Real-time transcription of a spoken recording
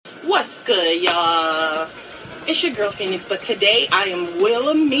good, y'all? It's your girl Phoenix, but today I am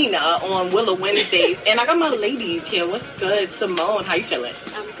Wilhelmina on Willow Wednesdays, and I got my ladies here. What's good? Simone, how you feeling?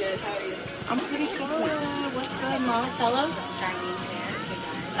 I'm good. How are you? I'm pretty good. What's good, Marcella? Darlene's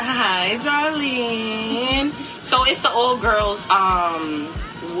here. Hi, Darlene. So it's the all girls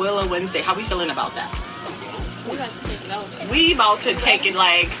Willow Wednesday. How we feeling about that? We about to take it out. We about to take it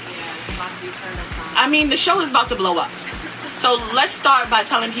like, About to be turned up. I mean, the show is about to blow up. So let's start by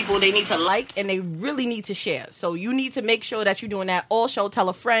telling people they need to like and they really need to share. So you need to make sure that you're doing that all show. Tell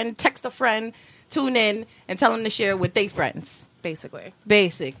a friend, text a friend, tune in, and tell them to share with their friends. Basically.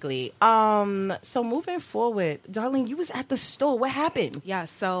 So moving forward, Darlene, you was at the store. What happened? Yeah,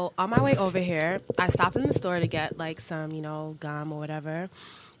 so on my way over here, I stopped in the store to get like some, gum or whatever.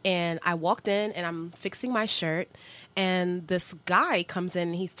 And I walked in and I'm fixing my shirt. And this guy comes in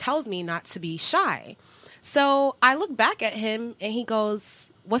and he tells me not to be shy. So I look back at him and he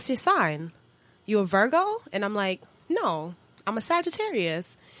goes, "What's your sign? You a Virgo?" And I'm like, "No, I'm a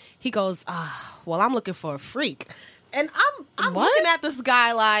Sagittarius." He goes, "Well, I'm looking for a freak." And I'm looking at this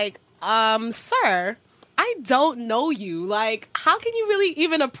guy like, "Sir, I don't know you. Like, how can you really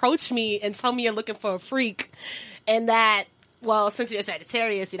even approach me and tell me you're looking for a freak? And that, well, since you're a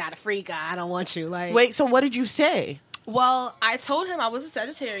Sagittarius, you're not a freak. I don't want you." Like, Wait, so what did you say? well, I told him I was a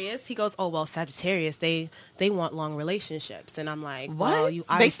Sagittarius. He goes, "Oh, well, Sagittarius, they want long relationships." And I'm like, What? "Well, you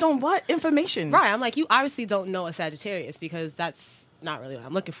Based on what information? right?" I'm like, "You obviously don't know a Sagittarius because that's not really what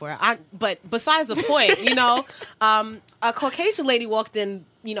I'm looking for." But besides the point, a Caucasian lady walked in,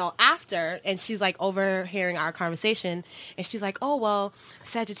 after, and she's like overhearing our conversation, and she's like, "Oh, well,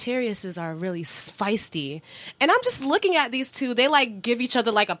 Sagittariuses are really feisty." And I'm just looking at these two. They like give each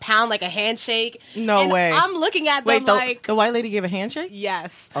other like a pound, like a handshake. No and way. I'm looking at them Wait, like, the white lady gave a handshake?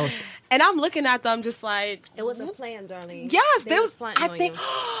 yes. Oh, And I'm looking at them just like, It was a plan, Darlene. yes, They there was. planting I on think.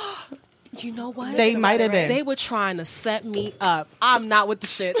 you. You know what? they might have been. They were trying to set me up. I'm not with the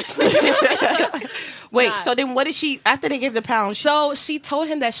shits. Wait, Not. so then what did she, after they gave the pound, So she told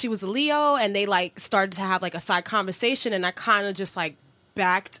him that she was a Leo, and they like started to have like a side conversation, and I kind of just like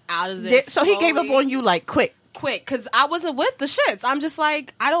backed out of this. so he gave up on you like quick. quick because I wasn't with the shits. I'm just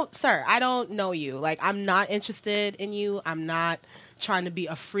like, I don't know you. Like, I'm not interested in you. I'm not trying to be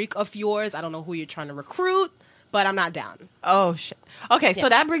a freak of yours. I don't know who you're trying to recruit, but I'm not down. Oh, shit. Okay, so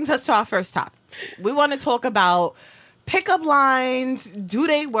that brings us to our first topic. We want to talk about pickup lines. Do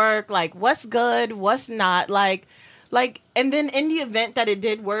they work? Like, what's good? What's not? Like, and then in the event that it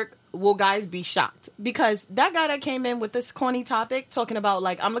did work, will guys be shocked? Because that guy that came in with this corny topic, talking about,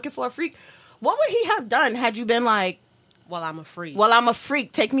 like, I'm looking for a freak, what would he have done had you been like, Well, I'm a freak. well, I'm a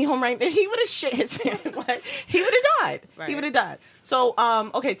freak, take me home right now? He would have shit his pants. Like, he would have died. Right. He would have died. So,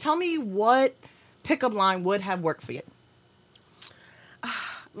 okay, tell me what pickup line would have worked for you.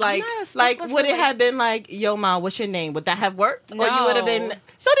 Like, not a stickler for, would it like- have been like, "Yo, ma, what's your name"? Would that have worked? Or you No. would have been.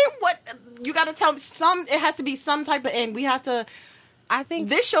 So then, what? You got to tell me some. It has to be some type of end. We have to. I think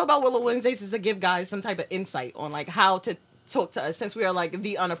This show about Willow Wednesdays is to give guys some type of insight on like how to talk to us, since we are like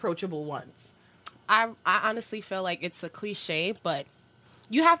the unapproachable ones. I honestly feel like it's a cliche, but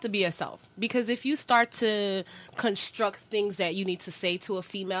you have to be yourself. Because if you start to construct things that you need to say to a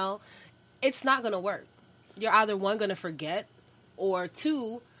female, it's not going to work. You're either one, going to forget, or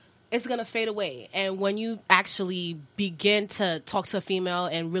two, it's going to fade away. And when you actually begin to talk to a female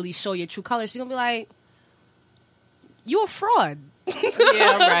and really show your true colors, she's going to be like, "You a fraud."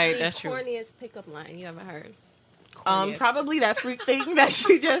 Yeah, right. The That's true. corniest pickup line you ever heard. Corniest. Probably that freak thing that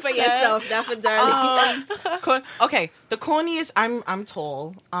you just For said. yourself, not for Darlene. Okay, the corniest. I'm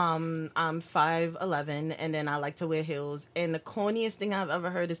tall. I'm 5'11", and then I like to wear heels. And the corniest thing I've ever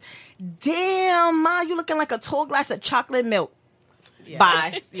heard is, "Damn, ma, you looking like a tall glass of chocolate milk." Yeah.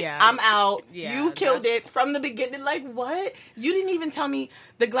 Bye. Yeah. I'm out. Yeah, You killed that's- it from the beginning. Like, what? You didn't even tell me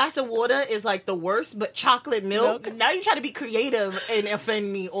the glass of water is like the worst, but chocolate milk. Now you try to be creative and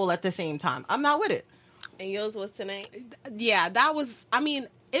offend me all at the same time. I'm not with it. And yours was tonight. Yeah, that was, I mean,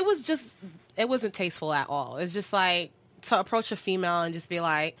 it wasn't tasteful at all. It's just like to approach a female and just be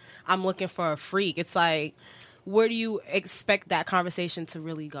like, "I'm looking for a freak." It's like, where do you expect that conversation to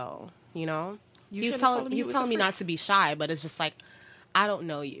really go? You know? You He's should've told him telling he was a me freak. not to be shy, but it's just like, I don't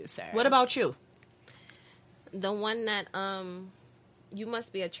know you, sir. What about you? The one that, you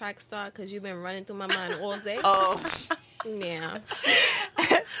must be a track star because you've been running through my mind all day. Oh, Yeah.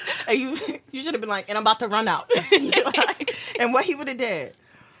 and you should have been like, "And I'm about to run out." Like, and what he would have did.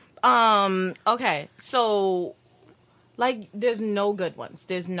 Okay, so like, there's no good ones.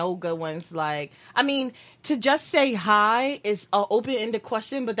 There's no good ones. Like, I mean, to just say hi is an open-ended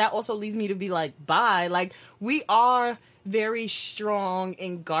question, but that also leads me to be like, bye. Like, we are very strong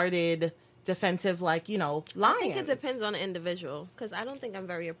and guarded defensive, like, lions. I think it depends on the individual because I don't think I'm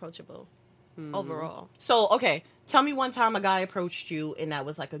very approachable overall. So, okay, tell me one time a guy approached you and that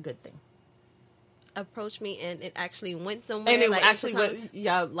was like a good thing. Approached me and it actually went somewhere. And it like, actually sometimes-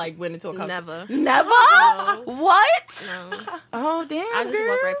 went, went into a conversation. Never. Never? No. What? No. Oh, damn, I just girl.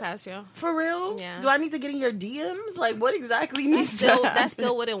 walk right past you. For real? Yeah. Do I need to get in your DMs? Like, what exactly needs to happen? That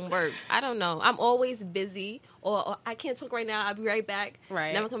still wouldn't work. I don't know. I'm always busy or I can't talk right now. I'll be right back.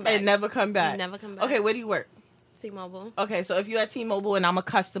 Right. Never come back. And never come back. Never come back. Okay, where do you work? T-Mobile. Okay, so if you're at T-Mobile and I'm a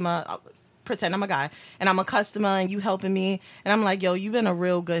customer, I'll pretend I'm a guy, and I'm a customer and you helping me, and I'm like, yo, you've been a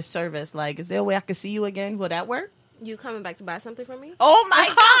real good service. Like, is there a way I can see you again? Will that work? You coming back to buy something from me? Oh my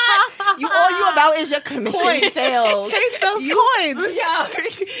God! All you about is your commission sales. Chase those coins. Yeah.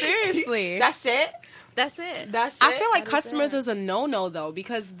 Seriously. That's it? That's it. That's it? I feel like That is customers it. is a no-no, though,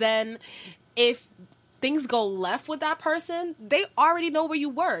 because then if things go left with that person, they already know where you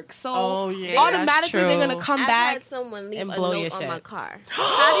work. So Oh, yeah, automatically that's they're true. going to come I've back. had someone leave and a blow your note on shit. my car.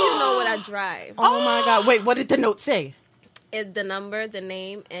 How do you know what I drive? Oh my God. Wait, what did the note say? It's the number, the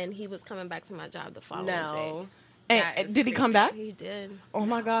name, and he was coming back to my job the following No. That And is did he come back? day. He did. Oh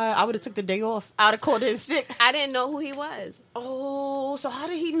my God. I would have took the day off. I would have called in sick. I didn't know who he was. Oh, so how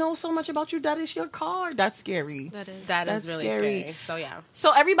did he know so much about you? That is your car. That's scary. That is. That That's is really scary. scary. So, yeah.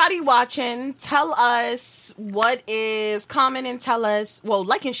 So everybody watching, tell us what is, comment and tell us, well,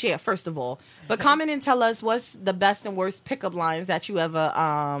 like and share first of all, but comment and tell us what's the best and worst pickup lines that you ever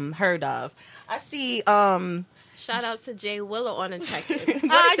heard of. I see Shout out to Jay Willow on the check-in.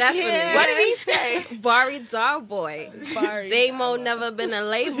 I Definitely. can't. What did he say? Bari Dog Boy. Damo never been a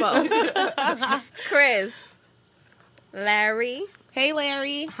labo. Chris. Larry. Hey,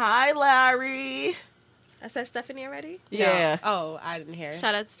 Larry. Hi, Larry. I said Stephanie already? Yeah. No. Oh, I didn't hear.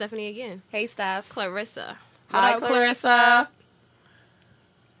 Shout out to Stephanie again. Hey, Steph. Clarissa. Hi, up, Clarissa.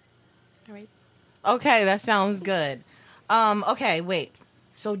 All right. Okay, that sounds good. Okay, wait.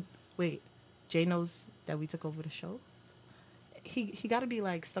 So, wait. Jay knows that we took over the show? He got to be,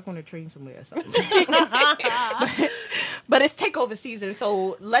 like, stuck on a train somewhere or something. but it's takeover season,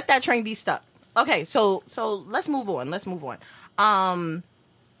 so let that train be stuck. Okay, so let's move on. Let's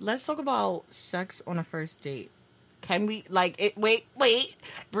talk about sex on a first date. Can we, like, it? Wait,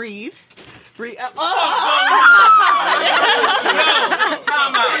 breathe.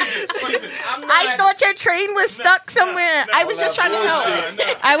 I thought your train was stuck somewhere. I was just trying to help.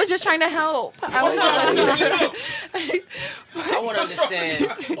 I was just trying to help. I was I want to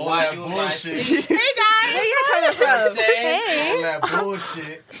understand All why that you advise bullshit. Hey guys, where you coming from? Hey. All that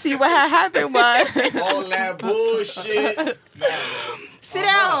bullshit. See what had happened was. All that bullshit. Sit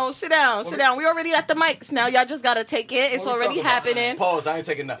down. We already at the mics now. Y'all just gotta take it. It's What we already talking about? happening. Pause. I ain't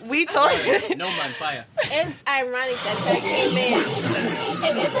taking nothing. We talking. No man, fire. It's ironic that y'all came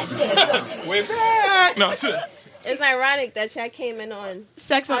in. We're back. No, It's ironic that y'all came in on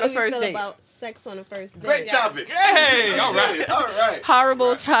Sex on how the do you first feel date. about sex on the first date. Great topic. hey, all right. All right.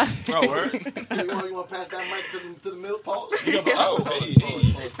 Horrible time. Oh, word. You want to pass that mic to the milk? Pause. Oh, hey.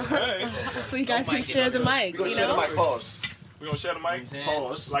 So you guys Don't can mic it share up. the mic, You gonna you share the know? mic? Pause. We gonna share the mic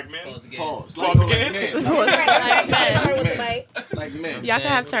Pause. like men. Pause again. Pause. Pause Like again. men. Like that. Turn with the mic. Like men. Y'all can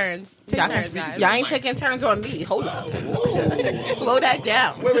have turns. Take Y'all, turns, guys. y'all ain't taking turns on me. Hold up. Slow that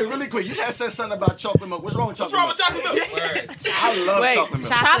down. Wait, really quick. You had said something about chocolate milk. What's wrong with What's chocolate wrong with milk? chocolate milk? Word. I love Wait, chocolate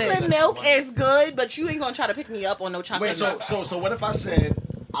milk. chocolate milk is good, but you ain't gonna try to pick me up on no chocolate Wait, milk. so what if I said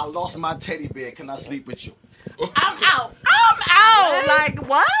I lost my teddy bear? Can I sleep with you? I'm out. Like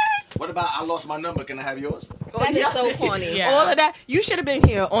what? What about I lost my number? Can I have yours? That is so corny. Yeah. All of that. You should have been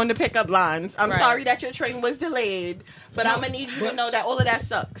here on the pickup lines. I'm Right. sorry that your train was delayed, but I'm gonna need you to know that all of that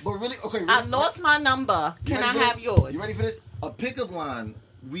sucks. But really, okay. I Really, lost my number. you Can ready I for have this? yours? You ready for this? A pickup line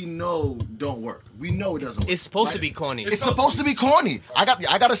we know don't work. We know it doesn't work. It's supposed to be corny. It's supposed to be corny. I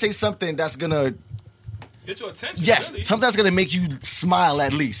gotta say something that's gonna Get your attention. yes, really. something that's gonna make you smile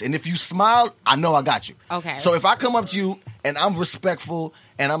at least. And if you smile, I know I got you. Okay. So if I come up to you and I'm respectful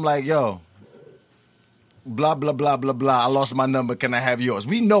and I'm like, yo, blah blah blah blah blah, I lost my number, can I have yours?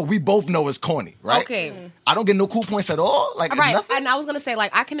 We both know it's corny, right? Okay. I don't get no cool points at all. Like Right. nothing. And I was gonna say,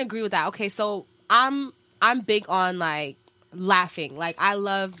 like, I can agree with that. Okay, so I'm big on like laughing. Like I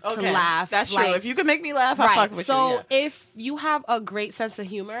love to laugh. That's like, true. If you can make me laugh, I right. fuck with so you. Yeah. if you have a great sense of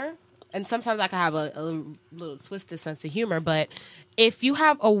humor, and sometimes I can have a little twisted sense of humor, but if you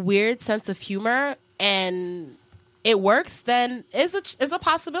have a weird sense of humor and it works, then it's a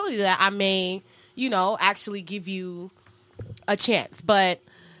possibility that I may, actually give you a chance. But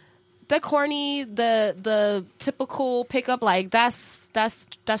the corny, the typical pickup, like that's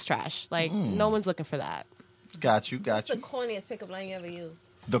trash. Like no one's looking for that. Got you. What's the corniest pickup line you ever used?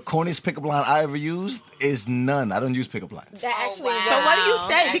 The corniest pickup line I ever used is none. I don't use pickup lines. That actually. So what do you works.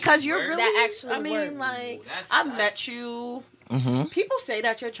 say? Because you're really. That actually I mean, works. like That's- I've met you. Mm-hmm. People say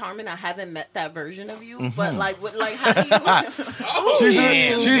that you're charming. I haven't met that version of you, but like, what, like, how do you? She's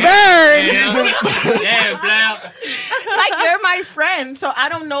Damn. Damn, Like, you're my friend, so I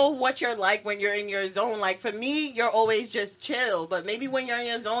don't know what you're like when you're in your zone. Like for me, you're always just chill, but maybe when you're in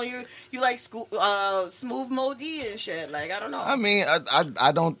your zone, you like smooth modi and shit. Like I don't know. I mean,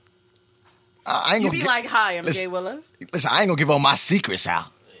 I don't. I ain't You gonna be like, "Hi, I'm listen, Jay Willa." listen. I ain't gonna give all my secrets out.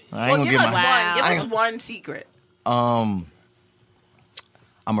 I ain't Well, gonna give give us my. one. Give I us ain't- one secret.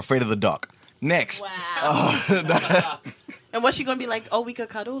 I'm afraid of the dark. Next. Wow. And what's she gonna be like? Oh, we could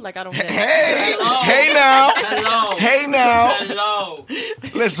cuddle. Like I don't get it. Hey, Hello. hey now, Hello. hey now. Hello.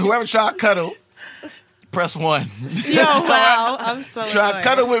 Listen, whoever try to cuddle, press 1. Yo, wow. I'm so Try to annoyed.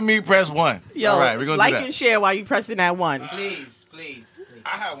 cuddle with me, press 1. Yo, All right, we're gonna like do that. and share while you pressing that one. Please, please. I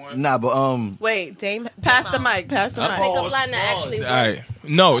had one. Nah, but Wait, Dame, pass the mic. Pass the mic. Pickup line that actually All works. right.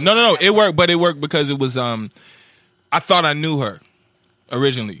 No. It worked, but it worked because it was I thought I knew her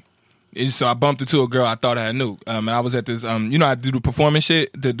originally. So I bumped into a girl I thought I knew. And I was at this I do the performance shit,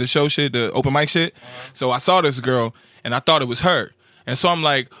 the show shit, the open mic shit. So I saw this girl and I thought it was her. And so I'm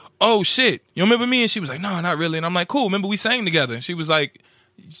like, "Oh shit. You remember me?" And she was like, "No, not really." And I'm like, "Cool, remember we sang together?" And she was like,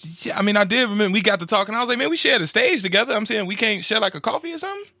 "Yeah, I mean, I did remember we got to talking." I was like, "Man, we shared a stage together." I'm saying we can't share like a coffee or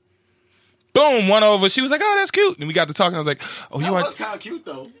something. Boom, won over. She was like, "Oh, that's cute." And we got to talking. I was like, "Oh, you are." kind of cute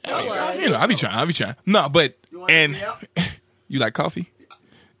though. You know, I be trying. No, but and you like coffee?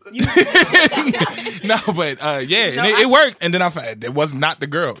 No, but yeah, No, and it worked. And then I found it was not the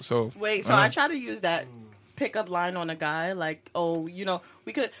girl. So Wait, so I try to use that pickup line on a guy, like, "Oh,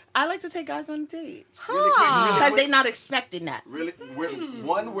 we could." I like to take guys on dates because they're not expecting that. Really?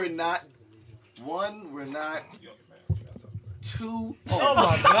 We're not. One, we're not. Two. Oh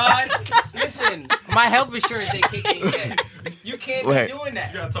my God! Listen, my health insurance ain't kicking in yet. You can't Wait. be doing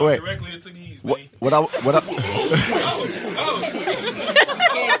that. you gotta talk Wait. directly into these. What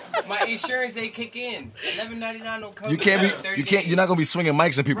man. My insurance ain't kick in. $11.99 no cover. you can't. You're not gonna be swinging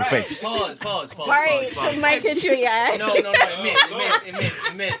mics in people's face. Pause. Right, because Mike hit you in your eye. No,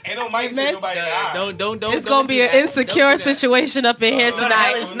 it missed. Ain't no mic say nobody in the eye. Don't. It's gonna be an insecure situation up in here No, the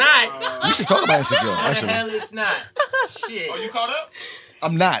hell tonight. it's not. We should talk about insecure. No, the Actually, hell it's not. Shit. Oh, you caught up?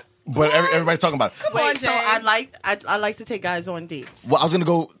 I'm not. But everybody's talking about it. Wait, so I like to take guys on dates. Well, I was gonna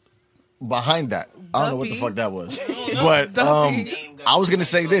go behind that. I don't know what the fuck that was. But I was gonna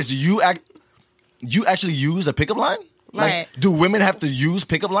say this: you actually use a pickup line? Like, Right. do women have to use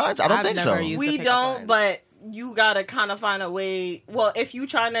pickup lines? I don't I've think never so. used- We the pickup don't, line. but you gotta kind of find a way. Well, if you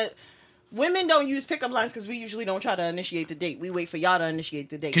trying to. Women don't use pickup lines because we usually don't try to initiate the date. We wait for y'all to initiate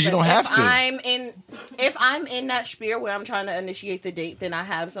the date. 'Cause you But don't have if to. If I'm in that sphere where I'm trying to initiate the date, then I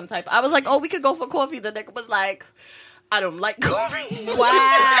have some type. I was like, "Oh, we could go for coffee." The nigga was like, "I don't like coffee." Wow.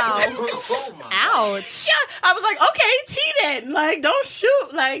 Oh my. Ouch. Yeah, I was like, "Okay, tea then. Like, don't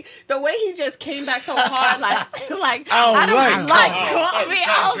shoot." Like the way he just came back so hard, like I don't like like coffee. coffee.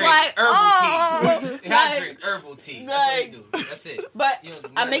 I was Drink like, herbal "Oh." tea. Like, Drink herbal tea. That's what you do. That's it. But You don't do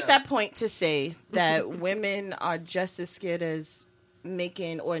I make nothing that point to say that women are just as scared as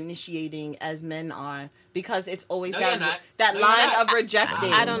making or initiating as men are because it's always No, you're not. that No, you're line not. of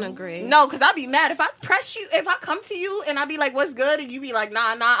rejecting. I don't agree. No, because I'd be mad if I press you, if I come to you and I be like, "What's good?" and you be like,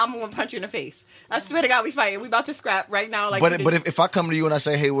 "Nah, I'm gonna punch you in the face." I swear to God, we fighting. We about to scrap right now. Like, But if I come to you and I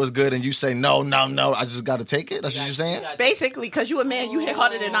say, "Hey, what's good?" and you say, "No, I just got to take it." That's what you're saying. basically, because you a man, you hit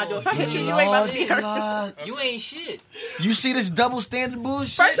harder than I do. If I hit you, you ain't about to be hurt. God. You ain't shit. You see this double standard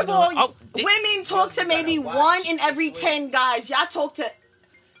bullshit? First of all, Oh, women talk to maybe one in every 10 guys. Y'all talk to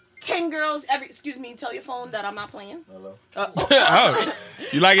 10 girls every. Excuse me. Tell your phone that I'm not playing. Oh,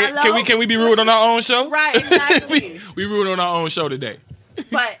 you like it? Hello? Can we be rude on our own show? Right, exactly. we rude on our own show today.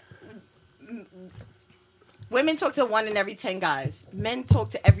 But women talk to one in every 10 guys. Men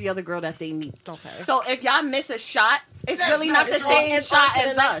talk to every other girl that they meet. Okay. So if y'all miss a shot, it's That's really not not the true. same It's shot on to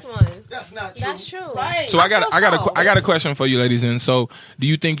as the us. next one. That's not true. That's true. Right. So I got feel a question for you, ladies. And so, do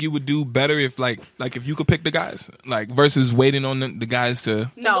you think you would do better if like if you could pick the guys, like versus waiting on the guys to?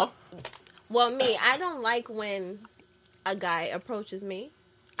 No. Well, me, I don't like when a guy approaches me.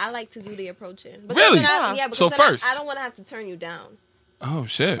 I like to do the approaching. Because Really? then because So then first. I don't want to have to turn you down. Oh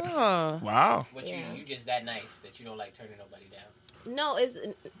shit! Oh. Wow. But Yeah. you just that nice that you don't like turning nobody down. No, it's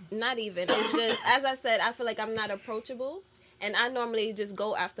not even. It's just, as I said, I feel like I'm not approachable. and I normally just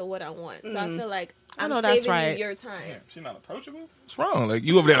go after what I want. So I feel like I I'm know that's saving you right. your time. Damn, she not approachable? What's wrong? Like,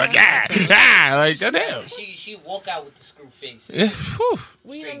 you over there like, yeah, like, goddamn. She walk out with the screw face. Yeah, whew.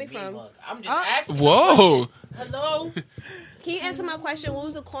 Where you know me Straight from? mug. I'm just asking. Whoa. Hello. Can you answer my question? What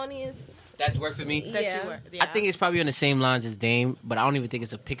was the corniest? That's work for me. That Yeah. you were. I think it's probably on the same lines as Dame, but I don't even think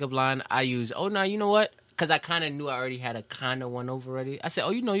it's a pickup line. I use, oh, no, you know what? Because I kind of knew I already had a kind of one over already. I said, oh,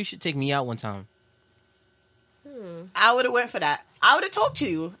 you should take me out one time. I would have went for that. I would have talked to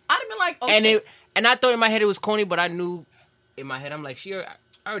you. I'd have been like, oh, shit. And I thought in my head it was corny, but I knew in my head, I'm like, I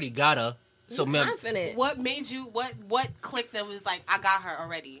already got her. So, man, Confident. What made you? What clicked that was like, I got her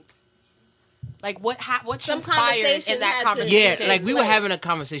already? Like what Some transpired conversation in that had to- conversation? yeah, like we were Like- having a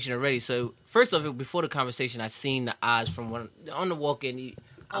conversation already. So, first off, before the conversation, I seen the eyes from on the walk-in. The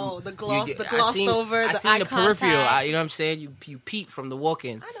gloss, I glossed seen- over, I the seen eye the peripheral. contact. You know what I'm saying? You peep from the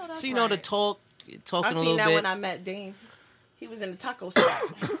walk-in. I know that's So you know the right. talking I a seen little that bit. when I met Dane. He was in the taco spot.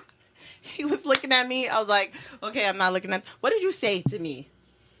 He was looking at me. I was like, okay, I'm not looking at. What did you say to me?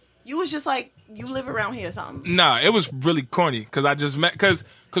 You was just like, you live around here or something. Nah, it was really corny because I just met, because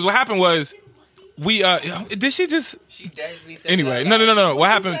what happened was, we, did she just, She definitely said anyway, that. no. What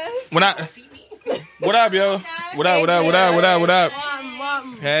happened when I, what up, yo? What up?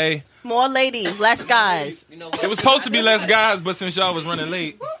 Hey. More ladies, less guys. You know what? It was supposed to be less guys, but since y'all was running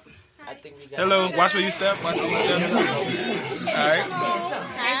late. I think we got Hello, watch where you step. Watch where you step. All right.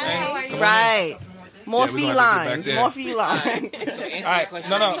 Hey, come on Right. More Yeah, we gonna have to felines. get back there. More felines. So answer All my right. question.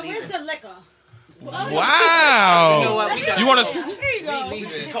 No. Where's the liquor? Wow. You know what? We got You want to?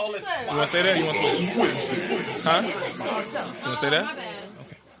 leaving. Call it. You want to say that? You want to say that? Huh? You want to say that?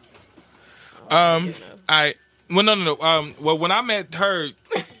 All right. Well, no. Well, when I met her,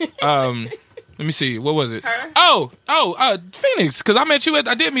 let me see. What was it? Her? Oh, Phoenix. Because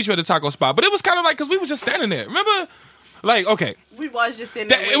I did meet you at the taco spot, but it was kind of like, because we was just standing there. Remember? Like, okay. We was just in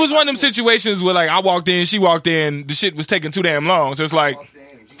there. It was one of them situations where, like, I walked in, she walked in, the shit was taking too damn long. So it's like,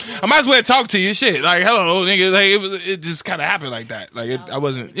 I might as well talk to you. Shit. Like, hello, nigga. Like, it just kind of happened like that. Like, I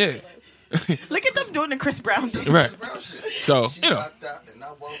wasn't, yeah. Look at them doing the Chris Brown shit. Right. So, She you know. walked out and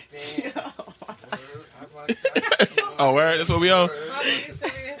I walked in. Oh, word? That's what we on?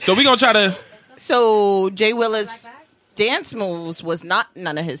 So we gonna try to... So Jay Willis dance moves was not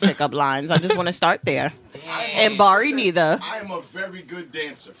none of his pickup lines. I just want to start there. And Bari neither. I am a very good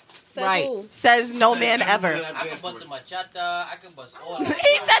dancer. Says Right. who? Says no man ever. I can bust the machata. I can bust all that.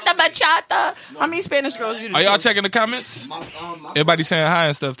 He said the bachata. How many Spanish girls you do? Are y'all checking the comments? My Everybody saying hi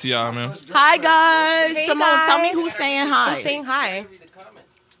and stuff to y'all, man. Hi guys. Hey, Simone, tell me guys. who's saying hi. Who's saying hi?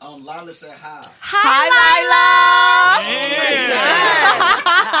 Lila said hi. Hi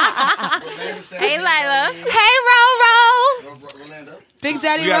Rolanda said Hey, Lila. Hey, Roro. Rolanda. Big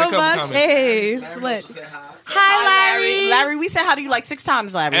Daddy We got a couple Robux. comments. Hey, Larry slit. also said hi. Hi, Larry. Larry. Larry, we said hi to you like 6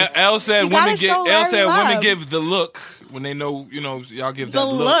 times, Larry. L said You gotta show Larry women love. give the look when they know, y'all give The that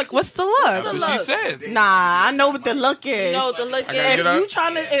look. What's the look? That's what she said. Nah, I know what the look is. No, the look I gotta is. get If you up.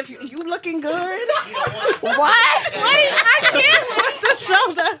 trying to, if you looking good, what? Wait, I can't put the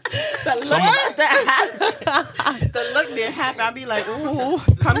shoulder. The look that the look didn't happen. I'll be like, ooh,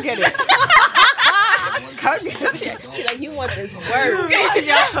 come get it. Come get it. She like, you want this work.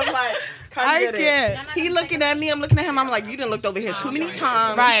 Yeah, I'm like, come I get can't. it. He looking at me. I'm looking at him. I'm like, you done looked over here too many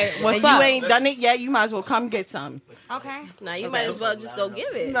times. Right. What's and up? you ain't done it yet. You might as well come get some. Okay. Now you might as well just go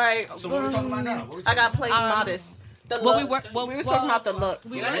give it. Like, So what are we talking about now? What we I talking got playing modest. The Well, look. we was talking about the look. The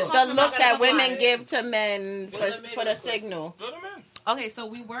look that women give to men for the signal. Okay, so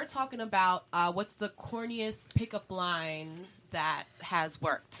we were talking about what's the corniest pickup line that has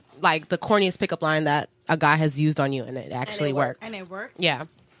worked? Like the corniest pickup line that a guy has used on you and it actually worked. And it worked. Yeah.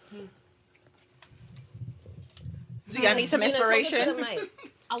 Do y'all need some inspiration?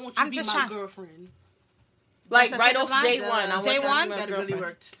 I want you I'm to be just my trying- girlfriend. Like That's a right pickup off line? day one. I want Day y'all to one? be my That really girlfriend.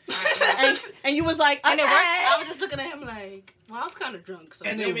 worked. And you was like, And it okay. worked. I was just looking at him like, well, I was kind of drunk, so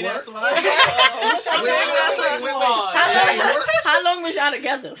And it maybe that's worked? why. How long was y'all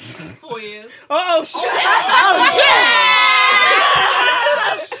together? 4 years. Oh shit! Oh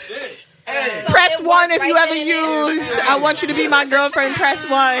shit! Hey, Press it 1 worked if you right ever then and use. I want you to be my girlfriend. Press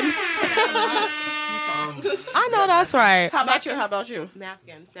 1. I know that's right. How about you? How about you?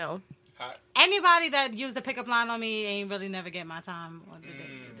 Napkins, no. Anybody that used the pickup line on me ain't really never get my time on the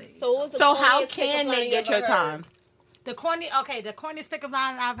day. So, what was the So how corniest can pickup they line get you your ever heard? time? The corniest pickup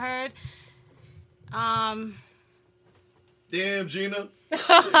line I've heard, Damn, Gina.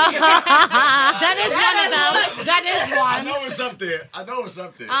 That is one of them. That is I one. know it's up there. I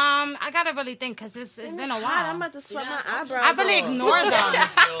gotta really think because it's been a while. I'm about to sweat my eyebrows. I really ignore them.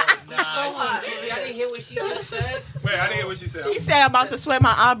 I didn't hear what she just said. Wait, I didn't hear what she said. He said I'm about to sweat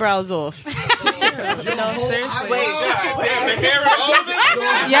my eyebrows off. No, seriously. Damn, the hair and all of it?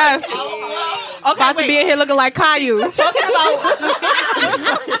 Yes. Okay, About to be in here looking like Caillou. talking about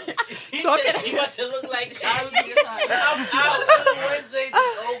She said she about to look like Charlie. I'm out. Wednesday's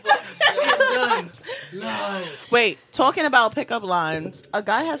over. wait, talking about pickup lines. A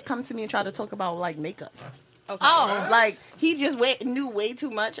guy has come to me and tried to talk about like makeup. Oh, Like he just knew way too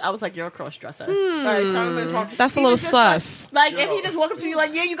much. I was like, "You're a cross dresser." Like, something's wrong. That's a He little was just sus. Like if he just walk up to you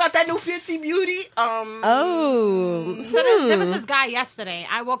like, "Yeah, you got that new Fenty Beauty." Oh. so there was this guy yesterday.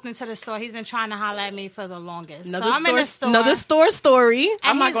 I walked into the store. He's been trying to holler at me for the longest. So I'm in the store. Another store story. And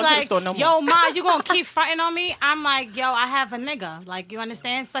I'm not he's going to the like, store no more. "Yo, ma, you gonna keep fronting on me?" I'm like, "Yo, I have a nigga." Like, you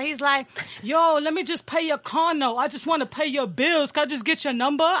understand? So he's like, "Yo, let me just pay your car note. I just want to pay your bills. Can I just get your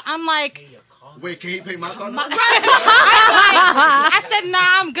number?" I'm like, Wait, can he pay my car? I said, "Nah,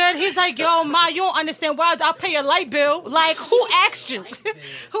 I'm good." He's like, "Yo, ma, you don't understand. Why I'll pay your light bill? Like, who asked you? Who asked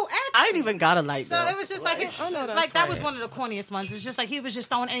I you?" ain't even got a light So bill. it was just like, that was one of the corniest ones. It's just like he was just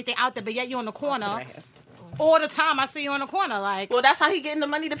throwing anything out there, but yet you on the corner all the time. I see you on the corner, like. Well, that's how he getting the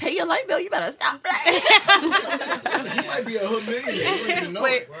money to pay your light bill. You better stop. He might be a hood millionaire. You don't even know.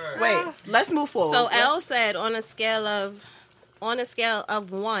 wait. Let's move forward. So L said on a scale of 1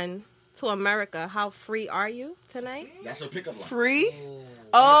 to America, how free are you tonight? That's a pickup line. free.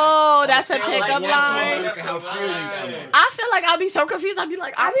 Oh, that's a pickup Like, line. how free are you? I feel like I'll be so confused. I'll be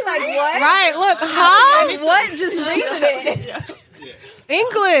like, I'll be like, what? Right, look, huh? What? Just read it.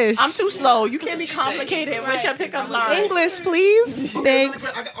 English. I'm too slow. You can't be complicated with your pickup line. English, please. Thanks.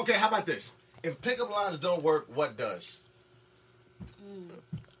 Okay, how about this? If pickup lines don't work, what does?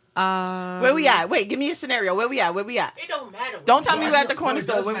 Where we at? Wait, give me a scenario. Where we at? It don't matter. Don't tell me we're at the corner No, it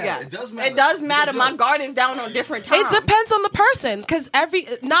store. does Where we matter. at? It does matter. It does matter. It My does. guard is down on different times. It depends on the person because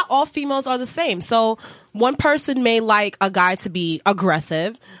not all females are the same. So one person may like a guy to be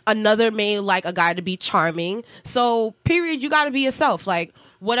aggressive, another may like a guy to be charming. So period, you got to be yourself. Like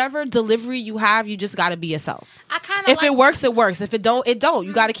whatever delivery you have, you just got to be yourself. I kind of If it works, it works. If it don't, it don't.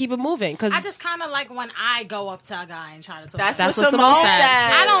 You got to keep it moving. Because I just kind of like when I go up to a guy and try to talk. That's to him. what Simone Simone said.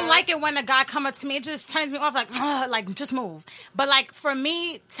 said. I don't like it when a guy come up to me. It just turns me off. Like just move. But like for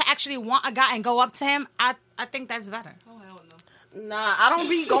me to actually want a guy and go up to him, I think that's better. Nah, I don't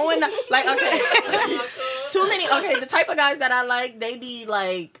be going like okay. Too many. Okay, the type of guys that I like, they be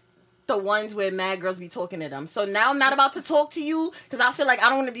like the ones where mad girls be talking to them. So now I'm not about to talk to you because I feel like I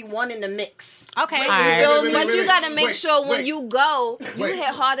don't want to be one in the mix. Okay. But you got to make Wait, sure when wait. you go, you Wait. hit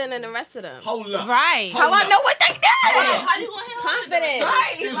harder than the rest of them. Hold up. Right. How I know what they did? How you gonna hit confident?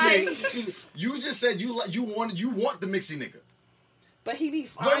 Right. Excuse me. You just said you want the mixy nigga. But he be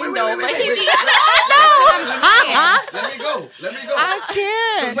fine Wait, though. wait, But wait, he wait, be. Let me go.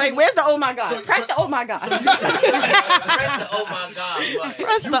 I can't. Wait, where's the oh my god? So- Press so- the oh my god. Press the oh my god button.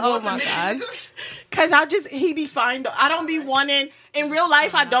 Press the oh my god. Cause he be fine though. I don't be wanting in real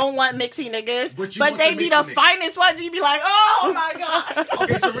life. I don't want mixy niggas, But you but want they the be mixy the nigga. finest ones. You be like, oh my god.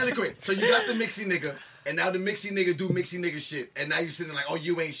 Okay, so really quick. So you got the mixy nigga, and now the mixy nigga do mixy nigga shit, and now you sitting like, oh,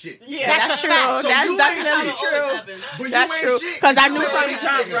 you ain't shit. Yeah, That's that's a true. fact. So That's you ain't definitely shit. true. But That's you true. ain't shit. Because I You knew ain't from mixy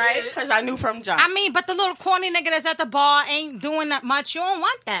jump, nigga. right? Because I knew from jump. I mean, but the little corny nigga that's at the bar ain't doing that much. You don't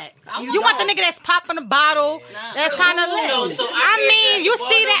want that. You You want the don't. nigga that's popping a bottle. That's kind of lit. So I I can't mean, sit you at the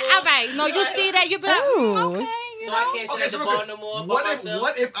see bar that? no All right. No, you see that? You be like, okay. You So know? I can't sit Okay, at the so bar look, no more.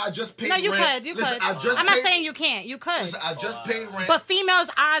 what if I just paid No, you rent? could. You Listen, could. I just I'm not paid- saying you can't. You could. Listen, I just paid rent. But females'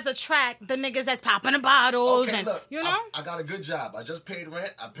 eyes attract the niggas that's popping the bottles Okay, and look, you know. I got a good job. I just paid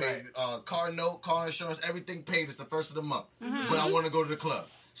rent. I paid car note, car insurance, everything paid. It's the first of the month. When I want to go to the club.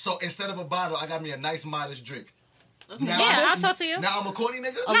 So instead of a bottle, I got me a nice modest drink. Now Yeah, I'll talk to you. Now I'm a corny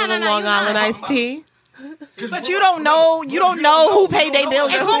nigga. A little Long Island iced tea. But you don't know. You don't know who paid their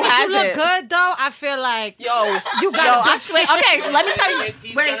bills As and long who as has you look it. good, though, I feel like Yo, you got. yo, I swear. Okay, let me tell you.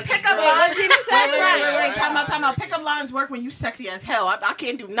 You Wait, gotta pick be up real. lines. Right. Wait. Time out. Pickup lines work when you sexy as hell. I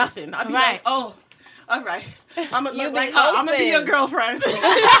can't do nothing. I be Right. like, oh, all right. I'm gonna You look be like, oh, I'm gonna be your hoping. girlfriend.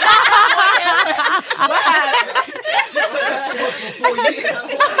 She said that shit worked for 4 years.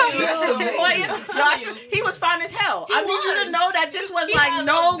 That's amazing. He was fine as hell. I need you to know that this was like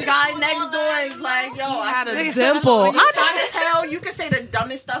no guy next door is like, yo, I Had swear. a dimple. When you fine as hell, you can say the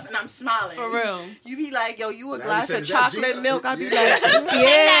dumbest stuff and I'm smiling. For real. You be like, yo, you a Now glass you of said, is that chocolate Gina? milk. I be Yeah. like,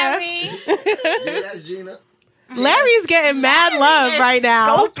 Yeah. Yeah, that's Gina. Larry's getting mad love right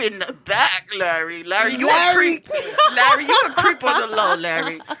now. Scope in the back, Larry. Larry, you a creep. Larry, you a creep on the low,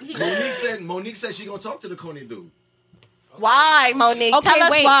 Larry. Monique said she gonna talk to the corny dude. Why, Monique? Okay, Tell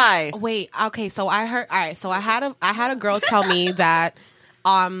us wait. why. Wait, okay, so I heard. All right, so I had a girl tell me that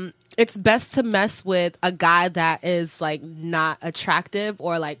it's best to mess with a guy that is like not attractive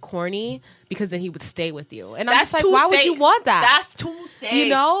or like corny because then he would stay with you. And I'm just like, why would you want that? That's too safe. You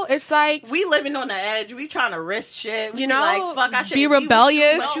know, it's like we living on the edge. We trying to risk shit. We You know, like, fuck, I should be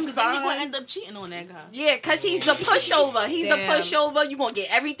rebellious. But you Because then you fine. gonna end up cheating on that guy. Yeah, because he's the pushover. He's the Damn. pushover. You going to get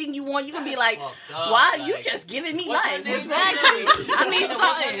everything you want. You going to be like, fucked up, why? like- You just giving me What's life. her name? Exactly. I need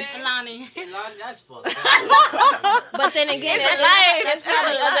something. Lonnie. That's fucked up. But then again, It's there's life. there's It's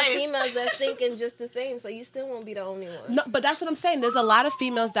probably life. other females that's thinking just the same, so you still won't be the only one. no, but that's what I'm saying. There's a lot of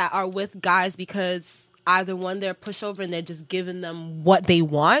females that are with guys because either one, they're pushover and they're just giving them what they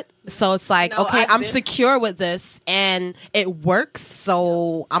want. So it's like, No, okay, I've I'm been- secure with this and it works,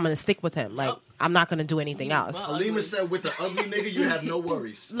 so I'm gonna stick with him. Like, I'm not gonna do anything else. Alima said, with the ugly nigga, you have no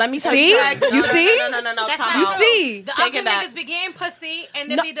worries. Let me tell See? you. You see? No. That's time not You out. true. see? The Take ugly it back. niggas be getting pussy, and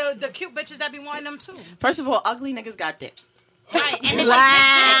there No. be the cute bitches that be wanting them too. First of all, ugly niggas got dick. Right. And they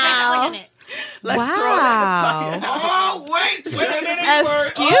Wow. slinging it. Let's Wow. throw that. Oh, wait!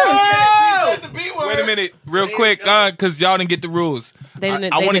 Excuse. Wait a minute, real quick, because y'all didn't get the rules. They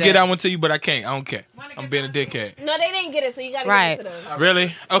didn't- I they want to didn't. get that one to you, but I can't. I don't care. I'm being a dickhead. No, they didn't get it, so you gotta Right. give it to them.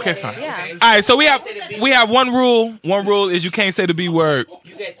 Really? Okay, fine. Yeah. All right, so we have one rule. One rule is you can't say the B word.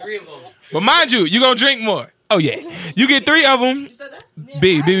 You get 3 of them. But mind you gonna drink more. Oh yeah, you get 3 of them.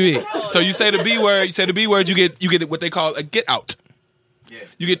 B. So you say the B word. You say the B word. You get what they call a get out. Yeah.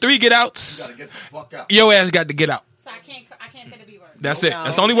 You get 3 get outs. You gotta get the fuck out. Your ass got to get out. So I can't say the B word. That's it.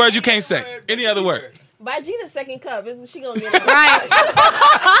 That's the only word you can't say. Any other word. By Gina's second cup, she gonna get it. Right.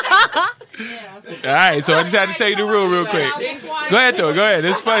 All right. So I just had to tell you the rule real quick. Go ahead though. Go ahead.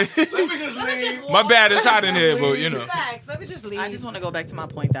 It's funny. Let me just leave. My bad. It's hot in here, but you know. Facts. Let me just leave. I just want to go back to my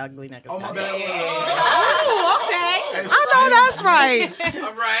point. The ugly niggas. Oh, my got bad. dick. Oh, okay. Hey, I know that's right.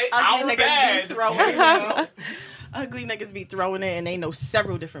 All right. Ugly Our niggas bad. be throwing it. Ugly niggas be throwing it and they know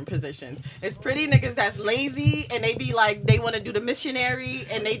several different positions. It's pretty niggas that's lazy and they be like, they want to do the missionary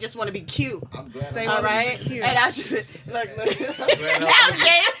and they just want to be cute. I'm glad. All right? And I just, look. glad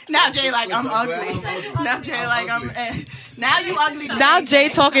now Jay like, I'm Listen, I'm glad ugly. I'm ugly. Now Jay like, I'm, ugly. now you ugly. Now Jay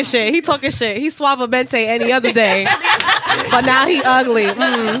talking shit. He talking shit. He Suavemente any other day, but now he ugly.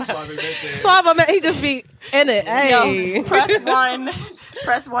 Suavemente, he just be in it. Hey. Yo, press 1.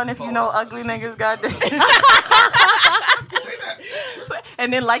 Press 1 if you know ugly niggas got dick. Say that.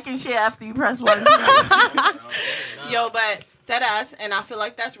 And then like and share after you press 1. Yo, but that ass, and I feel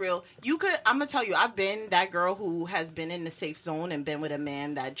like that's real. You could, I'm gonna tell you, I've been that girl who has been in the safe zone and been with a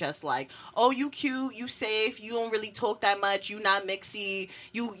man that just like, oh, you cute, you safe, you don't really talk that much, you not mixy,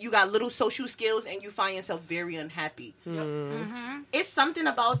 you got little social skills, and you find yourself very unhappy. It's something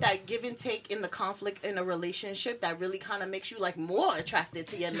about that give and take in the conflict in a relationship that really kind of makes you like more attracted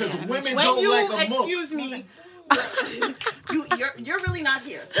to your Because man. women When don't you, like a mook. excuse me, you're really not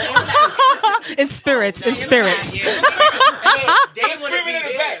here. In spirits. In spirits. They want to Screaming be in the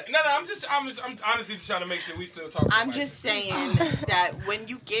there. back. No, I'm honestly just trying to make sure we still talking. I'm just saying that when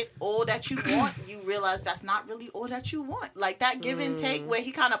you get all that you want, you realize that's not really all that you want. Like that give and take where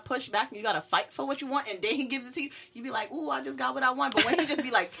he kind of push back and you got to fight for what you want and then he gives it to you. You be like, ooh, I just got what I want. But when he just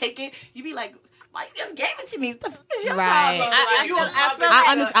be like, take it, you be like, why you just gave it to me? What the fuck is your Right. problem? I feel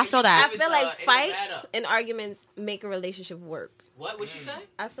I feel that. I feel like It don't fights matter. and arguments make a relationship work. What would you say?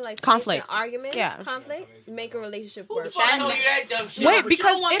 I feel like Conflict. fights and arguments, Yeah. conflict, make a relationship Who work. the fuck told you that dumb shit? Wait,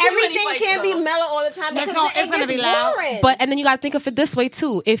 because if Everything fights, can't be though. mellow all the time. It's because gonna- it it's gonna gets be loud. boring. But and then you got to think of it this way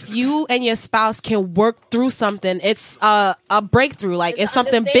too. If you and your spouse can work through something, it's a breakthrough. Like it's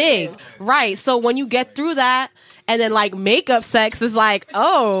something big, understanding. right? So when you get through that, and then like makeup sex is like,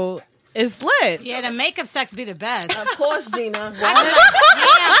 oh, it's lit. Yeah, the makeup sex be the best. Of course, Gina. I be like, yeah,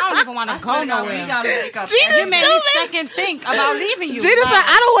 I don't even want to go We nowhere. gotta make up. You made me second think about leaving you. Gina said, Like,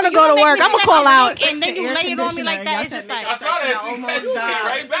 I don't want to you go to make work. me I'm gonna second call out. think, and then you lay it on me like that. It's just like I saw that. She came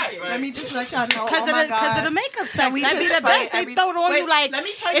right back. Let me just let y'all know. because of the makeup sex. we That'd be just the best. fight They throw it on you like let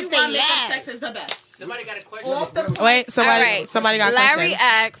me tell it's you the why makeup last. sex is the best. Somebody got a question. Off the Wait, somebody, All right. somebody got a Larry question.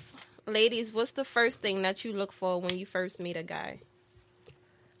 asks, ladies, what's the first thing that you look for when you first meet a guy?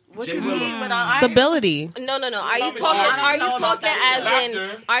 What Jay you Willow. mean without iron? Stability. No. Are you me talking? about Are you it. talking as in?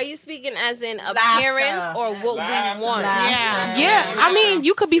 Laughter. Are you speaking as in appearance or what we want? Yeah. Yeah, I mean,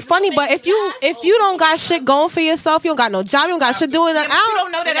 you could be funny, but if you don't got shit going for yourself, you don't got no job, you don't got shit doing. Yeah, but you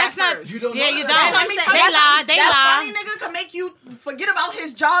don't know that That's at not. first. You don't Yeah, know you that. don't. I mean, They lie. They that lie. funny nigga can make you forget about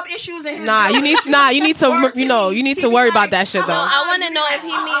his job issues and his Nah, you need to you need to worry about that shit though. I want to know if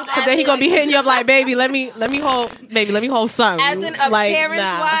he means Cause then he gonna be hitting you up like, baby, let me hold something. as in Like, appearance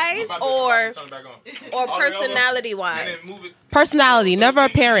nah. wise or Oh, personality wise. Personality, never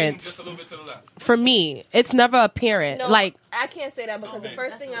appearance. Just a little bit to the left. For me, it's never appearance. No, Like, I can't say that because the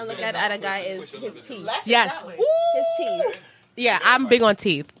first thing I look at a guy is his teeth. yes, His teeth. yeah, I'm big on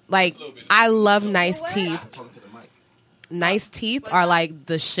teeth. Like, I love nice teeth. Talking to the mic. Nice teeth are like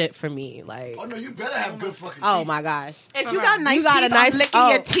the shit for me. Like, Oh no, you better have good fucking teeth. oh my gosh. If you got nice You got a teeth, nice- I'm licking oh.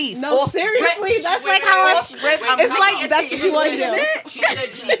 your teeth. No, Off seriously, rip. that's like how Off rip, I'm It's licking like your that's teeth. what you want to do. She said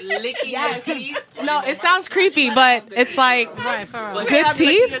she licking your teeth. No, it sounds creepy, but it's like Right, for real. good I'm licking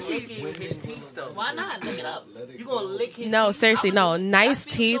teeth. your teeth. With his teeth though. Why not? Look it up. You gonna lick his No, teeth? seriously, no. Nice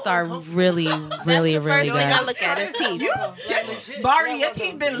teeth are really, really, really First thing I good. look at is teeth. Barry, your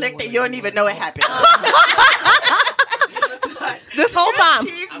teeth been licked and you don't even know it happened. This whole time.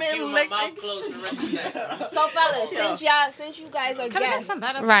 Teeth I'm been keeping my licked. mouth closed for the rest of the day. So fellas, since you guys are Can we get guests some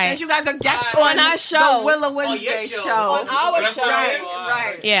better? Right. Since you guys are guests On on our show. the Willow Oh, Wednesday your show. show. on our That's show, what it is?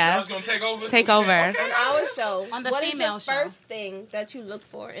 Right. I Yeah. was gonna take over. Take over. on our show, On the what is female the show. first thing that you look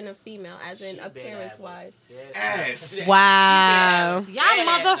for in a female, as in appearance wise? Ass. Wow. Y'all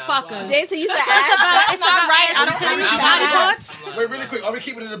motherfuckers. Jason, you said It's ass. about right. I'm I'm telling you, body it's parts. Wait, really quick. Are we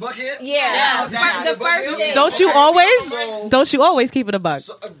keeping it a buck here? Yeah, Yeah. the first thing. Don't you always keep it a buck?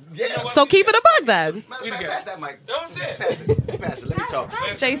 So, yeah. So keep it a buck then. Matter of fact, pass that mic. You know what I'm saying? Pass it. Pass it. Let me talk.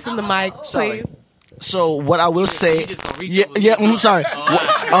 Jason the mic, Sorry. please. So what I will say, just gonna reach yeah, over yeah. me. I'm sorry.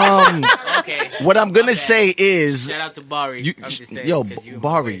 Okay. What I'm gonna My bad. say is, Shout out to Bari. you, I'm just saying, yo, 'cause you-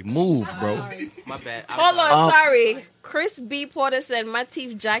 Bari, move, bro. My bad. Hold on, Um, sorry. Chris B. Porter said my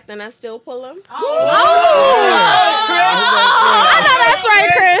teeth jacked and I still pull them. I know that's right,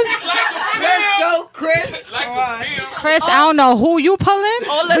 Chris. Let's go, Chris. Like the film. Chris, I don't know who you pulling,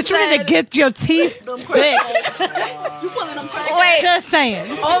 Ola but you need to said- get your teeth fixed. Wait, Just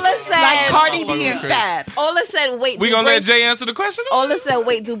saying. Ola said. Like Cardi B and Fab. Ola said, wait. We do gonna let braces- Jay answer the question? Ola said,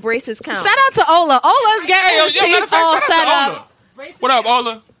 wait, do braces count? Shout out to Ola. Ola's getting Yo, his matter of teeth fact, all shout out set to up. Ola. What up,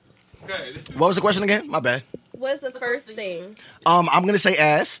 Ola? Good. What was the question again? My bad. What's the first thing? I'm gonna say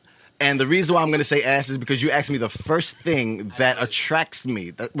ass, and the reason why I'm gonna say ass is because you asked me the first thing that attracts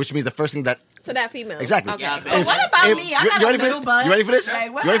me, which means the first thing that To that female. exactly. Okay. But what about me? I got a little butt. You ready for this?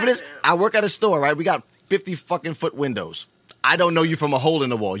 Like, what You ready for this? happened? I work at a store, right? We got 50 fucking foot windows. I don't know you from a hole in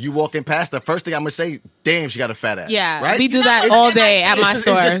the wall. You walking past, the first thing I'm gonna say, damn, she got a fat ass. Yeah, right? we do that all day at It's my just-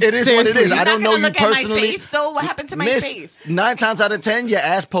 store. it is what it is. Seriously. I don't know You're you not gonna look personally. At my face, though. What happened to my Miss, face? 9 times out of 10, your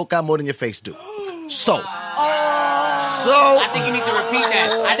ass poke out more than your face do. So, I think you need to repeat that.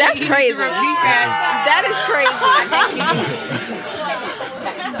 I That's think you crazy. Need to repeat that. That is crazy.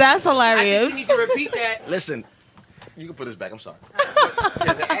 That's I hilarious. think you need to repeat that. listen, you can put this back. I'm sorry.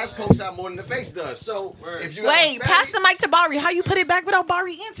 Yeah, the ass pokes out more than the face does. So, if you got Wait, a pass fatty- the mic to Barry. How you put it back without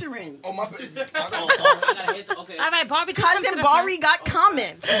Barry answering? Oh my bad. I gotta hit- okay. All right, Barbie, just come to Cousin the Barry got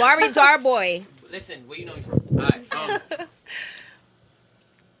comments. Barbie Darboy. Listen, where you know me from? All right.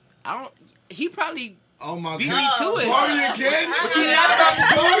 I don't. He probably Oh my beat me god. to it. Barry again?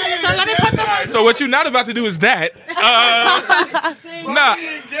 So let me put the So what you're not about to do is that. Nah,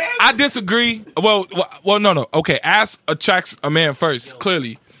 I disagree. Well, no. Okay, ass attracts a man first,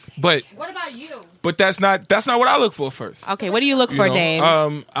 clearly, but What about you? that's not what I look for first. Okay, what do you look You for, know?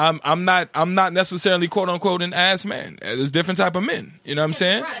 Dame? I'm not necessarily quote unquote an ass man. There's different type of men. You know what I'm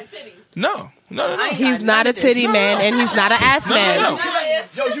saying? No. He's not a titty man, and he's not an ass man. No.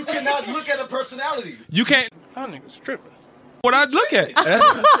 Yo, you cannot look at a personality. You can't. What I look at.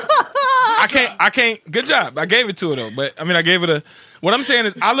 I can't. Good job. I gave it to her though. But I mean, I gave it a. What I'm saying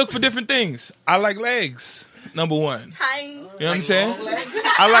is, I look for different things. I like legs. Number one. Hi. You know what I'm saying?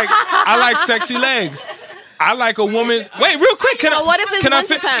 I like sexy legs. I like a woman. Wait, real quick. Can So I? what if it's can I?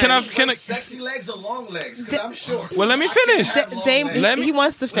 wintertime? Can I? Sexy legs or long legs? Because I'm short. Well, let me finish. Dame, Let me- he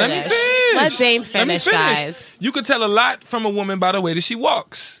wants to Let me finish. finish. Let Dame Let me finish, guys. You could tell a lot from a woman by the way that she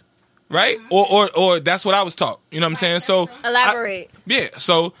walks, right? Or that's what I was taught. You know what I'm saying? So Elaborate. yeah.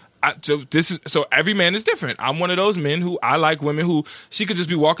 So So every man is different. I'm one of those men who I like women who she could just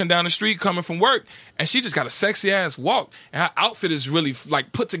be walking down the street coming from work and she just got a sexy ass walk and her outfit is really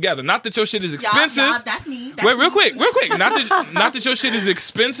like put together. Not that your shit is expensive. Yeah, that's me. Wait, real quick. Not that your shit is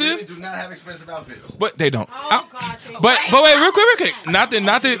expensive. Women do not have expensive outfits. But they don't. Oh, gosh. But wait, real quick. Not that.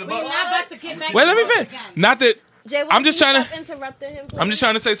 We're not about to get back Wait, let me into finish. this again. Not that. Jay, I'm just trying to. stop interrupting him, please? I'm just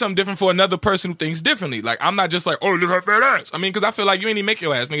trying to say something different for another person who thinks differently. Like I'm not just like, oh, look at her fat ass. I mean, because I feel like you ain't even make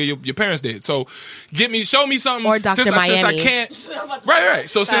your ass, nigga. Your parents did. So show me something. Or Dr. Since Miami. I can't. Right.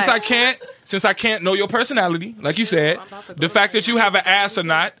 So since I can't know your personality, like you said, the fact that you have an ass or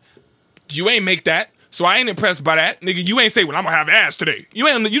not, you ain't make that. So I ain't impressed by that. Nigga, you ain't say, well, I'm gonna have ass today. You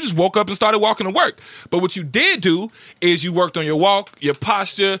just woke up and started walking to work. But what you did do is you worked on your walk, your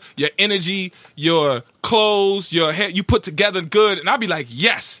posture, your energy, your clothes, your hair. You put together good. And I'll be like,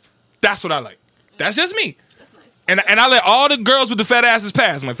 yes, that's what I like. That's just me. That's nice. And I let all the girls with the fat asses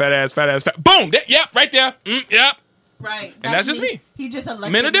pass. I'm like, fat ass. Boom. Yep, right there. Yep. Right. And that's just me. He just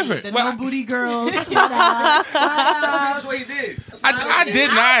elected Men are different. The Well, no booty girls. That's what he did. I did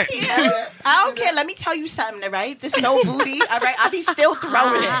not. I don't care. Let me tell you something, right? This no booty, all right? I be still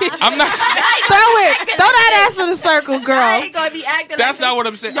throwing it. I'm not. Throw that ass in the circle, I girl. ain't gonna be acting That's like not what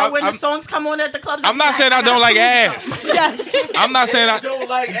I'm saying. Yo, when I'm the songs come on at the clubs, I'm not saying I don't like ass. Yes. I'm not saying I I. don't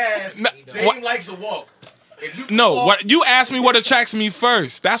like ass. Dame likes to walk. If you can No, walk, what you asked me what attracts me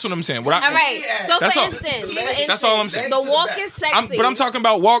first. That's what I'm saying. What I, All right. So That's for all. instance, That's all I'm saying. the walk is sexy. But I'm talking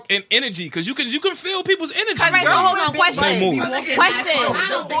about walk and energy because you can feel people's energy. All right, so bro. hold on. Question. move.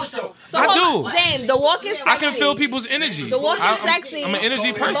 Question. So I hold- do. Dame, the walk is sexy. I can feel people's energy. The walk is sexy. I'm an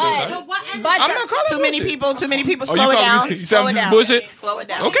energy person. But- son. What But I'm not calling Too many people. Slow you it calling down. me- Slow it this is down. bullshit? Slow it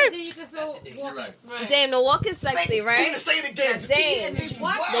down. Okay. you can feel You're right. Dame, the walk is sexy, right? Tina, say it again. Dame, the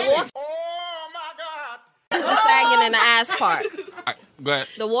What? walk Oh my God. is sagging in the ass part. Go ahead.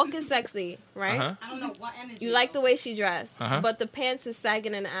 The walk is sexy, right? Uh-huh. I don't know what energy. You like the way she dressed, Uh-huh. but the pants is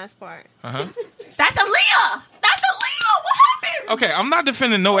sagging in the ass part. Uh-huh. That's Aaliyah. What happened? Okay, I'm not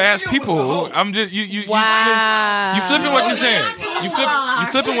defending no ass Aaliyah was the people. hoe. I'm just you Wow. flipping what you're saying. You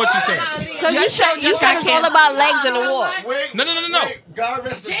flipping what you're saying. Because you said it's all about legs in the walk. Wait, No. wait. God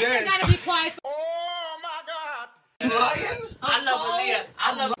rest the Jason dead. gotta be quiet. Oh my God. Lion? I love Aaliyah.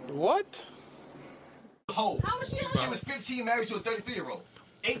 I love What? Hoe. She was 15, married to a 33-year-old.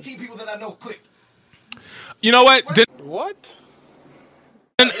 18 people that I know clicked. You know what? What?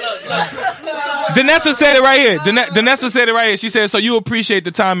 Danessa said it right here. Danessa said it right here. She said, so you appreciate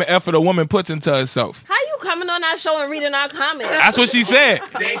the time and effort a woman puts into herself. How you coming on our show and reading our comments? That's what she said.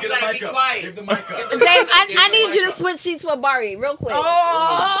 Dave, give the gotta mic be up. quiet. Give the mic up. Dave, I need you to switch seats with Bari real quick.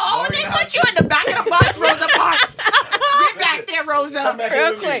 Oh, they put you in the back of the bus, Rosa Parks. Get back there, Rosa. Come back here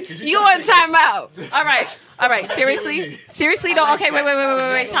Real with me, quick. 'cause You on timeout. All right. Seriously though. Okay,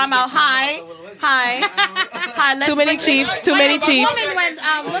 wait. Time out. Hi. Let's Too many bring- chiefs. Too many chiefs.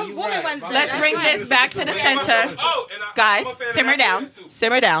 Woman Wednesday. Let's bring this back to the center. Guys,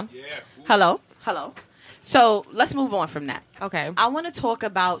 simmer down. Hello. So let's move on from that. Okay. I want to talk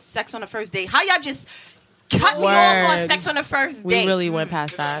about sex on the first date. How y'all just cut me off on Word. sex on the first We date? really went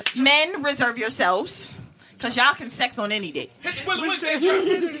past that. Men, reserve yourselves. Because y'all can sex on any date.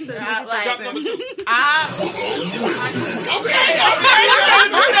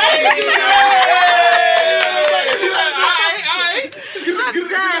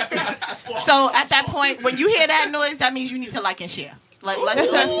 So at that point, when you hear that noise, that means you need to like and share. Like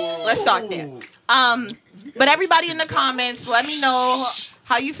let's start there. But everybody in the comments, let me know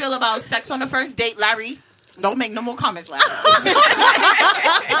how you feel about sex on the first date. Larry, don't make no more comments, Larry. Leave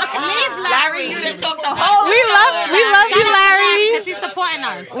Larry. You didn't talk the whole. We love you, Larry. Because he's supporting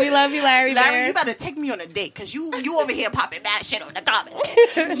us. We love you, Larry. Larry, you Bear. better take me on a date because you over here popping bad shit on the comments.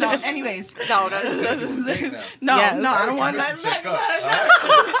 No, anyways, no, I don't want Commission that. check up. All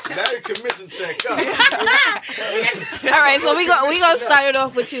right? Larry commission check up. All right, so we gonna start it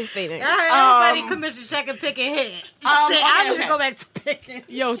off with you, Phoenix. Everybody commission check and pick a hit. Shit, I need to go back to picking.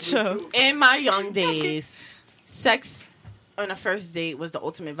 Yo, chill. In my young days, sex on a first date was the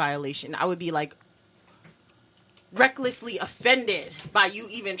ultimate violation. I would be like recklessly offended by you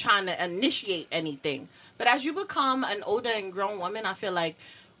even trying to initiate anything. But as you become an older and grown woman, I feel like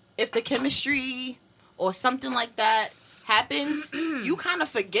if the chemistry or something like that happens, you kind of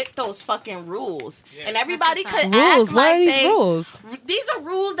forget those fucking rules. And everybody could Rules? act What like are these rules? These are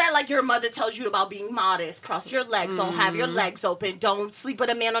rules that like your mother tells you about being modest. Cross your legs. Don't have your legs open. Don't sleep with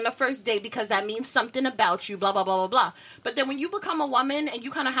a man on the first date because that means something about you. Blah, blah, blah, blah, blah. But then when you become a woman and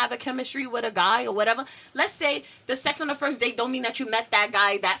you kind of have a chemistry with a guy or whatever, let's say the sex on the first date don't mean that you met that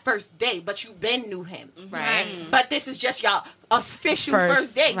guy that first day, but you been knew him. Right. But this is just y'all official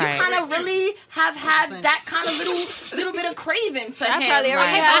first date. right. You kind of really have had that kind of little bit of craving for him. probably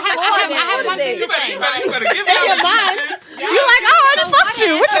already Okay, but I have one thing to say. You better give In your mind, you're like, oh, I done fucked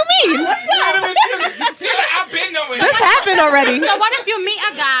you. What you mean? I've been knowing. This happened already. So what if you meet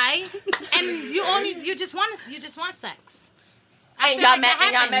a guy and you just want sex? And feel y'all like met that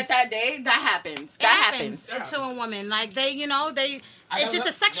and y'all happens. met that day. That happens. It That happens happens. to a woman. Like it's just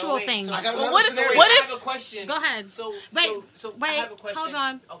a sexual thing. I got What if? scenario. What if? I have a question. Go ahead. So Wait, so wait, I have a question. hold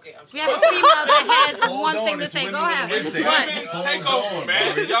on. Okay, I'm We sorry. have a female that has Hold one on, thing to it's say. Go women on ahead. the list there. What? Hold Take on, over,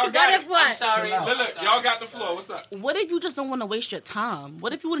 man. Barry. Y'all What got if it. what? I'm sorry. Chill out. Look, y'all got the floor. What's up? What if you just don't want to waste your time?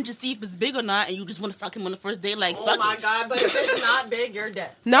 What if you want to just see if it's big or not, and you just want to fuck him on the first date? Like, Oh fuck my it. God! But if it's not big, you're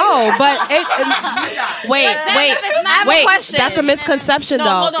dead. No, but wait. have a Wait, question. that's a misconception No,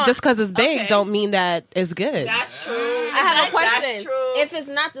 though. hold on. Just because it's big Okay. don't mean that it's good. That's true. I have a question. That's true. If it's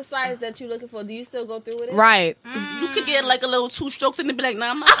not the size that you're looking for, do you still go through with it? Right. You could get like a little 2 strokes and then be like,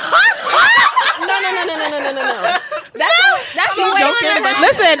 nah, I'm not. No. That's your way.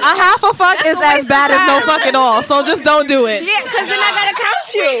 Listen, a half a fuck is as bad as no fuck at all. So just don't do it. Yeah, because then I gotta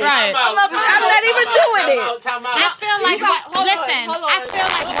count you. Right. I'm not even doing it. Time out. I feel like Hold on. I feel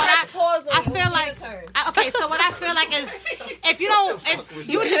like what Pause on I you. feel It's like your turn. okay. So what I feel like is if you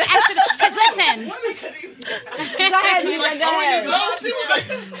just actually because listen, Go ahead, Gina, go ahead.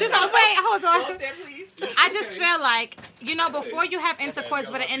 she's like wait, hold on. I just feel like before you have intercourse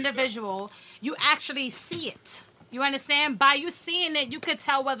with an individual, you actually see it. You understand? By you seeing it, you could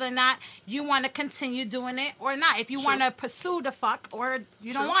tell whether or not you want to continue doing it or not. If you want to pursue the fuck or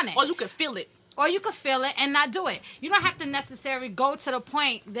you don't want it. Or you could feel it. Or you could feel it and not do it. You don't have to necessarily go to the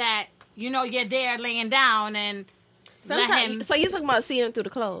point that, you're there laying down and let him Sometimes, so you're talking about seeing it through the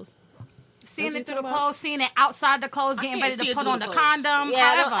clothes. seeing That's it through what the you're talking clothes, seeing it outside the clothes, getting can't ready see to it put through on the the clothes. condom,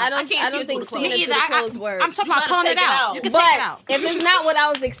 Yeah, however. I don't can't see it think through the seeing Me it either. through the clothes works. I'm talking You about gotta pulling take it it out. out. You can take it out. But if it's not what I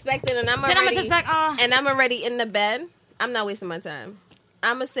was expecting and I'm Then already, I'ma just be like, and I'm already in the bed, I'm not wasting my time.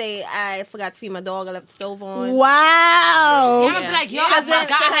 I'm gonna say I forgot to feed my dog. I left the stove on. Wow. I'm gonna be like, yo, I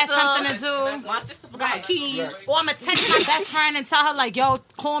forgot I had something to do. My sister forgot her keys. Or I'm gonna text my best friend and tell her, like, yo,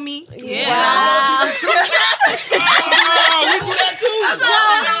 call me. Yeah.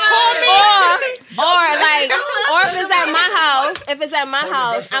 Or if it's at my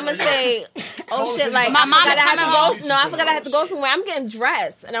house, I'm gonna say, oh shit, like My mom is I have to coming go. home. No, I forgot I have to go somewhere. I'm getting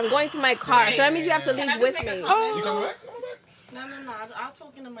dressed and I'm going to my car, so that means you have to leave with me. You coming back? No. I'll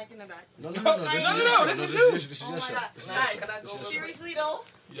talk in the mic in the back. No, this is your show. Seriously though,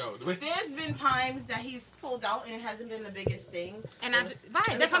 Yo, there's been times that he's pulled out and it hasn't been the biggest thing. And right,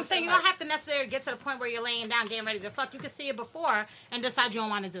 that's what I'm saying. You don't have to necessarily get to the point where you're laying down, getting ready to fuck. You can see it before and decide you don't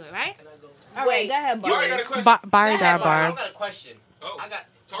want to do it, right? All right, go ahead, you already Barry. got a question. Barry I bar. got a question. Oh, I got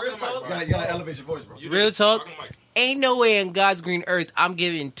talk to the mic, bro. You gotta elevate your voice, bro. real talk. Talk to the mic. Ain't no way in God's green earth I'm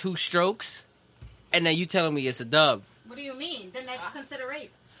giving 2 strokes, and then you telling me it's a dub. What do you mean? Then that's considered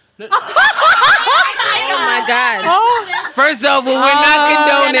rape. Oh my god. First off, when we're not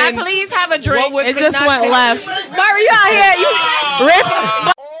Can I condoning, please have a drink? what It we're just not went left. Barry, you out here? Rip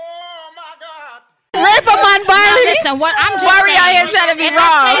him on Barry. Listen, what I'm just Barry out here saying, trying to be if I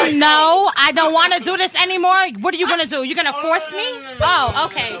wrong. say no, I don't want to do this anymore. What are you gonna do? You're gonna force me? Oh,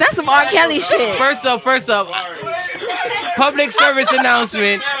 okay. That's some R. Kelly shit. First off, public service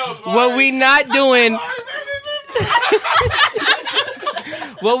announcement. What we not doing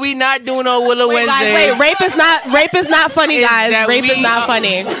What we not doing on Willow Wait, Wednesday? guys, wait. Rape is not funny, Is guys. that Rape we is not are-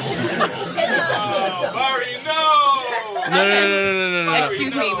 funny. No.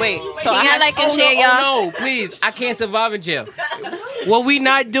 Excuse me. Wait. So Can y'all like and share, y'all? No, please. I can't survive in jail. What we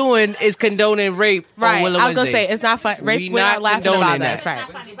not doing is condoning rape on Right. Willow I was gonna Wednesdays. say it's not fun. Rape. We We're not not laughing about condoning that. that. That's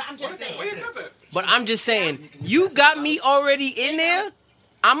right. Funny, but I'm just saying. But I'm just saying, you got me already in there.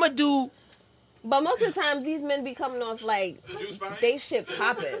 I'ma do. But most of the times, these men be coming off like they shit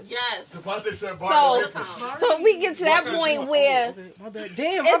popping. Yes. So we get to that point where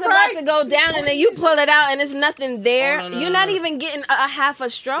Damn, it's about to go down, and then you pull it out, and it's nothing there. Oh, no, You're not even getting a half a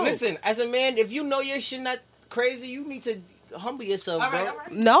stroke. Listen, as a man, if you know your shit not crazy, you need to humble yourself, bro.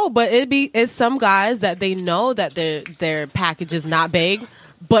 No, but it's some guys that they know that their package is not big,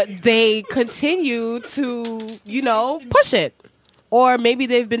 but they continue to push it, or maybe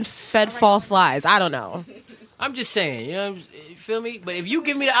they've been fed false lies. I don't know. I'm just saying, you feel me? But if you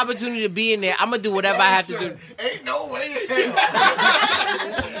give me the opportunity to be in there, I'm gonna do whatever I have to do. Ain't no way. Barry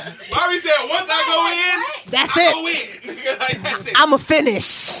said, once I go in, That's I it. go in. Like, that's it. I'm a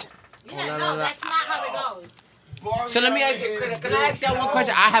finish. Yeah, no, that's not how it goes. So let me ask you, can I ask y'all one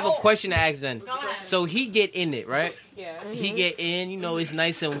question? I have a question to ask then. Go ahead. So he get in it, right? Yeah. he get in, you know, it's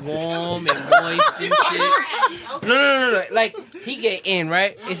nice and warm and moist and shit. No. Like, he get in,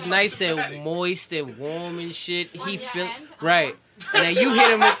 right? It's nice and moist and warm and shit. He feel right. And then you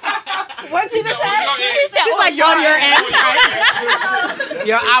hit him with. What you just said? She's like, on your end.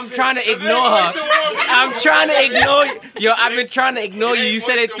 Yo, I'm trying to ignore her. I'm trying to ignore you. Yo, I've been trying to ignore you. You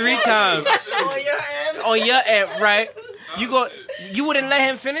said it 3 times. On your end, right? You wouldn't let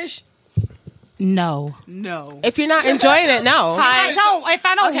him finish? No. If you're not enjoying it, no. If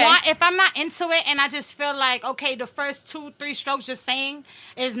I'm not into it and I just feel like, okay, the first 2-3 strokes just saying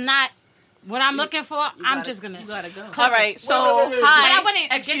is not what I'm looking for, I'm just gonna. You gotta go. All right, so But I hi.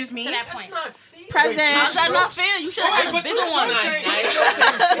 wouldn't Excuse get me. to that point. Present. How's that not fair? You should have had a bigger one.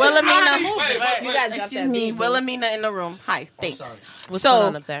 Wilhelmina. You gotta drop Excuse that me, beat. Wilhelmina in the room. Hi, thanks. What's So going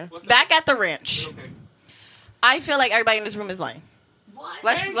on up there? back at the ranch, I feel like everybody in this room is lying.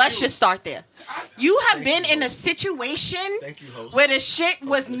 Let's just start there. You have been in a situation Thank you, host. where the shit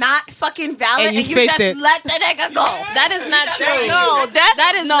was not fucking valid, And you you faked just it. let the nigga go. That is not true. No,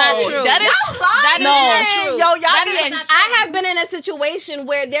 That is not true. That is not true. Yo, y'all That be is, I have been in a situation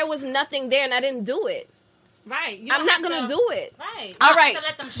where there was nothing there and I didn't do it. Right. You I'm don't not have gonna to- do it. Right. all You right, have to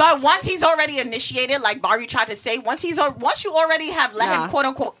let them but shoot. once he's already initiated, like Barry tried to say, once you already have let him Nah. quote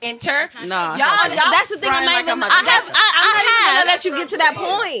unquote enter, Nah. y'all That's the thing. I'm not even. I'm not even gonna let you get to that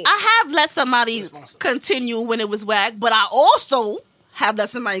point. I have let somebody continue when it was whack, but I also have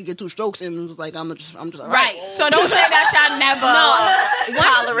let somebody get 2 strokes and was like, I'm just all right? right. So don't say that y'all never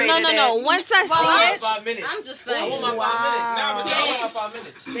tolerated No. it. Once I see it, 5 minutes. I'm just saying. I want my 5 minutes. Nah, but y'all want my 5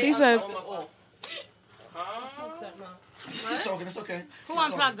 minutes. He said, Keep talking. It's okay. Who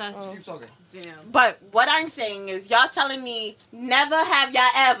unplugged us? Keep talking. But what I'm saying is, y'all telling me never have y'all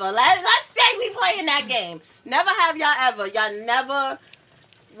ever. Let's say we playing that game. Never have y'all ever. Y'all never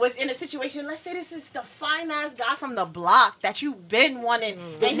was in a situation. Let's say this is the fine ass guy from the block that you've been wanting,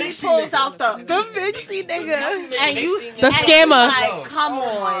 and he Mixy pulls nigga. out the Mixy nigga. and you The and you scammer. Like, come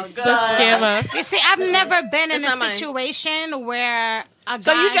on, The scammer. You see, I've never been in It's not a mine. situation where a guy.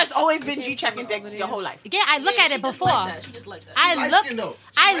 So you just always been G checking dicks your whole life. Yeah, I look at it before. She just like that. I light look. skin, though.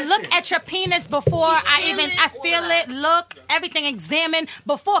 She I light look skin. at your penis before I feel it. Look, everything examine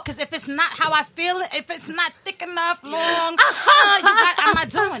before. Because if it's not how I feel it, if it's not thick enough, long, I'm not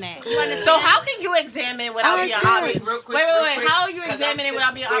doing it. You understand? So how can you examine without being obvious? Real quick, Wait. real quick, How are you 'cause I'm examining sit-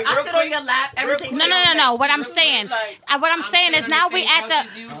 without being wait, obvious? I real sit on quick. your lap. Everything. No. What I'm saying, what I'm saying is sitting now on the we same at couch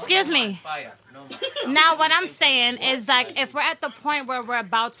as the. you. Excuse me. Fire. No, Now what I'm saying is like if we're at the point where we're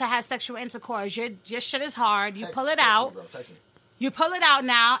about to have sexual intercourse, your shit is hard. You pull it out. You pull it out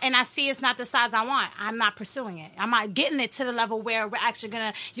now, and I see it's not the size I want. I'm not pursuing it. I'm not getting it to the level where we're actually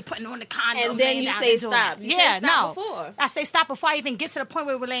you're putting on the condom. And then laying you down say and doing stop. it. You Yeah, say stop no. before. I say stop before I even get to the point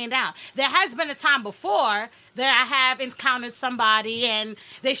where we're laying down. There has been a time before that I have encountered somebody, and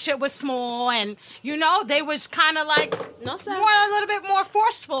their shit was small, and they was kind of like No, stop. a little bit more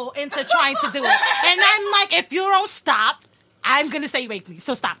forceful into trying to do it. And I'm like, if you don't stop, I'm gonna say you raped me.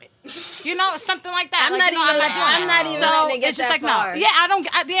 So stop it. Something like that. I'm not even doing letting So it get it's just that like far. no. Yeah, I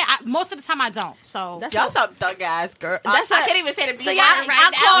don't. Most of the time I don't. So That's Y'all what- some thug ass girl. That's I a- can't even say the B So word y'all- right I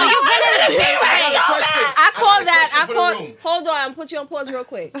now. call- so you've been in the I call that. for the room. Hold on. I'll put you on pause real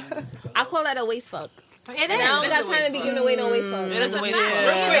quick. I call that a waist fuck. it And I don't is. got time to be giving away no waist fuck. It is a waste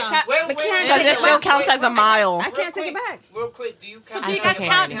Yeah. of But can't Because it still counts as a mile. I can't take it back. Real quick, do you count? Do you guys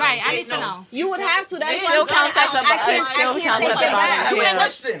count? Right. I need to know. You would have to. That's It why still I'm counts saying as a I can't still counts take as it a I have a Yeah.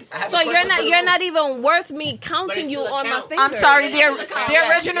 question. So you're not even worth me counting you on my finger. I'm sorry, the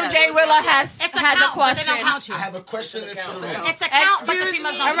original Jay Willa has It's a has a count, but they question. don't count you. I have a question for the room. It's a count, but the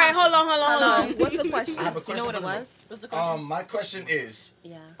females don't All right, count hold on. What's the question? I have a question. what for it the room. was? What's the question? My question is,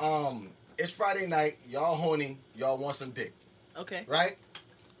 Yeah. it's Friday night. Y'all horny. Y'all want some dick, Okay. right?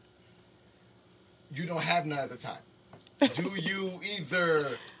 You don't have none at the time. Do you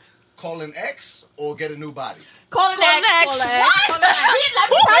either call an ex or get a new body? Call an ex. Call an ex. What? Let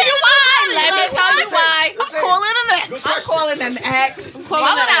me tell you why. Let me tell you why. I'm calling an ex. I'm calling an ex.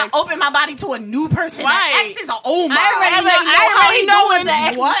 Why would I open my body to a new person? Right. That ex is an old man. I already know what the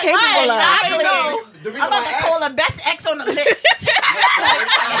ex is capable of. Exactly. The reason I'm about why to I call asked- the best ex on the list.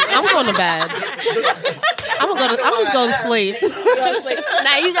 I'm going to bed. I'm just going to sleep.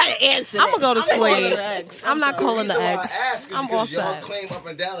 Now you gotta answer. I'm going to go to sleep. Ex. I'm not calling the reason why ex. I ask is I'm because all y'all set. claim up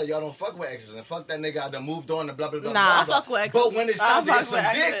and down that y'all don't fuck with exes and fuck that nigga. I done moved on and blah blah blah. Nah, blah, I fuck blah. with exes. But when it's time to I get fuck some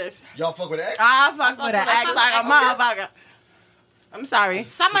with dick, exes. y'all fuck with ex. I fuck with an ex like a motherfucker. I'm sorry.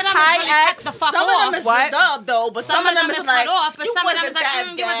 Some of them Hi, is really cut X. the fuck Some off. of them is What? dub though, but some of them is like, cut off, but you some of them wasn't is like,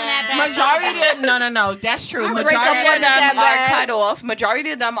 that you wasn't that bad. Majority of no, that's true. Our Majority breakup of wasn't them that are bad. cut off.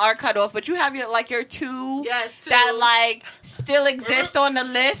 Majority of them are cut off, but you have your two Yes, two. that like still exist on the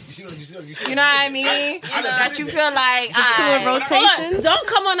list. You see You know what I mean? That you feel like Two in alright. rotation. Don't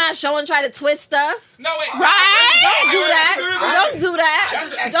come on our show and try to twist stuff. No, wait. Right? Do that. Don't do I that.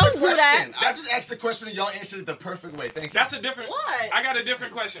 just asked Don't the do question. that. I just asked the question and y'all answered it the perfect way. Thank you. That's a different. What? I got a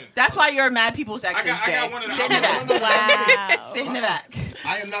different question. That's why you're mad people's exes, I Jay. got one of the- Sit in the back. Wow. Sit in the back.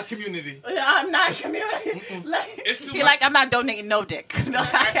 I am not community. I'm not community. It's too He much. like, I'm not donating no dick. You're not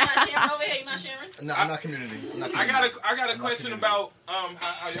sharing over here. You're not sharing. No, I'm not community. I'm not I community. got a question about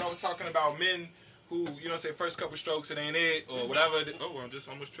how y'all was talking about men who, you know, say first couple strokes it ain't it or whatever. I just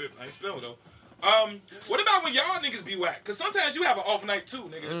almost tripped. I ain't spelled though. What about when y'all niggas be whack? Cause sometimes you have an off night too,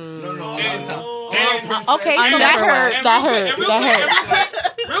 nigga. No, all And- the time. and- Okay, so that that's hurt. And That real hurt. quick, That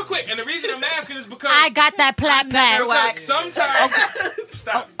hurt. real quick, and the reason I'm asking is because I got that plat plat. because sometimes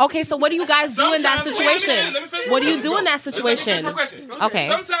stop. Okay, so what do you guys do in that Sometimes- wait a minute, situation? let me finish my What do you question. do in that Let me finish situation? my question. Okay.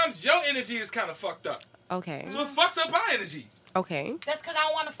 Sometimes your energy is kind of fucked up, Okay. so it fucks up our energy. Okay. That's because I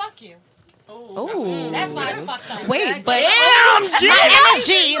don't want to fuck you. Oh. That's why it's fucked up. Wait, but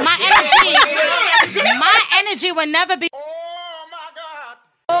My energy would never be. Oh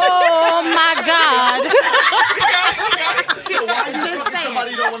my God. So why are you fucking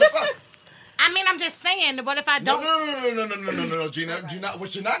somebody you don't want to fuck? I mean, I'm just saying. What if I don't? No, Gina.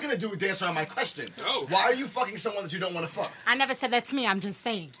 What you're not gonna do is dance around my question. No. Why are you fucking someone that you don't want to fuck? I never said that's me. I'm just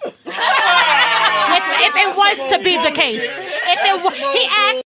saying. If it was to be the case, he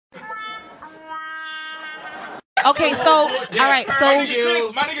asked. okay, so all right, so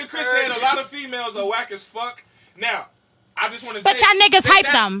My nigga Chris said a lot of females are whack as fuck. Now, I just want to say, But y'all niggas hype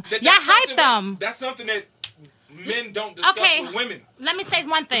that's- them. that's Y'all something hype them. That's something that men don't discuss Okay. with women. Let me say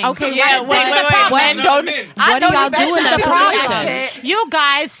one thing. okay, Yeah, right, wait, but wait, what wait. Not men. what do y'all do in that This is the problem. situation? You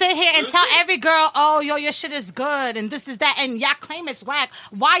guys sit here and tell every girl, "Oh, yo, your shit is good," and this is that, and y'all claim it's whack.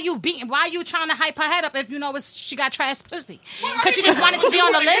 Why you beating? Why you trying to hype her head up if you know she got trash pussy? Because you just wanted to be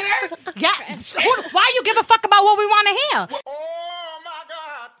on the list. Yeah. Why you give a fuck about what we want to hear?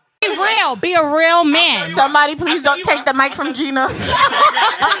 Be real. Be a real man. Somebody please don't take the mic from Gina.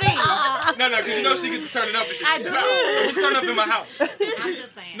 No, because you know she gets to turn it up and shit. I do. Don't turn up in my house. I'm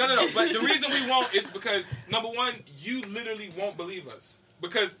just saying. No. But the reason we won't is because, number one, you literally won't believe us.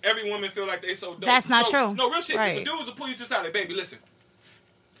 Because every woman feel like they so dope. That's not So, true. No, real shit. Right. If the dudes will pull you to the side, like, baby, listen.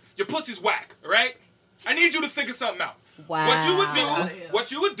 Your pussy's whack, all right? I need you to figure something out. Wow. What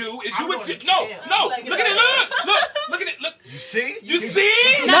you would do is you would look at it, look at it, look. You see? You see?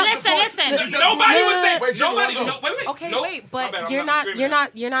 No, listen. Nobody would say. Wait, Nobody. Gina, No, wait. Okay, Nope. wait, My but bad, I'm you're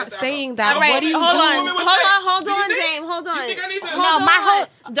discriminating. not That's saying alcohol. that. All right, What do you hold do? on, women would hold say? on, Do you think- Dame, hold on. You think I need to? Hold No, on. my whole-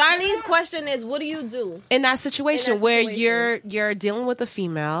 Darlene's question is, what do you do? in that situation In that where situation. you're dealing with a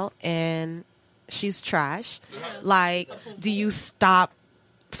female and she's trash, like, do you stop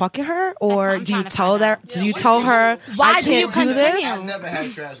fucking her, what or I'm do you trying to tell find that? Do you tell her Why I do you can't do this? continue? I've never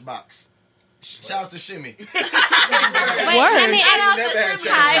had trash box. Shout out to Shimmy. Wait, let me ask. Never had trash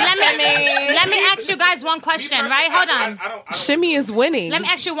box. Let me ask you guys one question, right? Hold on. I don't. Shimmy is winning. Let me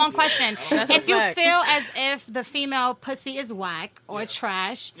ask you one question. If you fact. feel as if the female pussy is whack or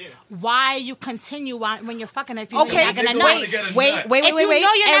trash, why you continue when you're fucking her if you know Okay, you're not gonna They go nut? out to get a wait, nut. wait, If wait, you wait.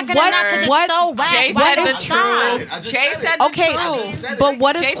 know you're And not gonna nut because what? it's so whack, Jay why said don't the you stop? truth. I just Jay said said it. the Okay, truth. but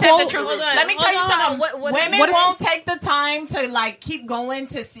what is Jay said quote? the truth. Hold on, Let me tell you hold on. something. What- Women what is- won't take the time to like keep going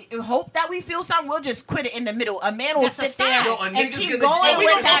to see, hope that we feel something. We'll just quit it in the middle. A man will That's a sit there fact. Yo, a and nigga's keep gonna- going yo, we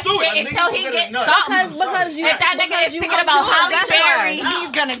with gonna that do it. shit A until nigga he will gets get a nut. something. Because you If that nigga because is you thinking about unsure, Holly that's Berry, why.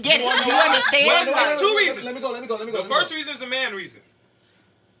 he's gonna get it. You You wanna know understand? why? Two reasons. Let me go. The first reason is a man reason.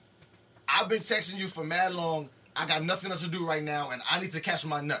 I've been texting you for mad long. I got nothing else to do right now, and I need to catch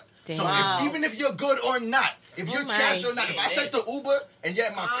my nut. So Wow. even if you're good or not, if you're my. trash or not, if I sent the Uber and you're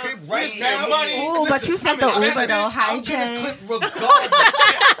at my crib right Listen, now, money. Ooh, but you sent the I'm Uber though. invested. Hi, I'm gonna Jay. clip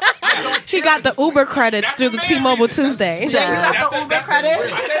regardless. He got the Uber credits That's through the the man T-Mobile reason. Tuesday. Jay, you got the Uber credit? I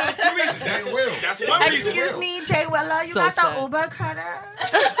said there's two reasons. That ain't real. That's one reason. Excuse me, Jay Willa, you So got sad. the Uber credit?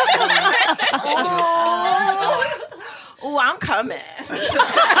 Ooh, I'm coming. My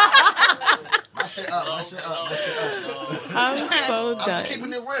shit up. I'm so I'm done. just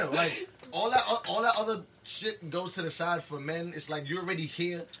keeping it real. Like all that other shit goes to the side for men. It's like you're already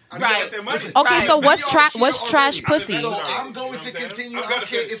here. Right. Listen, Okay, Right. so what's we are here what's trash already. pussy? So Right. I'm You going know to what I'm saying? continue. I'm I gonna don't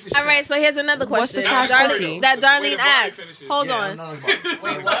care finish. if it's All right, so here's another question. What's the trash pussy? That Way Darlene to go, asked. finish it. Hold Yeah, on. no.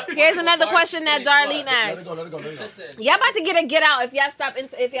 Wait, what? Here's another question that Darlene Let asked. it go. Let it go. Y'all about to get out if y'all don't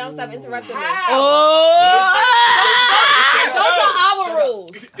stop interrupting me. Oh, Those are our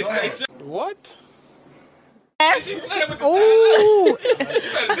rules. Go ahead. What? Ooh. You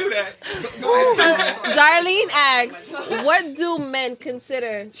better do that. Darlene asks, what do men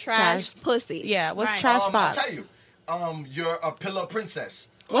consider trash pussy? Yeah, what's Right. trash I'll box? tell you. You're a pillow princess.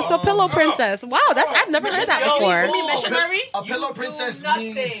 What's a pillow princess? Wow, I've never heard that before. Missionary? A pillow princess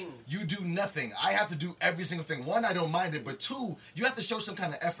means nothing. you do nothing. I have to do every single thing. One, I don't mind it, but two, you have to show some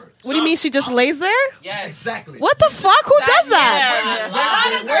kind of effort. What do you mean she just lays there? Yes. Exactly. What the fuck? Who does that?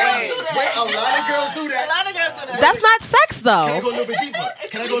 Wait, a lot of girls do that. That's not sex Can I though. go a little bit deeper?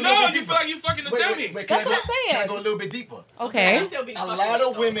 Can I go a little No, bit you deeper? feel like you fucking a dummy. Can That's I go, what I'm saying. Can I go a little bit deeper? Okay. A lot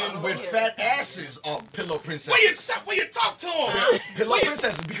of women with fat asses are pillow princesses. Where you talk to him? Pillow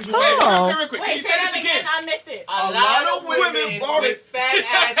princesses because you Oh. Real quick. Can you say this again? I missed it. A lot of women with fat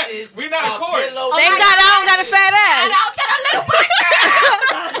asses. We not a chorus. Thank God I don't got a fat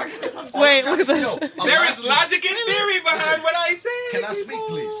ass. Wait, look at this. There is logic and theory behind what I said. Can I speak,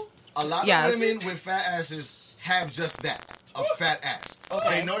 please? A lot Yes. of women with fat asses have just that. A fat ass.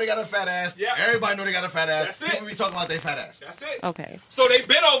 They know they got a fat ass. Yeah. Everybody know they got a fat ass. That's it. People be talking about their fat ass. That's it. Okay. So they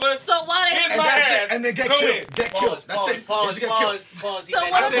bent over. So why they... Here's And my that's ass. it. And they get Come killed. in. Get killed. That's it. They just get killed. So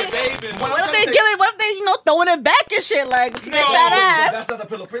I said, babe, and What What I'm if trying they to give say- it? What if they, throwing it back and shit like No. that fat ass? That's not a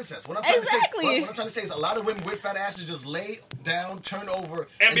pillow princess. What I'm trying Exactly. to say, what I'm trying to say is a lot of women with fat asses just lay down, turn over,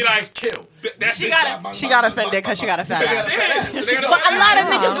 And be they like, just kill. that's She it. got offended because she got a fat ass. They got But a lot of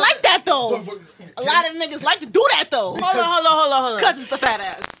niggas like that though. But- A lot of niggas like to do that though. Hold on. Because it's a fat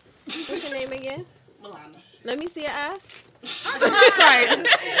ass. What's your name again? Milana. Let me see your ass. That's right.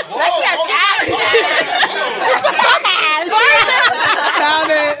 Found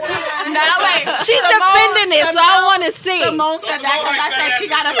it. No, wait. She's defending it, so I want to see. Simone said that because I said she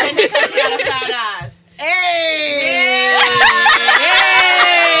got offended because she got a fat ass. Hey!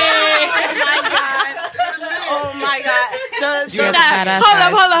 Oh my God. You got the fat ass Hold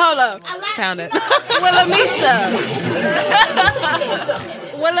eyes. up. Found it.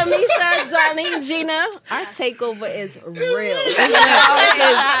 Willamisha, Darlene, Gina, our takeover is real.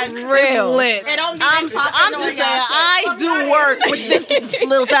 It's real. Lit. It don't be I'm just saying, I do work with this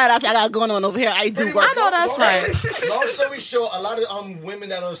little fat ass I got going on over here. I do work. I know that's right. Long story short, a lot of women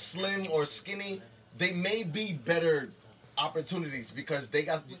that are slim or skinny, they may be better opportunities because they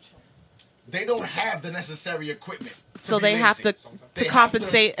don't have the necessary equipment. So be they have lazy. to They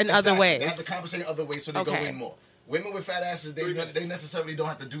compensate in other exactly. ways. They have to compensate in other ways so they go Okay. in more. Women with fat asses, they necessarily don't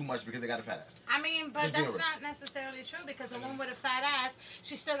have to do much because they got a fat ass. I mean, but Just be that's real. not necessarily true because a woman with a fat ass,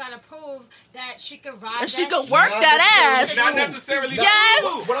 she still got to prove that she could ride. And she that could shit. work Not that ass. Not necessarily. Yes.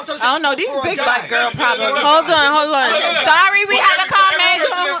 What I'm trying to say I don't know. These for a big guy- black girl problems. Hold on. Sorry, we For have a every person that's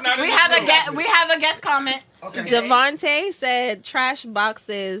not comment. in We this have a room. guest. We have a guest comment. Okay. Devontae said trash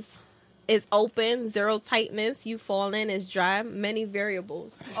boxes is open, zero tightness, you fall in, is dry, many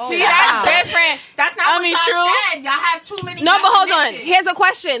variables. See, that's different. That's not what y'all true. said. Y'all have too many. No, but hold on. definitions.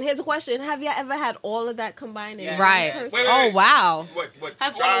 Here's a question. Have y'all ever had all of that combined in one Right. person? Wait, Oh, wow. What?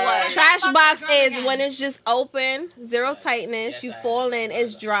 Have Dry. Trash box is when it's just open, zero tightness, you fall in,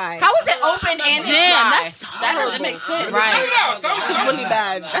 it's dry. How is it open and dry? That doesn't make sense. Check it out. That's really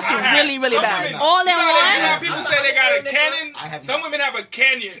bad. That's really, really Some bad. women- All in you know how one? people say they got a cannon. I have Some not. women have a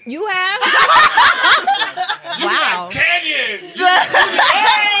canyon. You have? Wow. Canyon.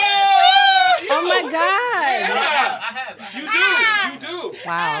 Oh my God. You do.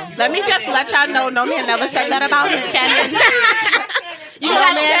 Wow. Let me just let y'all know. No man never said that about his canyon. You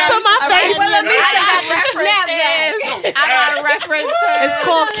got to my face. I got references. It's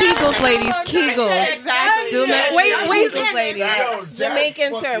called Kegels, ladies. Kegels. Exactly. Wait. Kegels, ladies.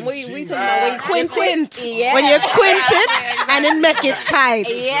 Jamaican term. We talking about when you Quintet. When you quintet and then make it tight.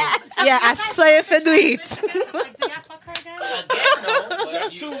 Yeah, I saw you if you do it. Like, do y'all fuck her again?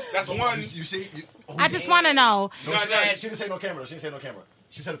 That's two. That's one. You see? I just want to know. No, she didn't say no camera. She didn't say no camera.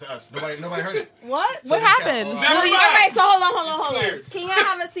 She said it to us. Nobody heard it. What? What happened? Never All mind. right, so hold on. She's clear. Can y'all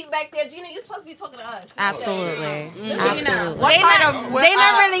have a seat back there? Gina, you're supposed to be talking to us. Absolutely. They Absolutely.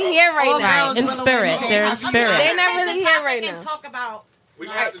 Not really here right now. Right. In spirit. They're in spirit. They're not really here right And now. talk about. We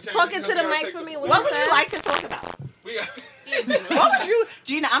gonna have to change Talking this to the because we mic gotta for me. take What would you like to talk about? We got- What would you,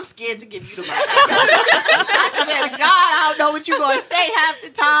 Gina? I'm scared to give you the mic. I swear to God, I don't know what you're gonna say half the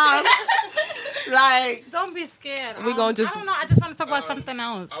time. Like, Don't be scared. We gonna just- I don't know. I just want to talk about something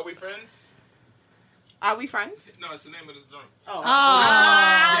else. Are we friends? are we friends? No, it's the name of this joint. Oh.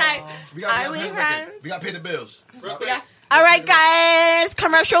 Alright. We Are we pay the friends? record. We got to pay the bills. Real quick. All right, guys.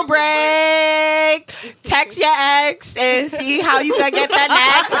 Commercial break. Text your ex and see how you can get the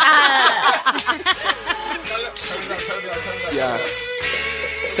next.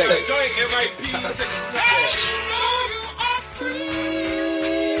 The joint, it might be.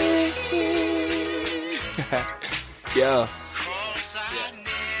 Yo.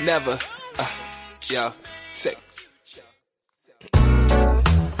 Never. Yo. Sick.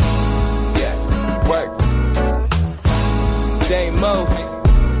 Yeah. Work. Dame Mo.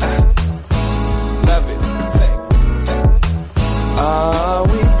 Love it. Say. Are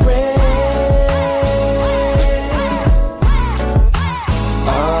we friends?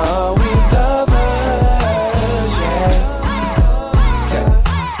 Are we lovers? Yeah.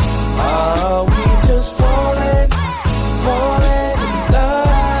 Are we just falling in love?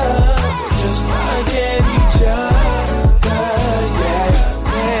 We're just finding each other. Yeah.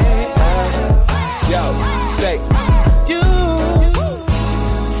 Yo, say,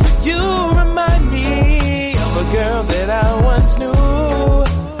 you remind me of a girl that I once knew.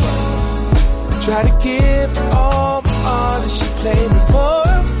 Try to give all that she played me for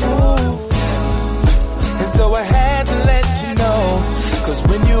a fool. And so I had to let you know, 'cause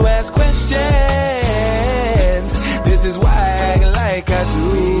when you ask questions, this is why I act like I do.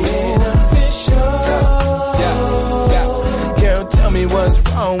 Ain't official. Yeah. Girl, tell me what's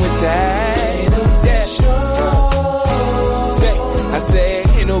wrong with that. Ain't official. I say,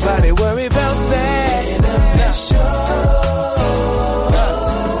 ain't nobody worry about that. Ain't official.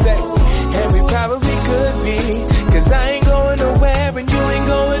 And we probably could be, 'cause I ain't going nowhere and you ain't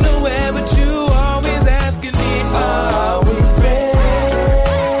going nowhere, but you always asking me, are we friends?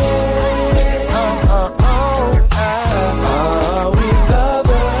 Are we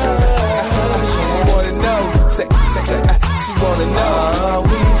lovers? She wanna know, say, she wanna know, are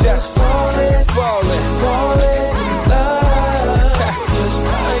we just falling in love? Just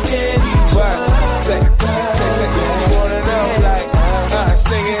finding each other. She wanna know, like,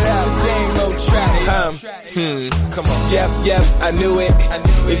 sing it out, Dame Mo track. Come on. Yep, I knew it.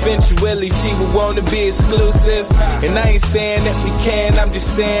 Eventually she would want to be exclusive. And I ain't saying that we can, I'm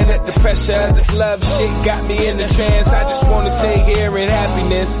just saying that the pressure of this love shit got me in the trance. I just want to stay here in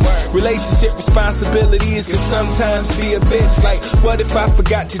happiness. Relationship responsibilities can sometimes be a bitch. Like, what if I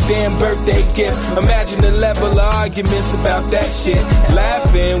forgot your damn birthday gift? Imagine the level of arguments about that shit.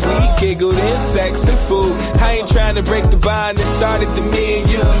 Laughing, we giggled in sex and food. I ain't trying to break the bond that started to me and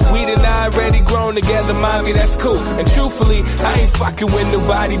you. We done already grown together, mommy, that's cool. And truthfully, I ain't fucking with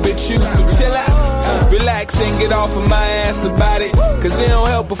nobody but you, so chill out, relax and get off of my ass about it, 'cause it don't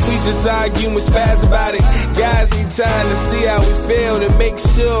help if we just argue and spaz about it. Guys need time to see how we feel, to make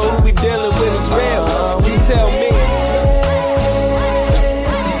sure who we dealing with is real. You tell me.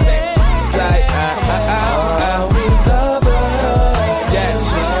 Like, we lovers. Yeah,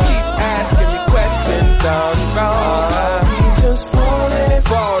 just keep asking me questions on the phone. We just falling.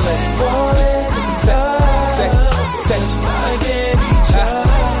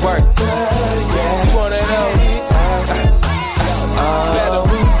 Work. She wanna know. Are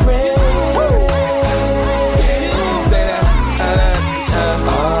we friends? Say that.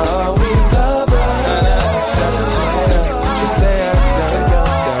 Are we lovers? Just say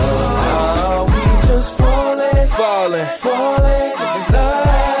are we just falling in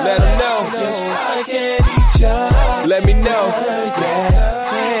love? Let them know. Just finding each other. Let me know.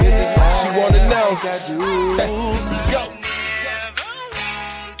 This is what she wanna know. Go.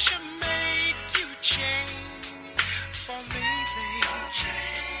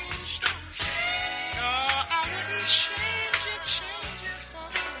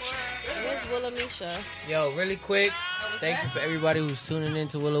 Yo, really quick, thank you for everybody who's tuning in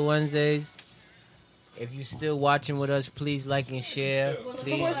to Willow Wednesdays. If you're still watching with us, please like and share.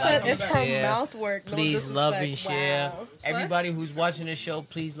 Please Someone like said and if her share. mouth worked, no Please love disrespect. and share. Wow. Everybody who's watching the show,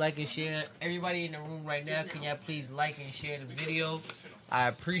 please like and share. Everybody in the room right now, can y'all please like and share the video? I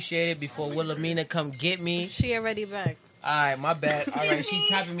appreciate it. Before Wilhelmina come get me. She already back. Alright, my bad. Alright, she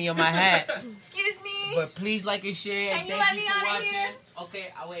tapping me on my hat. Excuse me. But please like and share. Can you Thank let me for out of watching. here?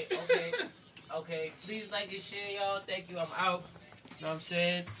 Okay, I wait. Okay, please like and share, y'all. Thank you. I'm out. You know what I'm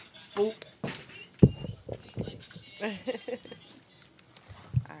saying? Boop. Alright,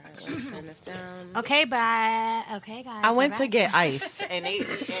 let's turn this down. Okay, bye. Okay, guys. I went to bye. get ice, and there's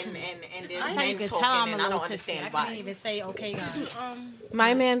I men can talking, tell I'm a and I little don't tipsy. understand I why. couldn't even say okay, guys.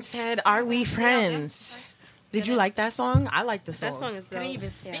 My man said, "Are we friends?" Did you like that song? I like the song. That song is dope. Couldn't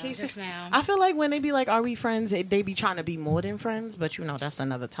even speak just now. I feel like when they be like, "Are we friends?" They be trying to be more than friends, but you know that's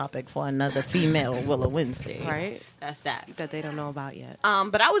another topic for another female Willow Wednesday, Right? That's that. That they don't know about yet.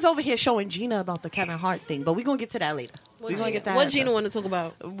 But I was over here showing Gina about the Kevin Hart thing, but we're gonna get to that later. We're gonna get that. What Gina want to talk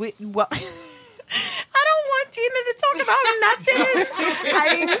about? Well, I don't want Gina to talk about nothing.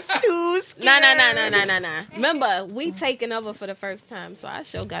 I'm too scared. Nah. Remember, we taking over for the first time, so our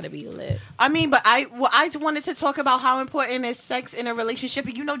show got to be lit. I mean, but I wanted to talk about how important is sex in a relationship,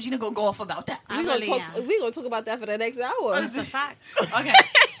 and you know Gina gonna go off about that. We're gonna talk about that for the next hour. That's a fact. Okay,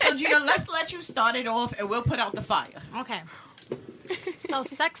 so Gina, let's let you start it off, and we'll put out the fire. Okay. So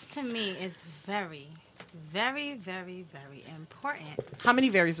sex to me is very, very, very, very important. How many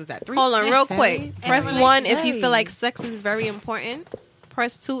varies was that? 3? Hold on, real quick. Very, Press very 1 if you feel like sex is very important.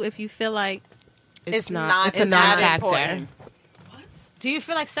 Press 2 if you feel like It's not. It's a non-factor. important. Do you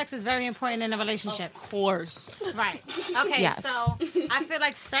feel like sex is very important in a relationship? Of course. Right. Okay, Yes. so I feel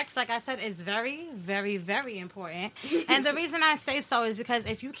like sex, like I said, is very, very, very important. And the reason I say so is because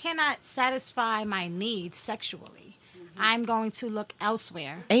if you cannot satisfy my needs sexually, I'm going to look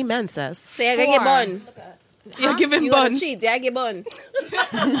elsewhere. Amen, sis. say I gotta get bun. You're giving You bun. gonna cheat? I get bun.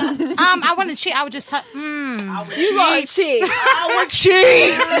 I wouldn't cheat. I would just You gonna cheat? I would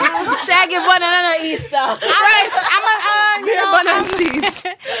cheat. Shag get bun on Easter. Bun and cheese.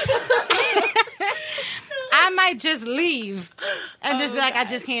 I might just leave and just be like, I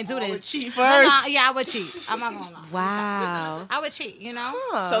just can't do this. would cheat No, first. yeah, I would cheat. I'm not gonna lie. Wow. I would cheat. You know.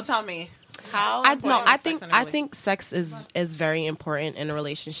 So tell me, how? I important is sex in a relationship? think sex is very important in a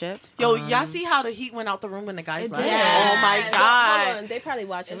relationship. Yo, y'all see how the heat went out the room when the guys left? did. Oh my Hold god, on, they probably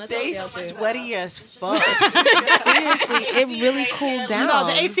watching. Let's they see out there. sweaty as fuck. Seriously, it really cooled down. No,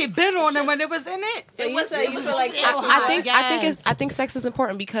 the AC been on them when it was in it. So you say you feel like I think sex is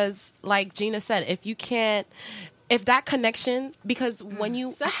important because, like Gina said, if that connection, because when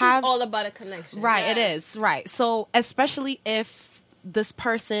you sex have is all about a connection. right, it is right. So especially if this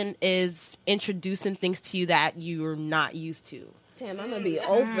person is introducing things to you that you're not used to. Damn, I'm gonna be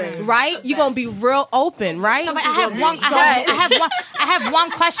open. Right? You're gonna be real open, right? So wait, I have one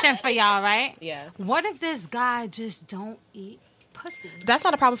question for y'all, right? Yeah. What if this guy just don't eat pussy? That's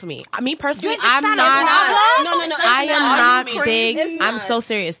not a problem for me. Me personally, It's I'm not a not. problem? No. I am not It's big. I'm not. so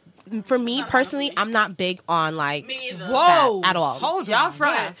serious. For me personally, I'm not big on like Whoa, that at all. Hold Y'all on.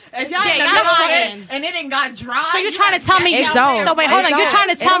 frying. If y'all Yeah, ain't y'all got lying. and it ain't got dry. So you're trying to tell me? It don't. So wait, hold It on. You're don't. trying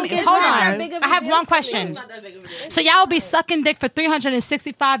to tell me? It's Hold not on. big of I a have deal one for me. question. So y'all will be sucking dick for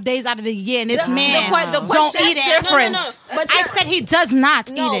 365 days out of the year, and this man the don't question- eat it. No. But I said he does not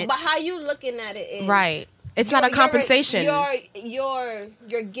no. eat it. But how you looking at it is Right. It's not a compensation.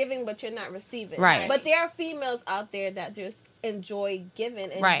 You're giving, but you're not receiving. Right. But there are females out there that just enjoy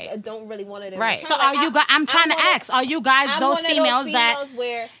giving and Right. don't really want it in Right. return. So are you guys? I'm trying to one of- ask. Are you guys I'm those one of females that? females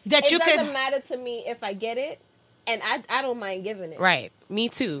where that you it could- doesn't matter to me if I get it, and I don't mind giving it. Right. Me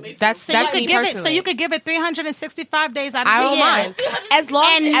too. That's So you that's could me give it. personally. So you could give it 365 days out of I the don't year. mind as long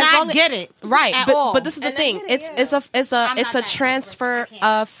and as not long as, get it right. at But all. but this is the And I thing. get it, It's I'm it's not a that transfer I can't.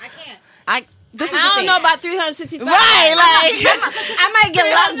 of I can't. I. This is the I don't thing. know about 365. Right, like I might get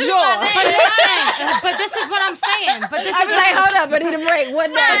lockjaw. But listen, but this is what I'm saying. But this I'm is like, what, hold up, I need a break.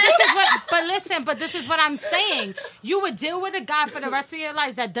 What but now? this is what. But listen, but this is what I'm saying. You would deal with a guy for the rest of your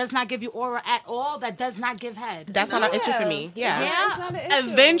life that does not give you aura at all. That does not give head. That's not an issue for me. Yeah. Yeah. It's not an issue.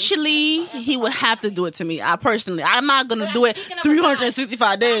 eventually he would have to do it to me. I personally, I'm not gonna But do I'm it speaking of a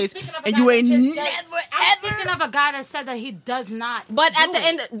 365 days, Speaking of a and guy you that ain't just never I'm speaking of a guy that said that he does not. But at do the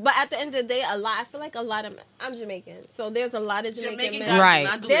it. end of the day, I feel like a lot of I'm Jamaican, so there's a lot of Jamaican men. guys Right. do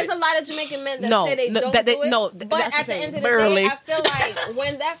not do There's it. a lot of Jamaican men that No, say they no, don't that they- do it. no, but that's the at the thing. end of the Barely. day, I feel like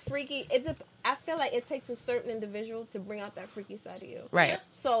when that freaky, I feel like it takes a certain individual to bring out that freaky side of you. Right.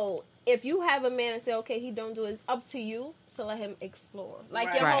 So if you have a man and say, okay, he don't do it, it's up to you to let him explore.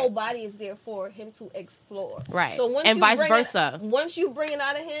 Like your Right. whole body is there for him to explore. Right. So once And you vice bring versa. Once you bring it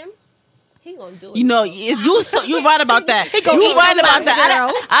out of him, he gonna do it. You know, you're right about that. You're right about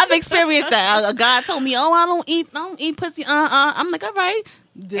that. I've experienced that. A guy told me, "Oh, I don't eat pussy." I'm like, all right.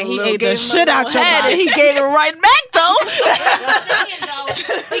 And he ate the shit out your head, body. and he gave it right back though.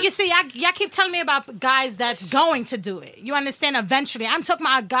 But you see, y'all keep telling me about guys that's going to do it. You understand? Eventually, I'm talking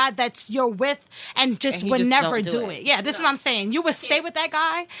about a guy that's you're with and just And he would just never don't do do it. it. Yeah, this is what I'm saying. You would stay with that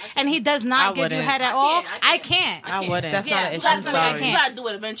guy, and he does not give you wouldn't. head at all. I can't. I wouldn't. That's not an issue. Yeah, I'm that's what I sorry. can't. You gotta do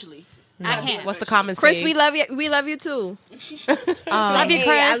it eventually. I can't. What's the common Chris, saying? we love you. We love you too. Love you, Hey,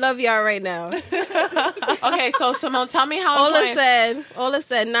 Chris. I love y'all right now. Okay, so Simone, tell me how important. Ola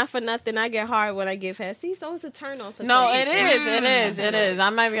said, not for nothing. I get hard when I give head. See, so it's a turn on for No, some it is. It is.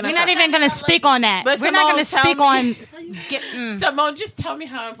 I'm not even gonna. We're not even going to speak on that. But We're not going to Simone, speak tell on. me- Simone, just tell me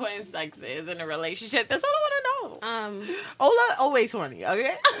how important sex is in a relationship. That's all I want to know. people. Ola, always horny.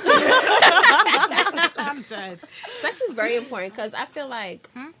 Okay. I'm dead. Sex is very important because I feel like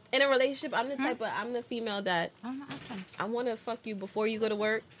in a relationship, I'm the female that I want to fuck you before you go to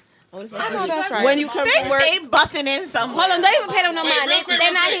work. What the fuck I you know mean? that's right. When you come They from work. stay busting in somewhere. Hold on, don't even pay them no Wait, mind. real quick,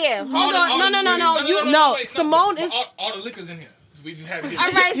 They're not real quick. here. Hold All on. the- No. No, wait, Simone is. all the liquors in here. We just have.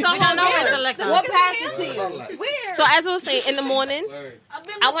 All right, so hold know where's the on. liquor. What passed it to you? Where? So as I was saying, in the morning,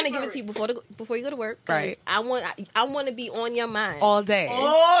 I want to give it to you before you go to work. 'Cause Right. I want to be on your mind All day.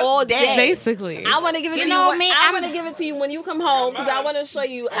 all day. Basically. I want to give it You to you. know me, I want to give it to you when you come home because I want to show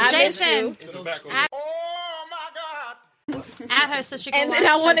you I miss Jason. you. At her so she can And then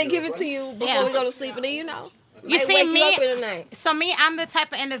I watch want to it. give it to you before Yeah. we go to sleep. And then You might see wake me. up in the night. So me, I'm the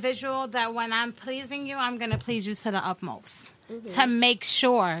type of individual that when I'm pleasing you, I'm gonna please you to the utmost to make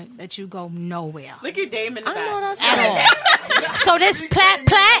sure that you go nowhere Look at Dame in the I know back. that's at right. all. So this plat,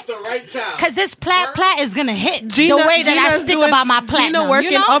 The right time. because this plat is gonna hit Gina- the way that I Gina's speak doing- about my platinum. Gina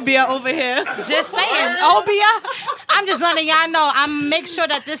working you know? Obia over here. Just saying, Obia. I'm just letting y'all know. I'm make sure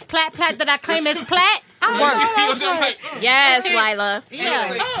that this plat that I claim is plat works. Yes, Lila.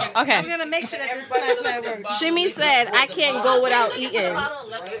 Yeah. Okay. I'm gonna make sure that this plat works. Shimmy said, I can't go without eating.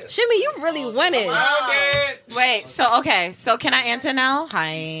 Shimmy, you really winning. Wait, so can I answer now?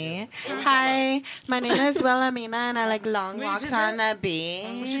 Hi. My name is Wilhelmina and I like long walks on the beach.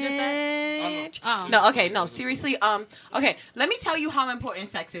 What you just said? Oh. No, seriously, okay, let me tell you how important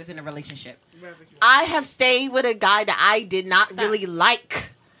sex is in a relationship. I have stayed with a guy that I did not really like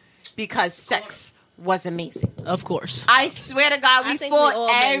because sex was amazing. Of course. I swear to God, I we think we fought all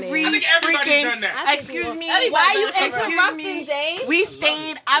been every there. I think everybody's freaking. done that. I think Excuse we me. all- Why you Excuse interrupting, me. Dave? We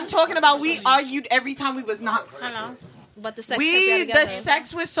stayed. I'm talking about. We argued every time we was not. Hello. But the sex kept y'all The together.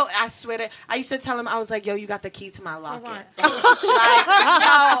 sex was so. I swear to. I used to tell him, I was like, "Yo, you got the key to my locket." what? Like,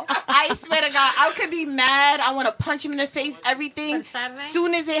 no, I swear to God, I could be mad. I want to punch him in the face. Everything. On Saturday?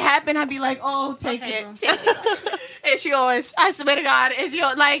 Soon as it happened, I'd be like, "Oh, take Okay, it." bro. Take it. It's yours. I swear to God, it's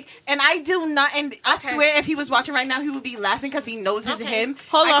yours. Like, and I do not. And I swear, if he was watching right now, he would be laughing because he knows it's Okay. him.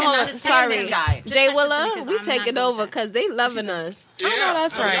 Hold I on. cannot stand Sorry. this guy. Jay Just Willa, because we I'm taking not over doing because they loving us. Yeah. know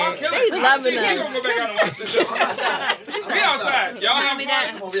that's Y'all right. killing They it. loving We us. gonna go back out and watch this show. We outside. Y'all have me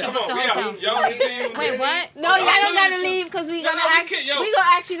that. fun. She Come booked on, the we hotel. out. Y'all continue. Wait, what? No, y'all don't gotta leave because we gonna No, we ask. can't, yo. We gonna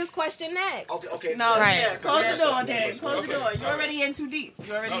ask you this question next. Okay. No, Right. yeah. Close the door, Dave. Close the door. You're already in too deep.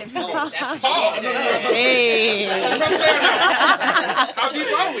 You're already in too deep. Pause. Hey. How deep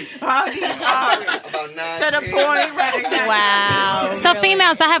are we? About 9. To the point, right? Exactly. Wow. So,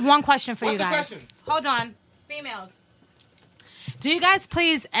 females, I have one question for What's you the guys. question? Hold on. Females. Do you guys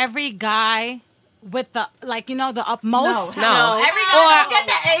please every guy with the, like, you know, the upmost? No. Every guy get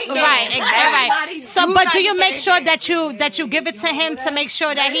the A game. Right, exactly. Everybody So, do but not do you get make the sure A game. that you give it to him to make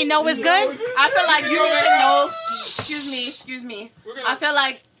sure that he know it's good? I feel like you need to know. Excuse me. I feel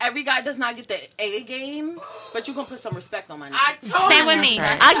like every guy does not get the A game, but you can put some respect on my name. Same with me.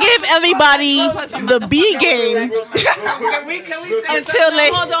 I give everybody the B game until they.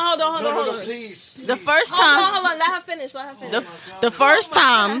 Hold on. Please. The first time. Hold on. Let her finish. The first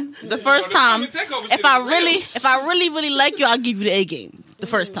time, if I really like you, I'll give you the A game the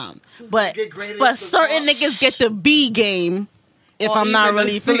first time. But certain niggas get the B game if I'm not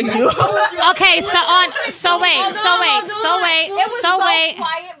really feeling you. Okay, so wait.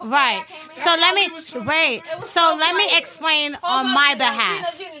 Right. So let me explain on my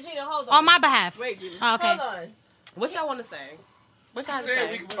behalf. Gina, hold On my behalf. Wait, Gina. Okay. Hold on. What y'all want to say? What y'all Said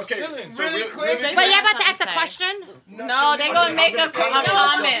say? we was chilling. Really quick. But y'all about to ask a question? No, they gonna make a comment.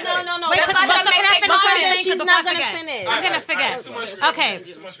 No. Wait, That's so not can I finish what I'm saying? She's Before not I gonna forget. finish. I'm gonna forget. Too much Okay.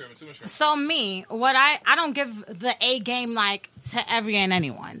 Too much scrimmage. So me, what I don't give the A game like to every and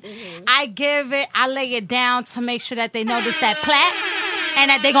anyone. Mm-hmm. I lay it down to make sure that they notice that plat and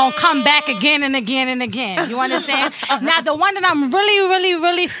that they gonna come back again and again and again. You understand? Now the one that I'm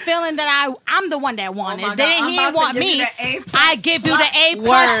really feeling that I'm the one that wanted. my They God, didn't I'm he didn't about to want give you me. the A plus I give you the A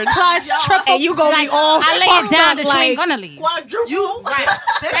Word. plus triple. And you gonna be like, all I lay it fucked down up, that you ain't like- gonna leave. You right?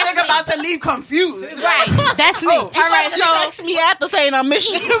 This nigga about to leave confused. Right. That's me. All right, so text me after saying I miss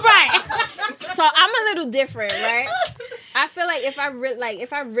you. Right. So I'm a little different, right? I feel like if I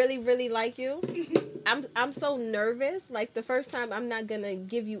really like you, I'm so nervous. Like the first time, I'm not gonna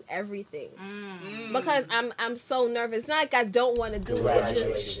give you everything because I'm so nervous. It's not like I don't want to do it.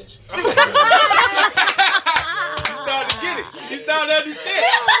 It's just You started to get it. You started to understand.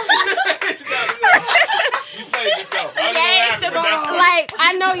 You played yourself. I don't know what happened, but that's funny. like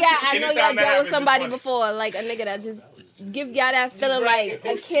I know y'all Anytime that dealt with happens, somebody it's funny. before, like a nigga that just give y'all that feeling like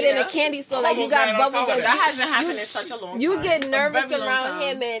a kid in a candy store, like you almost mad got on bubble top gum. of That hasn't happened in such a long time. You get nervous very long around time.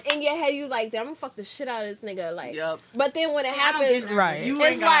 him, and in your head you like, damn, I'm gonna fuck the shit out of this nigga. Like, Yup. but then when it don't happens, get nervous. Right. You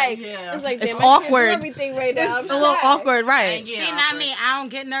it's ain't got- like, yeah. it's like, It's damn, I can't awkward. do everything right now. I'm It's a little shy. awkward, right? See, not me. I don't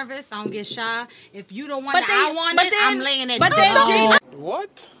get nervous. I don't get shy. If you the one But that I then- wanted, but then- I'm laying it but then down. Gina-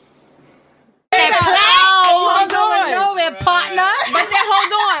 What? Hold on. Nowhere, partner. But then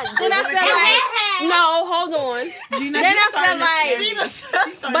hold on. Then I feel like no, hold on. Gina, then I feel like,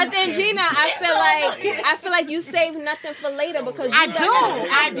 but then Gina, I feel like you save nothing for later because I do.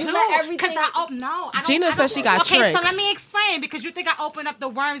 Because I don't. Gina says she got tricks. Okay, so let me explain because you think I open up the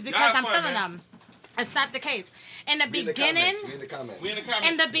worms because I'm feeling them. It's not the case. In the beginning,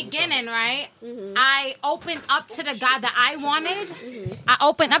 right? Mm-hmm. I opened up to the guy that I wanted. Mm-hmm. I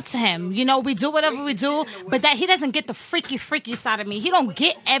opened up to him. You know, we do whatever we do, but that he doesn't get the freaky side of me. He don't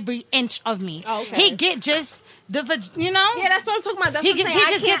get every inch of me. Oh, okay. He get just the, you know. Yeah, that's what I'm talking about. That's he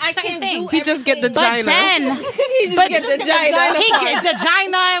just get certain things. He just get the vagina. He get the vagina. He get the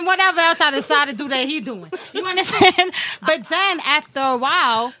vagina and whatever else I decided to do that he doing. You understand? But then after a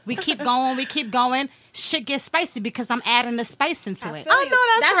while, we keep going. Shit gets spicy because I'm adding the spice into it. I know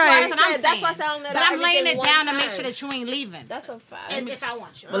that's right. That's why I sound but I'm laying it down to make sure that you ain't leaving. That's a fact. If I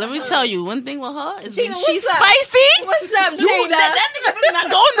want you. Well, let me tell you one thing with her is Gina, when she's what's up? spicy. What's up, Gina? That nigga really not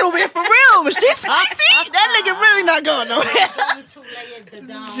going nowhere for real. When she's spicy, that nigga really not going nowhere.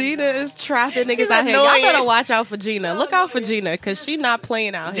 Gina is trapping niggas out here. Y'all better watch out for Gina. Look out for Gina because she not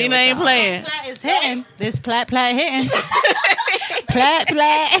playing out here. Gina ain't playing. Plat is hitting. This plat hitting. Plat.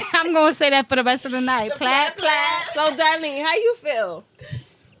 I'm gonna say that for the rest of the night. Plat. So, darling, how you feel?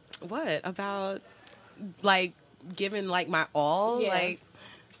 What about like giving like my all? Yeah. Like,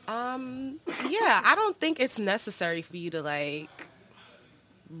 yeah, I don't think it's necessary for you to like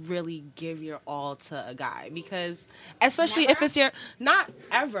really give your all to a guy because, especially if it's your not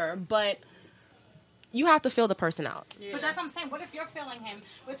ever, but you have to feel the person out. Yeah. But that's what I'm saying. What if you're feeling him?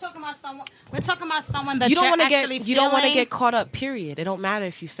 We're talking about someone that you don't want to you don't want to get caught up. Period. It don't matter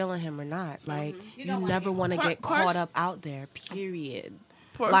if you're feeling him or not. Like you never want to get caught up out there. Period.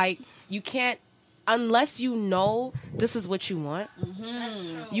 Like you can't unless you know this is what you want.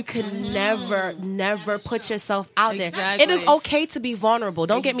 Mm-hmm. You can never put yourself out there. It is okay to be vulnerable.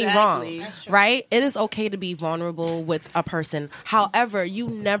 Don't get me wrong. Right? It is okay to be vulnerable with a person. However, you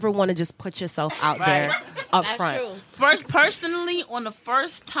never want to just put yourself out there up front. True. Personally, on the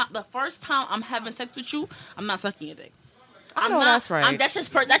first time I'm having sex with you, I'm not sucking your dick. That's right. That's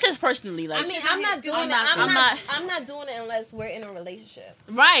just personally. Like, I mean, I'm not doing it unless we're in a relationship.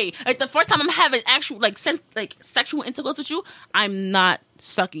 Right. Like the first time I'm having actual sexual intercourse with you, I'm not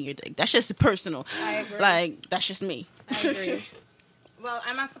sucking your dick. That's just personal. I agree. Like that's just me. I agree. Well,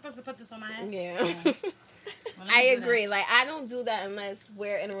 am I supposed to put this on my head? Yeah. I agree. Like I don't do that unless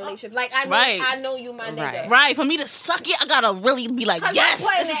we're in a relationship. Like I know you, my nigga. Right. For me to suck it, I gotta really be like, yes,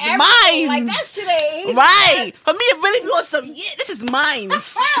 this is mine. Like that shit ain't right. For me to really be on some, this is mine.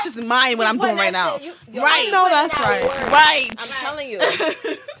 This is mine. What I'm doing right now. Right. No, that's right. Right. I'm telling you,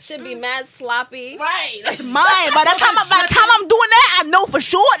 should be mad sloppy. Right. That's mine. By the time I'm doing that, I know for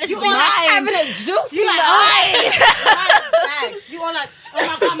sure this is mine. Having a juicy. You like, right. You all like, oh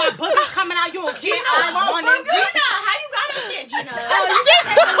my god, my boogie's coming out. You get eyes on it. Gina, how you got up there, Gina? I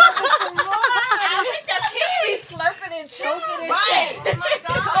went to Perry slurping and choking and shit. Oh my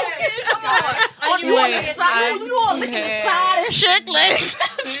god. Come on. You on the side and shit. Like,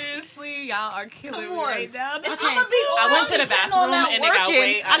 seriously, y'all are killing me right now. Okay. I went to the bathroom and it got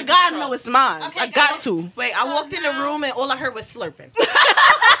way out I of gotta control. know it's mine. Okay, I got to. Wait, I walked in the room and all I heard was slurping.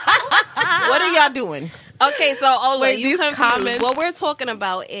 What are y'all doing? Okay, so Ola, Wait, you these confused. comments- What we're talking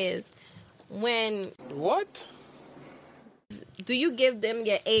about is when What? do you give them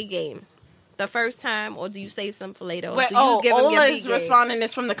your A game the first time, or do you save some for later? Or Wait, do you give them your Ola B is game? responding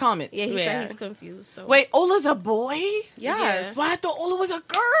this from the comments. Yeah, he said he's confused. So Wait, Ola's a boy? Yes. Why I thought Ola was a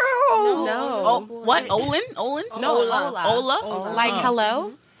girl? No. Oh, what? Olin? No, Ola? Like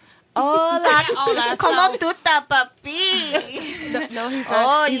hello? Hola, ¿cómo tú estás, papi? No, he's not.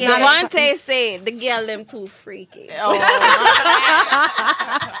 Oh, he's yeah. not Devontae said the girl them too freaky.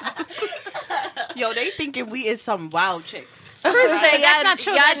 Yo, they thinking we is some wild chicks. Chris said That's not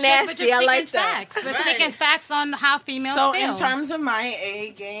true. y'all That's nasty. I like that. facts. We're speaking facts on how females So feel. in terms of my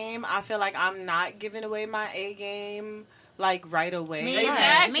A game, I feel like I'm not giving away my A game like right away. Me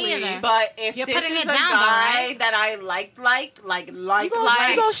either. Me either. But if You're this putting is it a down, though, guy right? that I You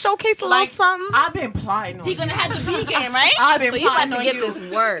gonna showcase a little something? I've been plotting on He you. gonna have the B game, right? I've been So you about plotting to on get you. this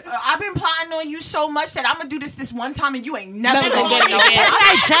work. I've been plotting on you so much that I'm gonna do this one time and you ain't never That's gonna get it what again.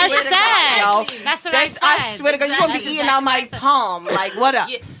 I just said. Yo. That's what I said. I swear to God, you're gonna be That's eating out my exactly palm. Like, what up?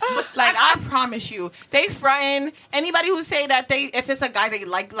 Yeah. Like, I promise you, they frontin'. Anybody who say that if it's a guy they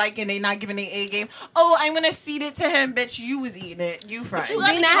like and they not giving the A game, oh, I'm gonna feed it to him, bitch. You was eating it. You frontin'.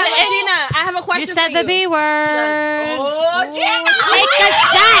 Gina, I have a question. You said for the you. B word. Oh, Gina. Take a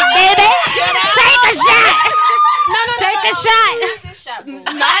shot, baby. Take a shot. No. Take a shot. This shot, boo. Oh,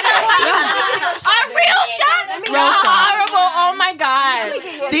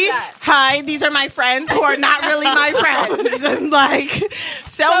 Hi, these are my friends who are not really my friends. Like,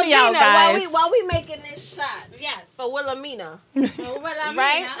 sell me out, guys. While we making this shot, yes, for Wilhelmina,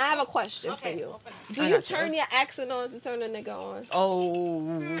 right? I have a question for you. Do you turn your accent on to turn a nigga on?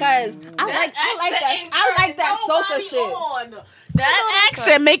 Oh, because I like that soca shit. That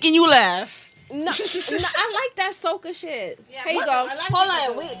accent making you laugh. No, I like that soca shit. Yeah, here you go.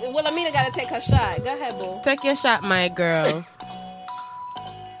 Hold on. Wilhelmina got to take her shot. Go ahead, boo. Take your shot, my girl.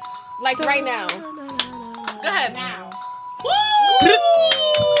 Like right now. Go ahead. Now. Woo!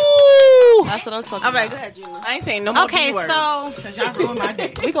 That's what I'm talking about. All right, go ahead, Gina. I ain't saying no more Okay, words, so... because y'all ruined my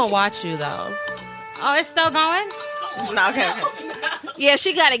day. We gonna watch you, though. Oh, it's still going? No, okay. Yeah,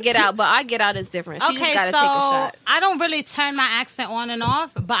 she got to get out, but I get out is different. She just got to take a shot. I don't really turn my accent on and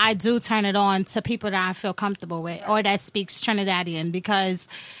off, but I do turn it on to people that I feel comfortable with or that speaks Trinidadian, because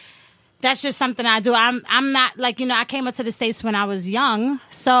that's just something I do. I'm not like, I came up to the States when I was young,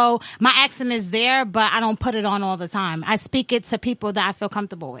 so my accent is there, but I don't put it on all the time. I speak it to people that I feel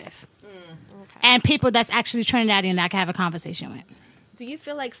comfortable with. Okay. And people that's actually Trinidadian that I can have a conversation with. Do you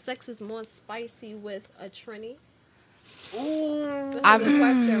feel like sex is more spicy with a Trini? Ooh, that's a good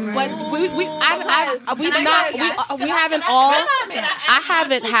question, right? I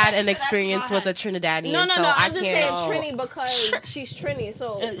haven't had an experience with a Trinidadian. No. So I'm just saying Trini because she's Trini.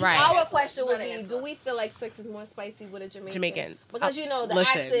 So our question would be: do we feel like sex is more spicy with a Jamaican? Because the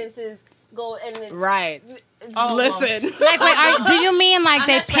accents is go and right. Listen. Like, wait, do you mean like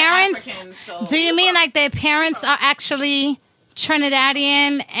their parents? Do you mean like their parents are actually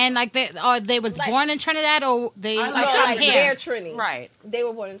Trinidadian and like they was born in Trinidad or they they're Trini, right? They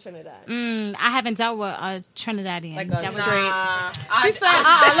were born in Trinidad. I haven't dealt with a Trinidadian. Like that was she said,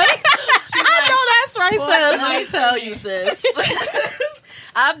 I know that's right, sis. Let me tell you, sis.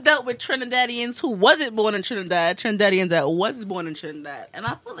 I've dealt with Trinidadians who wasn't born in Trinidad, Trinidadians that was born in Trinidad. And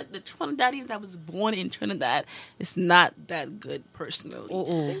I feel like the Trinidadian that was born in Trinidad is not that good personally.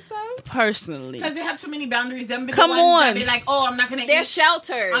 Think so? Personally. Because they have too many boundaries. Them be Come the ones on. That be like, oh, I'm not going to They're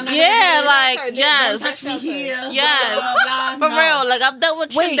sheltered. Yeah, like, yes. Touch me here. Yes. Blah, blah, For real. Like, I've dealt with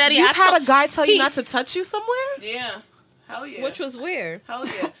Trinidadians. Wait, you had a guy tell you not to touch you somewhere? Yeah. Hell yeah. Which was weird. Hell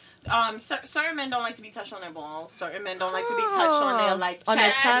yeah. Certain men don't like to be touched on their balls. Certain men don't like to be touched on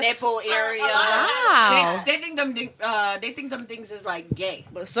their chest, nipple area. Wow. They think them things is like gay.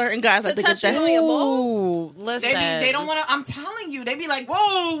 But certain guys like to get that. Ooh, listen. They don't want to. I'm telling you, they be like,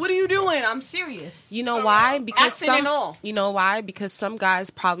 "Whoa, what are you doing?" I'm serious. You know why? Because accent and all. You know why? Because some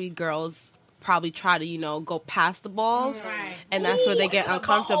guys girls try to go past the balls, and that's where they get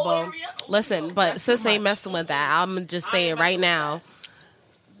uncomfortable. Listen, but sis ain't messing with that. I'm just saying right now.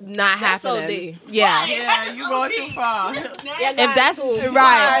 Not happening. Yeah, you going too far. If that's right, you're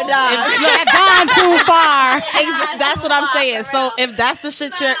gone too far. That's what I'm saying. So if that's the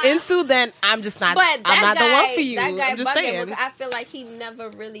shit you're into, then I'm just not. I'm not the one for you. That guy I'm just saying. I feel like he never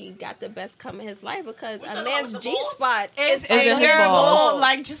really got the best come in his life because a man's G-spot is in his balls.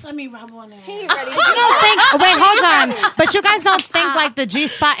 Like, just let me rub on it. He ain't ready. You don't think? Wait, hold on. But you guys don't think like the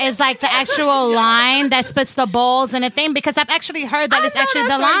G-spot is like the actual line that splits the balls and a thing? Because I've actually heard that it's actually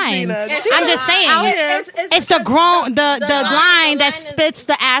the line. I'm just saying, it's the line that splits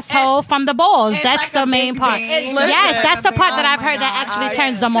the asshole from the balls. That's the main part. Yes, that's the part that I've heard that actually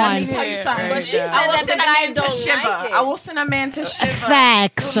turns them on. But she said that the guy don't shiver. like it. I will send a man to shiver.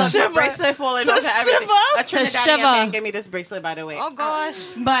 Facts. The bracelet falling over everything. A Trinidadian man gave me this bracelet, by the way. Oh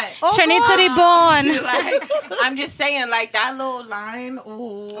gosh, but Trinity born. Like, I'm just saying, like that little line.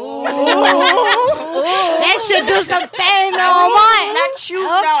 Ooh. That should do something. Let you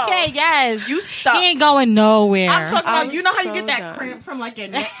know. Okay, yes. You stuck. He ain't going nowhere. I'm talking about, you know how you get that cramp from like your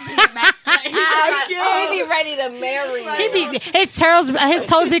neck to your back? He be ready to marry. His toes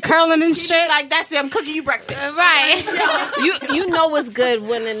be curling and shit. Like, that's it. I'm cooking you breakfast. Right. You know what's good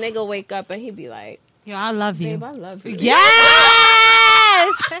when a nigga wake up and he be like, yo, I love you. babe, I love you.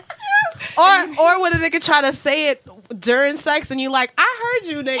 Yes. Or when a nigga try to say it during sex and you like, I heard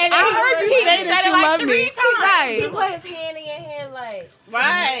you, nigga. And I heard you say that you love me. He put his hand in your hand like,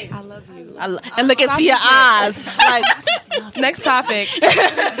 right. I love you. And look and see your eyes. Like, next topic.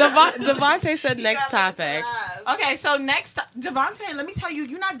 Devontae said next topic. Okay, so next, Devontae, let me tell you,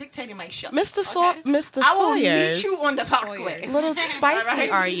 you're not dictating my show. Mr. Mr. I will meet you on the parkway. Little spicy,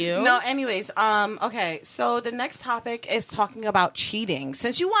 are you? No, anyways, okay, so the next topic is talking about cheating.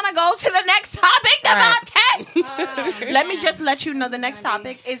 Since you want to go to the next topic, Devontae, let me just let you know the next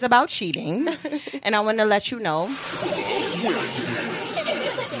topic is about cheating. And I want to let you know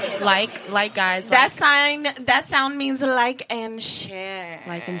Like guys. That sound means like and share.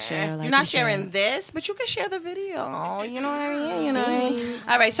 Like and share. Like You're not and share. sharing this, but you can share the video. You know what I mean? You know what I mean?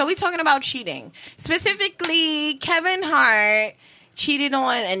 All right, so we're talking about cheating. Specifically, Kevin Hart cheated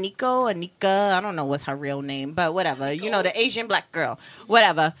on Anika. I don't know what's her real name, but whatever. You know, the Asian black girl.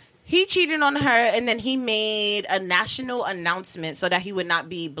 Whatever. He cheated on her, and then he made a national announcement so that he would not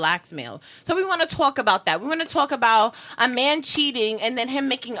be blackmailed. So we want to talk about that. We want to talk about a man cheating and then him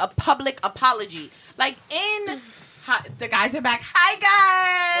making a public apology. Like Hi, the guys are back. Hi,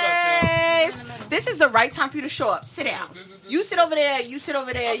 guys. This is the right time for you to show up. Sit down. You sit over there. You sit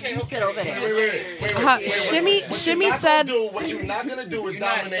over there. You sit over there. Wait. Shimmy said. What you're not gonna do is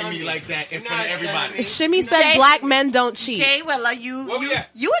dominate me like that in front of everybody. Shimmy said black men don't cheat. Jay Willa, you and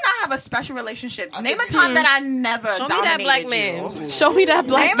I have a special relationship. Name a time that I never Show dominated me that black you. man. Show me that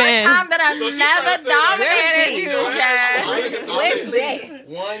black man. Name a time that I never dominated you. Where's Jay?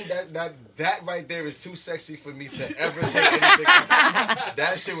 One, that right there is too sexy for me to ever say anything.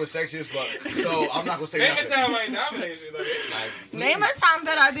 That shit was sexy as fuck. So I'm not gonna say nothing. Name a time I ain't dominated you. Name a time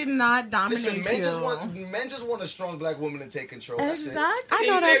that I did not dominate Listen, you. men just want a strong black woman to take control. That's it. Exactly. I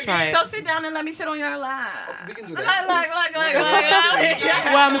know that's right. So sit down and let me sit on your lap. We can do Look. Where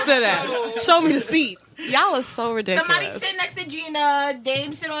I'm sit at? Show me the seat. Y'all are so ridiculous. Somebody sit next to Gina.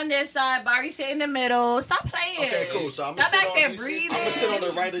 Dame sit on this side. Barry sit in the middle. Stop playing. Okay, cool. So I'm Y'all gonna back there breathing. sit on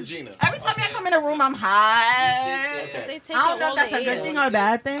the right of Gina. Every time I come in the room, I'm high. Okay. I don't know if that's a good thing or a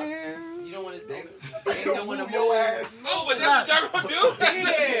bad thing. You don't want to do They don't want to your ass. Oh, but that's what y'all gonna do?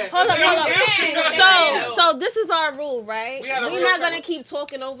 Yeah. Hold up. So this is our rule, right? We're not gonna keep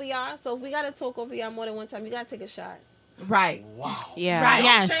talking over y'all. So if we gotta talk over y'all more than one time, you gotta take a shot. Right. Wow. Yeah. Right.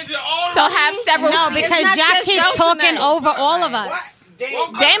 Yes. So have several No, seats. because y'all keep talking over all of us.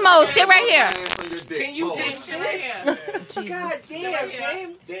 Damo, sit right here. Can you just sit here? God damn,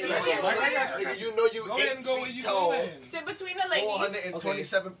 James. Nigga, you know you Go ahead and go where 8 you feet tall, going. Sit between the ladies.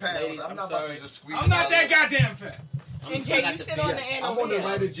 427 pounds. Ladies, I'm I'm not about sorry. to just squeeze. I'm not that goddamn fat. And Jay, you sit on the end I'm over on the here.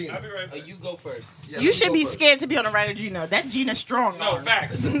 right of Gina. I'll be right back. You go first. Yeah, You let should me be go scared to be on the right of Gina. That Gina's strong. No,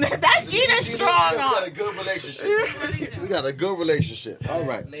 facts. That's Gina's Gina, strong. We got a good relationship. We got a good relationship. All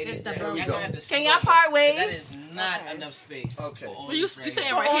right. Ladies, There y'all we gonna go. have to Can slow y'all part down. ways? That is not enough space. Okay. for all You these saying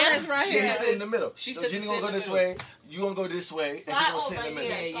random- right here? Right Yeah, here. he sit in the middle. She So said Gina to gonna sit go in this the way. You gonna go this way. And he Slide gonna sit in over the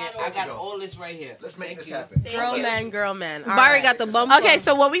middle. here. Yeah, I got all this right here. Let's make Thank this you. happen. Girl, man. All Barry right. got the bumper. Okay,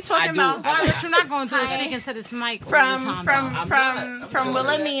 so what we talking I do. about? Why, what you're not going to do is speak into this mic From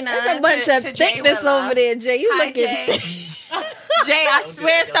Wilhelmina There's a bunch to of Jay thickness Willa. over there, Jay. You Hi, looking Jay. Jay, I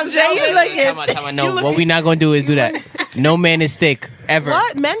swear something. Jay, you looking Time I know. What we not gonna do is do that. No man is thick ever.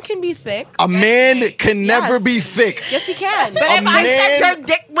 What? Men can be thick. A man can never be thick. Yes, he can. But if I said your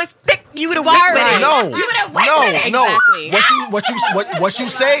dick was thick, you would have went with it. No, You would have went with it. no. Exactly. What you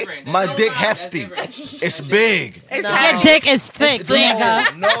say? My dick hefty. It's big. Your dick is thick,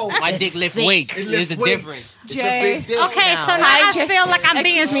 nigga. No, My dick lift weights. it There's lift a weights. difference. It's a big dick. Okay, so now Hi, I Jay. feel like I'm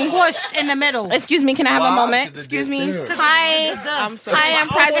being Excuse me. squished in the middle. Excuse me, can I have a Wow, moment? she's a Excuse dick me. there. Hi. I'm so Hi, I'm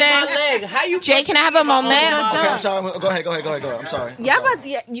present. How you? Jay, can I have a moment? Okay, I'm sorry. Go ahead. I'm sorry. Y'all about to,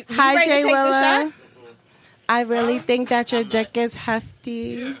 you Hi, ready to Jay take the Willa. shot? I really think that your dick is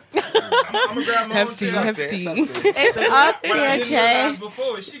hefty. I'm gonna grab my Hefty, own hefty. It's up there, Jay.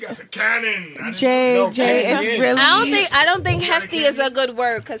 Before she got the cannon. Jay No, is cannon. really. I don't think hefty is a good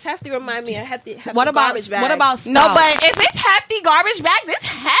word because hefty remind me of hefty What about garbage bags. stout? No, but if it's hefty garbage bags, it's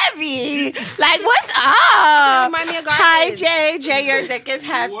heavy. Like, what's up? Remind me of garbage. Hi, Jay, your dick is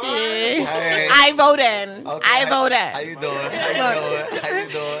hefty. Hey. I vote in. Okay. I vote How in. you doing? How you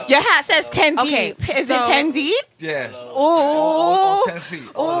doing? Your hat says 10 Okay, deep. Is so- it 10 deep? Yeah. Ooh. All 10 feet.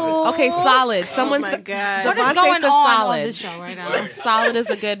 All of Okay, solid. Someone. my God. What is Devontae going said on solid. this show right now? Solid is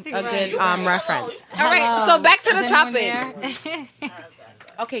a good reference. All right, so back to the Is anyone topic. there?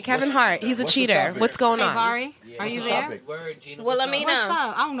 Okay, Kevin Hart. He's a what's the cheater. topic? What's going Hey, on? Barry, are you the there? topic? Word, Gina. Well, what's let me up? What's know.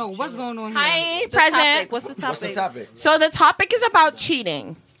 up? I don't know what's going on here. Hi, The present. topic. What's the topic? What's the topic? So the topic is about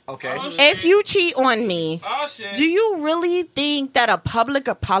cheating. Okay. If you cheat on me, Oh shit. do you really think that a public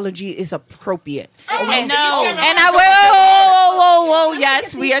apology is appropriate? And No. And whoa.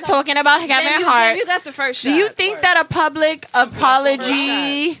 Yes, we are talking about Kevin Hart. You got the first shot. Do you think that a public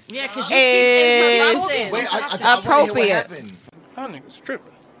apology Yeah, because you is keep Wait, I wanna hear what appropriate? happened. Y'all niggas tripping.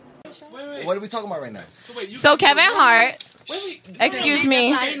 What are we talking about right now? So Kevin Hart Excuse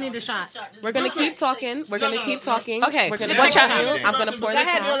me. I didn't need a shot. We're gonna keep talking. We're gonna keep talking. Okay. We're gonna What continue. y'all- I'm gonna pour this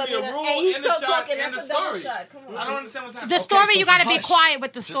ahead, out. Wilhelmina. Hey, he's still talking. That's a double shot. Come on. I don't understand what's The story, you got to be quiet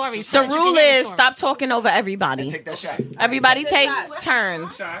with the story. The so that you rule can hear the is story. stop talking over everybody. Take that shot. Everybody Take take that shot.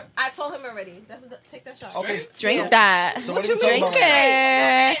 turns. I told him already. Take that shot. Okay. Drink that. So what are we Drink talking about?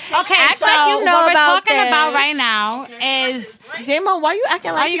 it. Okay, Act so like you know what we're about talking this. about right now is Damo, why you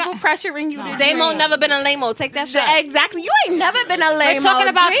acting like you people pressuring you to Damo drink? never been a lame-o. Take that shot. Exactly. You ain't never been a lame. we're talking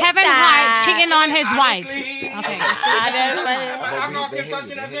about Drink Kevin that. Hart cheating on his wife. Okay.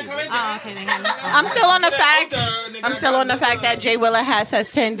 I'm still on the fact. I'm still on the fact that Jay Willa says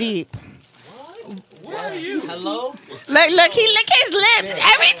 10 deep. Hello? Look, he lick his lips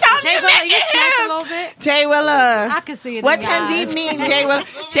every time Jay you Willa, mention you smack a him. little bit. Jay Willa. I can see it. What in your 10 eyes. deep mean, Jay Willa?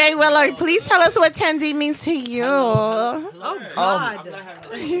 Jay Willa, please tell us what 10 deep means to you.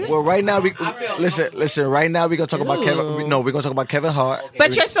 Well, right now we listen. Right now we're gonna talk about Kevin. No, we're gonna talk about Kevin Hart.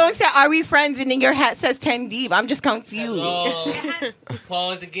 But your song said, "Are we friends?" and then your hat says 10 deep. I'm just confused.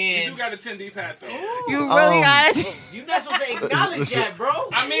 Pause again. You got a 10 deep hat though. You really got it. You not supposed to acknowledge that, bro.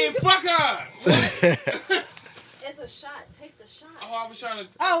 I mean, fuck her. It's a shot. Take the shot. Oh, I was trying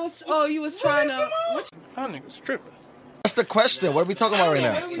to. You was trying to. That nigga's tripping. That's the question. What are we talking about right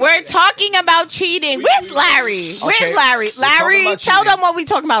now? We're talking about cheating. Where's Larry? Where's Okay, Larry? we're talking Larry, about tell cheating. them what we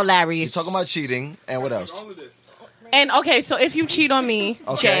talking about, Larry. He's talking about cheating and what else? And okay, so if you cheat on me,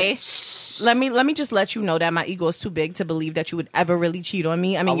 Okay. Jay, let me just let you know that my ego is too big to believe that you would ever really cheat on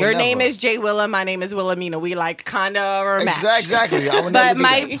me. I mean, would your name never. is Jay Willa, my name is Wilhelmina. We like kinda are a match. Exactly. I would But never do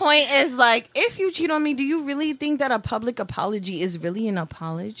my that. point is, like, if you cheat on me, do you really think that a public apology is really an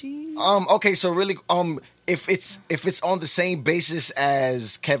apology? Okay, so really, if it's on the same basis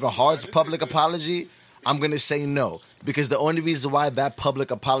as Kevin Hart's public apology, I'm gonna say no, because the only reason why that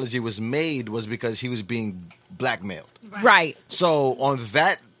public apology was made was because he was being blackmailed. Right. So on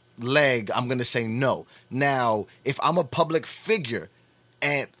that leg, I'm gonna say no. Now, if I'm a public figure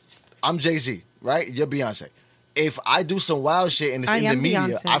and I'm Jay-Z, right? You're Beyonce. If I do some wild shit and it's I in the am media,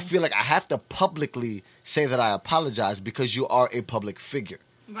 Beyonce. I feel like I have to publicly say that I apologize because you are a public figure.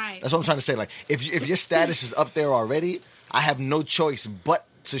 Right. That's what I'm trying to say. Like, if your status is up there already, I have no choice but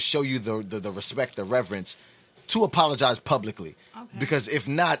to show you the respect, the reverence, to apologize publicly. Okay. Because if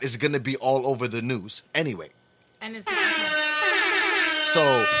not, it's gonna be all over the news anyway. And it's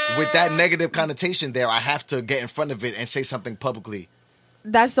So with that negative connotation there, I have to get in front of it and say something publicly.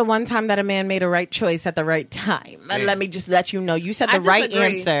 That's the one time that a man made a right choice at the right time. And Yeah. let me just let you know. You said I the right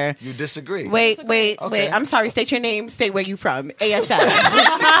disagree. answer. You disagree. Wait. Okay. I'm sorry. State your name. State where you from. ASF.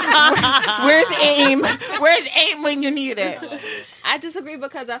 Where's AIM? Where's AIM when you need it? I disagree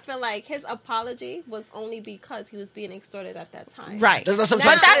because I feel like his apology was only because he was being extorted at that time. Right. That's what I'm But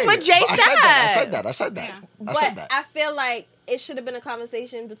trying to that's say. what Jay But said. I said that. I said that. But I feel like it should have been a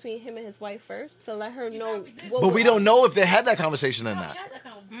conversation between him and his wife first to let her know. What But was we don't know if they had that conversation or not.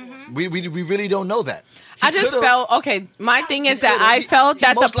 We really don't know that. He I just could've- felt, okay, my thing is that I felt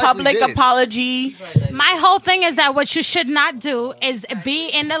that the most likely public did. apology. My whole thing is that what you should not do is be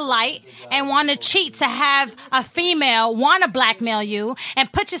in the light and want to cheat to have a female want to blackmail you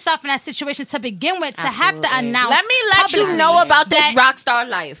and put yourself in that situation to begin with to have to announce. Let me let you publicly know about this that- rock star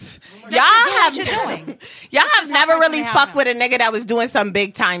life. that you're doing what you're have doing. y'all This have is never how really personally fucked how with a nigga that was doing some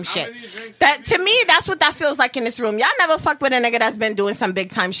big time shit. That to me, that's what that feels like in this room. Y'all never fucked with a nigga that's been doing some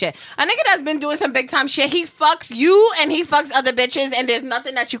big time shit. A nigga that's been doing some big time shit, he fucks you and he fucks other bitches, and there's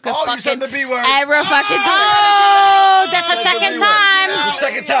nothing that you can Oh, you said fucking the B word. ever fucking do. Oh, that's the second time. That's the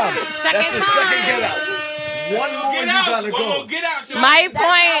second time. Second That's the time. second get out. One more and you gotta go. Get out, y'all. My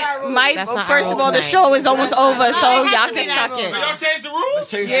point, That's not first our of all, the rule show is almost over, so it has y'all to be can that suck rule. it. Y'all changed the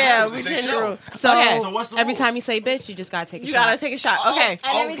rules? Yeah, we changed the rule. So, Okay. So what's the every rule? time you say bitch, you just gotta take a You shot. gotta take a shot. Okay.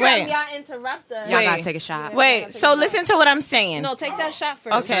 And every Wait. time y'all interrupt us, Y'all Wait. gotta take a shot. Wait, so listen to what I'm saying. no, take that shot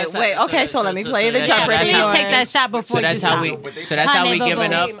first. Okay, So- wait. so- Okay, so- so let me so- play so the that's- Jeopardy. Please how- take that shot before So that's you how stop. we. So that's how we Honey,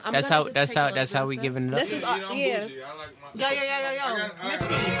 giving up. I'm That's gonna how. just That's take how. a That's how we drink giving it up. This is I'm yeah. bougie. I like my. Yo. All right.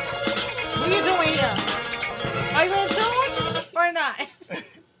 Missy, what are you doing here? Are you in tune or not?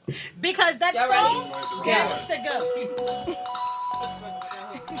 Because that Y'all phone ready? has to go.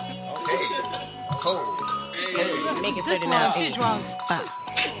 Make it This certain one, now. she's drunk.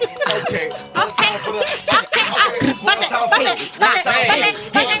 Okay.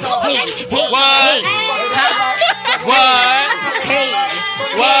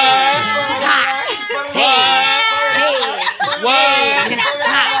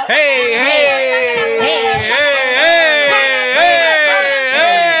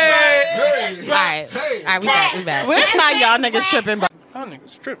 All right, we back. Where's my y'all niggas tripping, bro? Y'all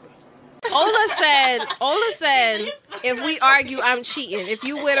niggas tripping. Ola said, if we argue, I'm cheating. If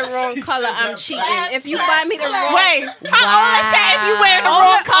you wear the wrong color, I'm cheating. If you buy me the wrong... Wait, Ola said if you wear the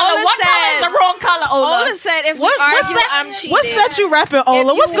wrong color. What color is the wrong color, Ola? Ola said if we argue, I'm cheating. What set you rapping,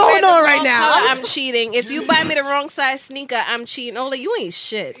 Ola? What's going on right now? Color, I'm cheating. If you buy me the wrong size sneaker, I'm cheating. Ola, you ain't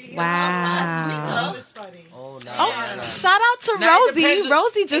shit. Wow. Oh, Oh, shout out to Rosie.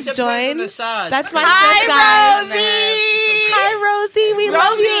 Rosie just joined. That's my Hi, Rosie. Hi, Rosie. We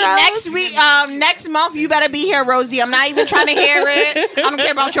love you, Rose. Next week, next month, you better be here, Rosie. I'm not even trying to hear it. I don't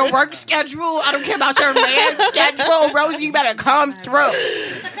care about your work schedule. I don't care about your man schedule. Rosie, you better come through.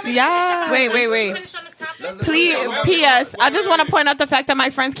 Yeah. Wait. Please, P.S. I just want to point out the fact that my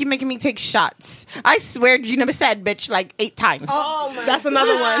friends keep making me take shots. I swear Gina said bitch like 8 times. Oh my That's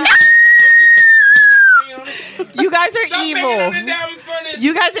another one. You guys are evil.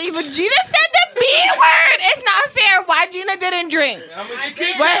 You guys are evil. Gina said the B word. It's not fair. Why Gina didn't drink?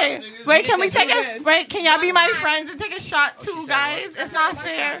 Wait. Can we take a? Wait, can y'all be my friends and take a shot too, guys? It's not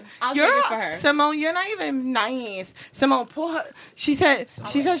fair. I'll take it for her. Simone, you're not even nice. Simone, pull her. She said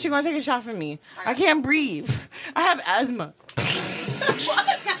she's gonna take a shot for me. I can't breathe. I have asthma.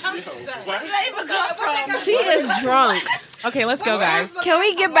 She is drunk. Okay, let's go, guys. Can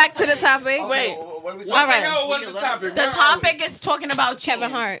we get back to the topic? Wait. All right. What's the topic? The topic is talking about Kevin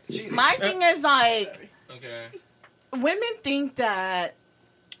Hart. My thing is like, Okay. women think that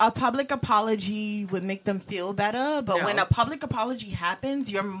a public apology would make them feel better, but when a public apology happens,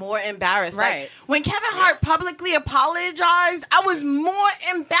 you're more embarrassed. Right. Like, when Kevin Hart publicly apologized, I was more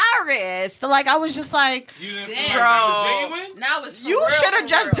embarrassed. Like, I was just like, You didn't feel like it was genuine? Now it's you should have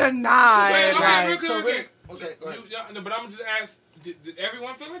just denied. Okay, So, okay. okay, go ahead. But I'm just ask, did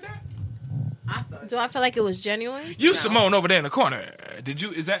everyone feel like that? Do I feel like it was genuine? You, Simone, over there in the corner. Did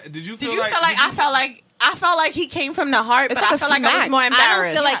you feel like I felt like he came from the heart, It's but like I a felt like I was smack. more I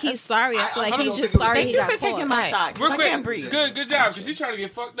embarrassed. don't feel like he's sorry. I feel like he's just sorry Thank he you got for taking caught. my shot. Real I quick, can't breathe. good job, because she's trying to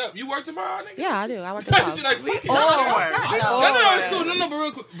get fucked up. You work tomorrow, nigga? Yeah, I do. I work the She's like, fuck it. No, it's cool. No, but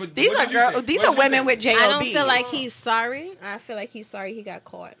real quick. But These what are did you girls. think? These What are did you women think? with jobs. I don't feel like he's sorry. I feel like he's sorry he got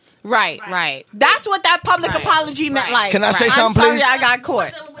caught. Right. That's what that public apology meant. Like, Can I say I'm something, sorry please? I got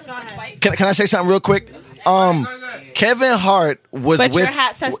caught. Can I say something real quick? Kevin Hart was But with. your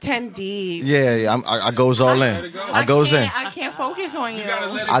hat says 10 deep. Yeah, I goes all in. I goes in. I can't focus on you.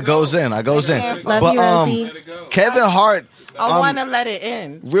 I goes in. Love But you, Rosie. Kevin Hart. I want to let it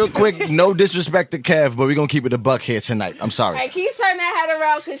in. Real quick, no disrespect to Kev, but we're gonna keep it a buck here tonight. I'm sorry. Hey, can you turn that head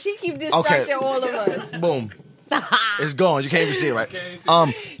around? Because she keep distracting all of us. Boom. It's gone. You can't even see it, right?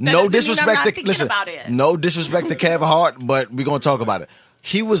 No doesn't mean disrespect I'm not to thinking about it. No disrespect to Kevin Hart, but we're gonna talk about it.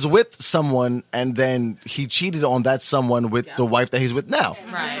 He was with someone, and then he cheated on that someone with the wife that he's with now.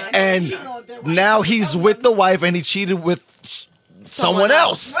 Right. And now he's with the wife, and he cheated with someone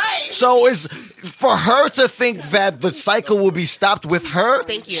else. Right. So it's for her to think that the cycle will be stopped with her.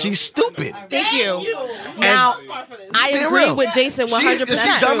 Thank you. She's stupid. Thank you. Now, I Being agree real. with Jason 100%.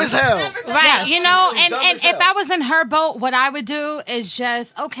 She's dumb as hell. Right, you know, She's and dumb as if hell. I was in her boat, what I would do is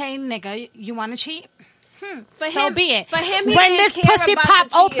just, okay, nigga, you want to cheat? So him- be it. for him, he when didn't this care pussy about pop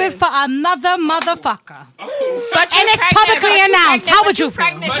the open cheating. for another motherfucker, But and it's publicly announced, how would you feel?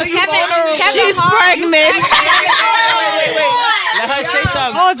 She's pregnant. Let her say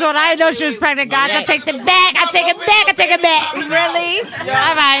something. Hold on, I didn't know she was pregnant, guys. I take it back. I take it back. Really?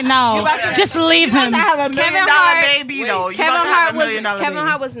 All right, no, just leave him. Kevin Hart, baby, though. You Kevin about to have Hart a was $1 million Kevin baby.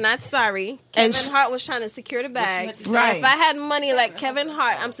 Hart was not sorry. Kevin Hart was trying to secure the bag. Right. If I had money like Kevin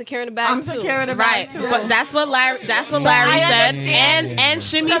Hart, I'm securing the bag I'm too. securing the Right, bag, too. but that's what Larry said, and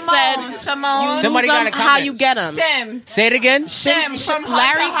Shimmy said, Simone. Somebody use got 'em a how comment. you get them. Tim. Say it again. Tim, from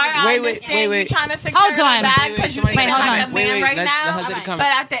Larry- Larry, wait. You trying to secure Hold the on. bag because you Wait, think hold like on. a man right Let now. her say the comment. But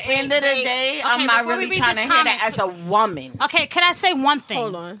at the end of the day, I'm not before we really read trying to this hear comment- that as a woman. Okay, can I say one thing?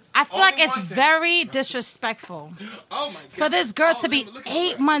 Hold on. I feel like it's very disrespectful Oh my God. for this girl to be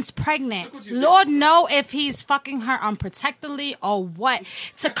 8 months pregnant. Lord know if he's fucking her unprotectedly or what.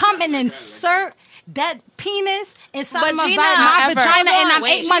 To come and insert that penis inside But my, Gina, my however- vagina and I'm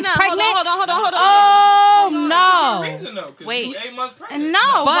Wait, 8 months Gina, pregnant. Hold on. Oh no! Reason, though, 'cause Wait. you 8 months pregnant.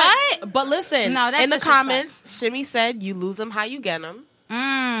 No, what? But listen, No, that's in the disrespect. comments, Shimmy said, you lose them how you get them. Mm.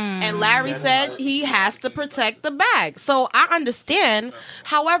 And Larry said he has to protect the bag. So I understand.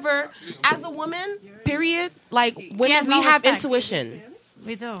 However, as a woman, period, like women, has we no have respect. intuition.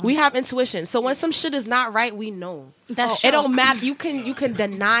 We do. We have intuition. So when some shit is not right, we know. That's It true. don't matter. You can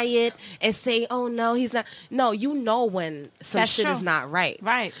deny it and say, "Oh no, he's not." No, you know when some That's shit true. is not right.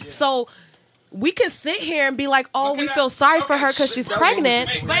 Right. So we can sit here and be like, oh, we feel sorry for her because she's pregnant.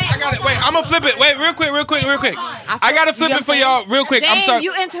 I got it. Wait, I'm gonna flip it. Wait, real quick. I gotta flip it for y'all real quick. I'm sorry.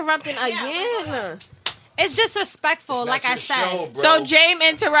 You interrupting again. It's disrespectful, like I said. So James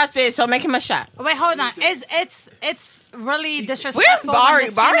interrupted, so make him a shot. Wait, hold on. It's really disrespectful. Where's Bari?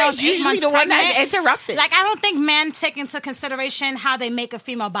 When Bari's this usually female's the one that's pregnant. interrupted. Like, I don't think men take into consideration how they make a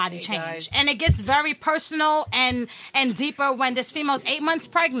female body change. And it gets very personal and deeper when this female's 8 months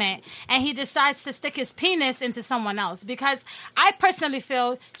pregnant and he decides to stick his penis into someone else. Because I personally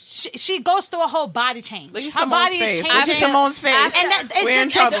feel she goes through a whole body change. Her body is changing. Look at Simone's face. And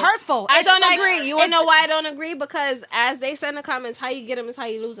it's hurtful. I don't It's agree. You want to know why I don't agree? Because as they said in the comments, how you get them is how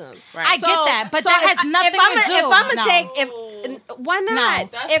you lose them. Right. I get that, but that has nothing to do. If I'm gonna No. why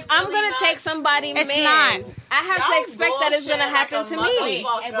not? No. If I'm gonna take somebody, It's man, not. I have to expect that it's gonna happen to me.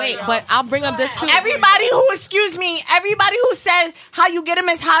 Wait, but I'll bring up this too. Everybody who said how you get him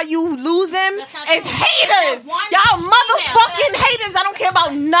is how you lose him is haters. Y'all motherfucking haters. I don't care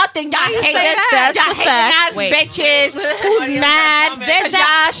about nothing. Y'all haters. That's Y'all a hating fact. ass Wait. bitches who's mad because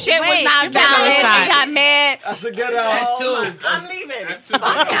y'all shit was not valid. They got mad. That's a good That's two. I'm leaving. That's two.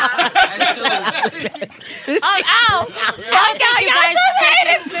 Ow. Fuck y'all. Y'all some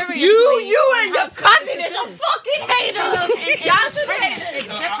haters. You and your cousin is a fucking hater. Y'all some haters. It's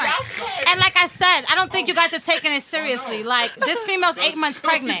different. And like I said, I don't think you guys are taking it seriously. Like, this female's 8 months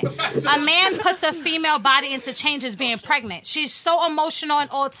pregnant. A man puts a female body into changes being pregnant. She's so emotional and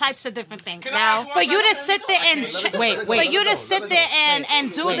all types of different things. Now, for you to sit there and for you to sit there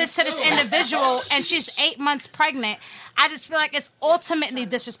and do this to this individual, and she's 8 months pregnant, I just feel like it's ultimately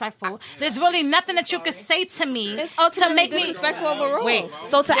disrespectful. There's really nothing that you could say to me to make me disrespectful overall. Wait,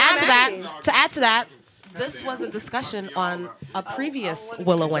 so to add to that, this was a discussion on a previous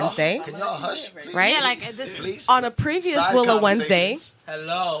Willow Wednesday. Can y'all hush, please? Right? Yeah, like this. Please. On a previous Side Willow Wednesday, conversations.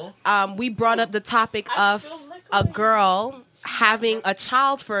 Hello. we brought up the topic of a girl having a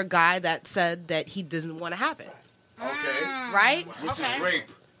child for a guy that said that he doesn't want to have it. Okay. Right? Which is rape.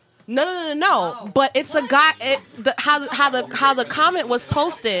 No. But it's a guy. How the comment was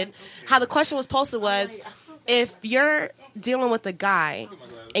posted, how the question was posted was, if you're dealing with a guy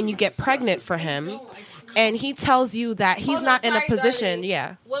and you get pregnant for him, and he tells you that he's not in a position,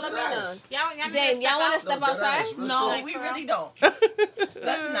 Dame, y'all want to step outside? No, we really don't.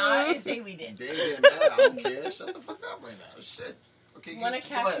 Let's not say we did. Dame getting mad. I don't care. Shut the fuck up right now. Shit. Okay, Want to go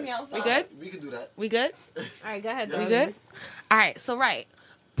catch ahead. me outside? We good? We can do that. We good? All right, go ahead. We good? All right. So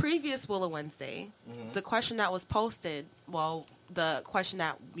previous Willow Wednesday, the question that was posted, the question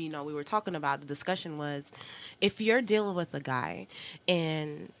that we were talking about, the discussion was, if you're dealing with a guy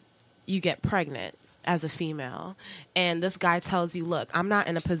and you get pregnant as a female, and this guy tells you, look, I'm not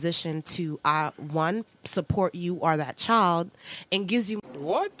in a position to one, support you or that child, and gives you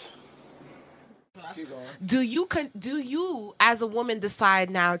What? do you as a woman decide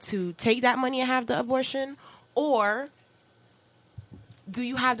now to take that money and have the abortion, or do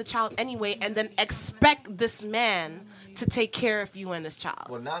you have the child anyway and then expect this man to take care of you and this child?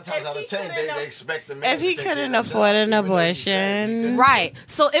 Well, 9 times out of 10, they expect the man If he to take care couldn't of the afford child, an even though he said he abortion. didn't. Right.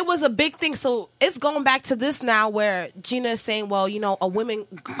 So it was a big thing. So it's going back to this now where Gina is saying, well, a woman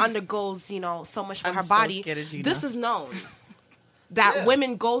undergoes, so much for I'm her so body. scared of Gina. This is known that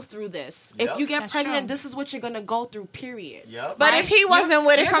women go through this. Yep. If you get That's pregnant, true. this is what you're going to go through, period. Yep. But if he wasn't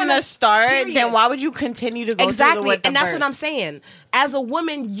with it you're from gonna- the start, period. then why would you continue to go through Exactly. with the And that's birth? what I'm saying. As a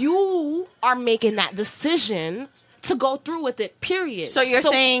woman, you are making that decision to go through with it, period. So you're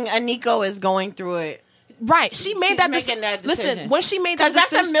saying Aniko is going through it. Right. She made She's that, making that Listen, decision. when she made that Because that's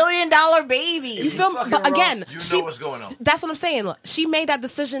decision, $1 million baby. you feel me? fucking But wrong, again, you she, know what's going on. That's what I'm saying. Look, she made that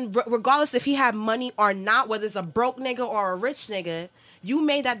decision regardless if he had money or not, whether it's a broke nigga or a rich nigga. You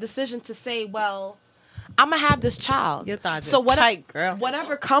made that decision to say, well, I'm going to have this child. Your thoughts So is tight, girl.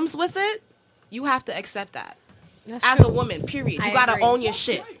 whatever comes with it, you have to accept that. That's As true. a woman, period. You I got to agree. own your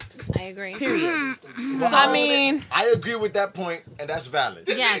shit. I agree. Period. Well, I mean, I agree with that point, and that's valid.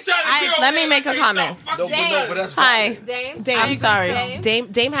 Yes. let me make a comment. No, but that's Hi. valid. Dame, Dame, I'm sorry. Dame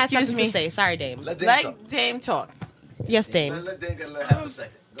had Excuse something me. to say. Sorry, Dame. Let Dame talk. Let Dame talk. Yes, Dame. Let Dame get a little half a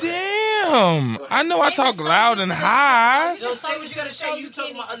second. Go ahead. Damn. I know I talk loud and high. Yo, say what you gotta say. You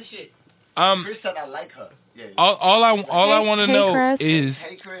talking about other shit. Chris said I like her. Yeah. All I want to Hey, know Chris. is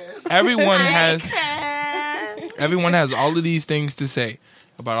Hey, Chris. everyone has all of these things to say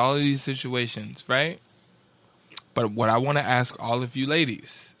about all of these situations, right? But what I want to ask all of you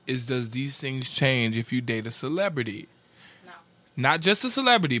ladies is, does these things change if you date a celebrity? not just a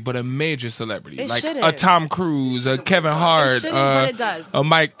celebrity, but a major celebrity, It like shouldn't. a Tom Cruise, a Kevin Hart, shouldn't, but it does. a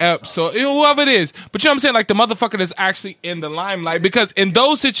Mike Epps, or whoever it is. But you know what I'm saying? Like the motherfucker that's actually in the limelight, because in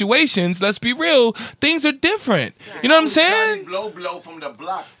those situations, let's be real, things are different. You know what I'm saying? Blow from the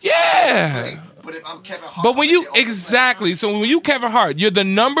block. Yeah. But if I'm Kevin Hart, But when you so when you Kevin Hart, you're the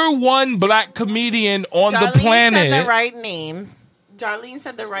 #1 black comedian on the planet. Said the right name. Darlene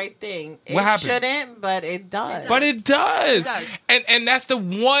said the right thing. What happened? Shouldn't, but it does. But it does. And that's the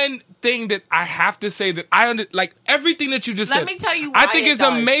one thing that I have to say that like everything that you just said. Let me tell you I why think it it's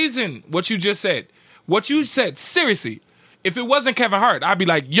does. amazing what you just said. What you said, seriously. If it wasn't Kevin Hart, I'd be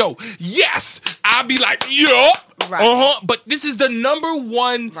like, yo, yes. I'd be like, yo. Right. But this is the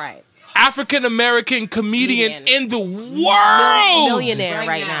 #1 Right. African American comedian in the world. Millionaire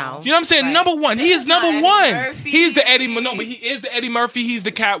right now. You know what I'm saying? Right. #1. He is #1. Murphy. He's the Eddie. No, but he is the Eddie Murphy. He's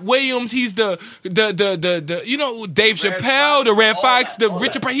the Cat Williams. He's the you know, Dave Chappelle, the Red Fox, the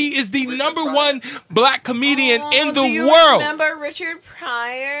Richard Pryor. He is the #1 black comedian in the world. Remember Richard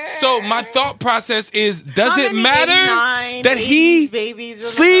Pryor? So my thought process is: does How it many matter 89 that he babies remember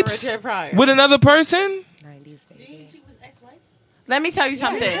sleeps Richard Pryor? with another person? Let me tell you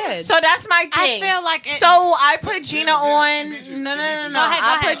something. did. So that's my thing. I feel like it, So I put Gina on. No. Go ahead,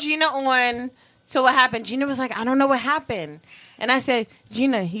 I go put ahead. Gina on. So what happened? Gina was like, I don't know what happened. And I said,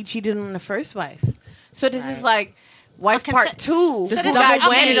 Gina, he cheated on the first wife. So this is like wife Okay, part so- 2. so Who this got is-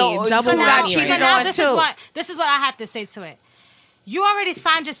 okay. cheated on- Double who got whammy. cheated So now on this too. is what I have to say to it. You already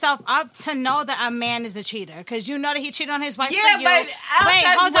signed yourself up to know that a man is a cheater because you know that he cheated on his wife Yeah, for you. but Wait,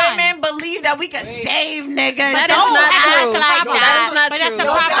 hold on. women believe that we can save niggas. That is Don't not act true. like No, that is not But that's true.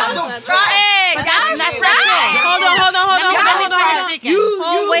 a problem. That's a But fact. that's not true. Hold on. Let me finish speaking.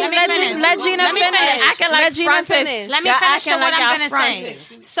 Wait, Let me let finish. Gina Let me finish. finish. Acting like Let Gina fronted. finish. Let me Y'all finish acting to what like I'm y'all going to say.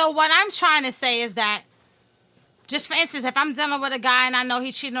 fronted. So what I'm trying to say is that, just for instance, if I'm dealing with a guy and I know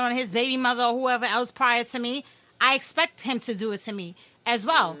he cheated on his baby mother or whoever else prior to me, I expect him to do it to me as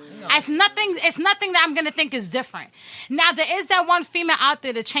well. It's nothing that I'm going to think is different. Now, there is that one female out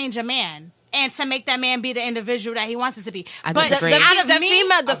there to change a man and to make that man be the individual that he wants it to be. I But disagree. out of The me,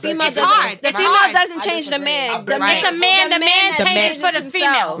 female it's doesn't. hard. The It's female hard. doesn't change the man. The Right. It's a man. The man the changes man for the himself.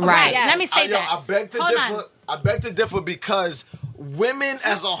 female. Right. Let me say Yo, that. I beg to Hold differ. on. I beg to differ because women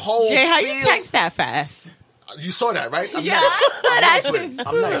as a whole Jay, how you feel. text that fast? You saw that, right? I'm Yeah, nice. I saw I'm that nice with shit it.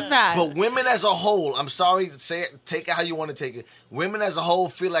 I'm super nice. fast. But women as a whole, I'm sorry, say it, take it how you want to take it. Women as a whole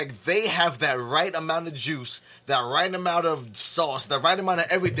feel like they have that right amount of juice, that right amount of sauce, the right amount of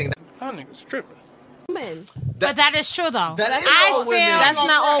everything. Y'all niggas tripping. women. But that is true, though. That is I all feel women. That's not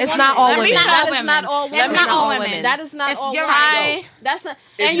all. It's women. not all That is women. not- That That is not all women. It's not all women. That is not all You're women. right. That's not.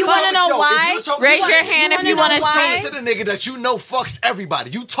 If And you want to talking- know yo, if why? you talking- Raise your hand if you wanna want know to why? say. to the nigga that you know fucks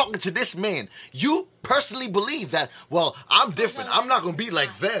everybody. You talking to this man. You personally believe that, well, I'm different. I'm not going to be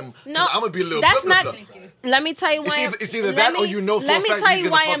like them. No, I'm going to be a little that's blah, not. blah, blah. Let me tell you why. It's either that or you know for a let me fact tell he's you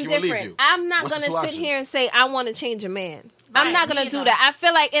gonna why fuck I'm you and leave different. you. I'm not What's the gonna two sit options? here and say I want to change a man. I'm Right, not gonna me do either. that. I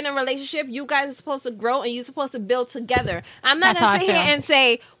feel like in a relationship, you guys are supposed to grow and you're supposed to build together. I'm not That's how gonna I sit here feel. and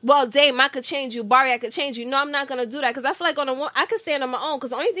say, "Well, Dame, I could change you. Barry, I could change you." No, I'm not gonna do that because I feel like I could stand on my own. Because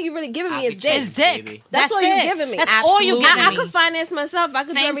the only thing you're really giving me is dick. It's dick. Baby. That's all it. you're giving me. That's all you Absolutely. giving I me. could finance myself. I could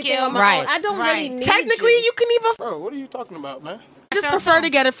do Thank everything you. on my Right. own. I don't Right. really need Technically, you can even Bro, what are you talking about, man? just prefer to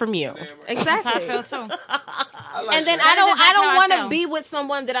get it from you. That's how I exactly. feel too. And then That I is don't exactly how I want to feel. be with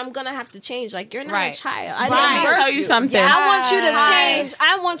someone that I'm gonna have to change. Like you're not Right. a child. I Right. didn't Let me birth tell you something. I want you to Yes. change.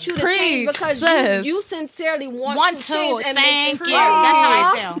 I want you to change Preach, because sis. you sincerely want Want to to. change and Thank make you. things That's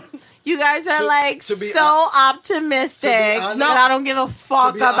right. how I feel. You guys are To- like to be so hon- optimistic. to be honest- No, I don't give a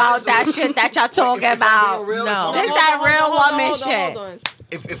fuck be about honest that with- shit that y'all If talking I'm about. being real, No. This that real woman shit. Hold on.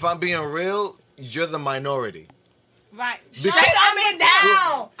 If I'm being real, you're the minority. Right. Straight up and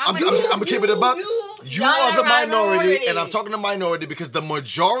down. I'm gonna keep it a buck. You y'all are the are minority, and I'm talking to minority because the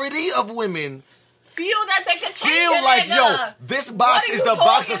majority of women Feel that they can change feel a like, nigga. yo, this box What are is you the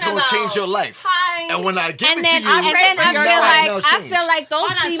box talking that's gonna about? change your life. Hi. And when I give And it then, to you, I feel like those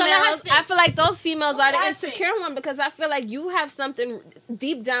Hold on, so let her females. speak. I feel like those females are the Let her speak. insecure one because I feel like you have something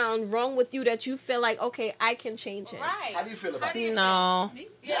deep down wrong with you that you feel like, okay, I can change it. Right. how do you feel about it? No,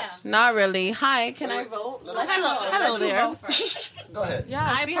 Yeah. not really. Hi, can I vote? Hello there. Go ahead.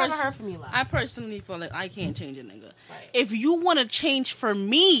 Yeah, we haven't heard from you last. I personally feel like I can't change a nigga. If you want to change for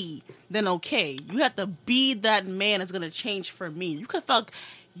me, then okay. You have to be that man that's gonna change for me. You can fuck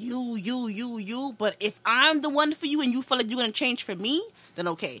you, but if I'm the one for you and you feel like you're gonna change for me, then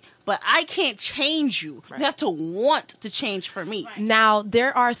okay. But I can't change you. You have to want to change for me. Now,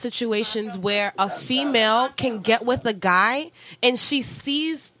 there are situations where a female can get with a guy and she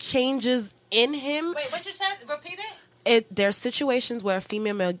sees changes in him. Wait, what you said? Repeat it. There's situations where a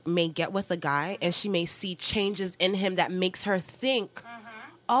female may get with a guy and she may see changes in him that makes her think,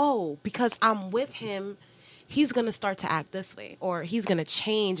 oh, because I'm with him, he's going to start to act this way, or he's going to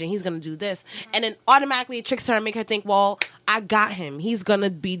change and he's going to do this. And then automatically it tricks her and make her think, well, I got him. He's going to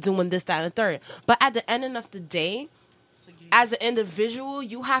be doing this, that, and the third. But at the end of the day, as an individual,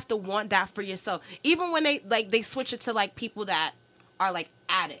 you have to want that for yourself. Even when they switch it to like people that are like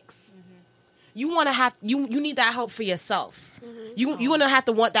addicts. You want to have you need that help for yourself. You want to have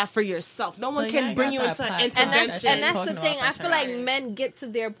to want that for yourself. No one can bring you into intervention. And that's the thing. I feel like men get to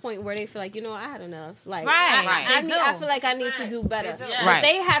their point where they feel like, I had enough. Like, I feel like I need to do better. But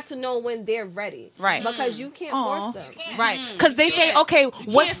they have to know when they're ready. Right. Because you can't force them. Right. Because they say, okay,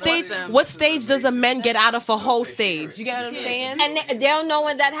 what stage does a man get out of a whole stage? You get what I'm saying? And they don't know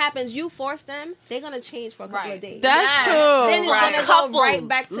when that happens. You force them, they're going to change for a couple of days. That's true. Then it's going to go right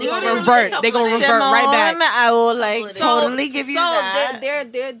back to revert. They're going to revert right back. I will totally give you that.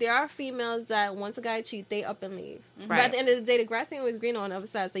 There are females that once a guy cheats, they up and leave. But at the end of the day, the grass ain't always green on the other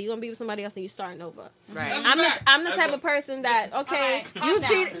side. So you're gonna be with somebody else and you're starting over. Right. I'm the type of person that you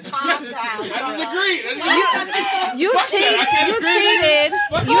cheated. Calm down. You cheated.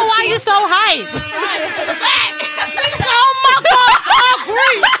 Why you so hype? Oh my God!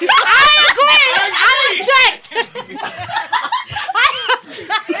 I agree.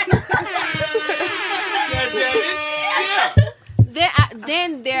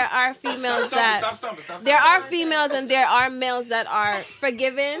 Then there are females there are females and there are males that are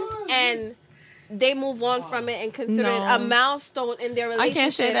forgiven and they move on from it and consider it a milestone in their relationship. I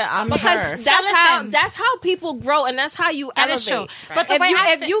can't say that I'm because her. that's how people grow and that's how you elevate. That is true. But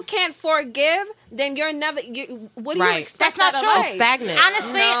if you can't forgive, then you're never. What do you expect? That's not true. Life? Stagnant.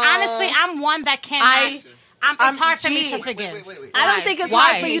 Honestly, I'm one that cannot. It's hard for me to forgive. I don't think it's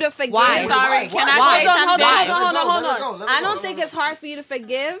hard for you to forgive. Why? Sorry, can I say something? Hold on. I don't think it's hard for you to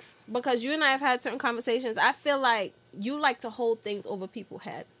forgive because you and I have had certain conversations. I feel like you like to hold things over people's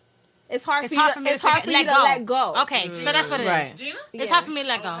head. It's hard for you to let go. Okay, so that's what it is. Gina? It's hard for me to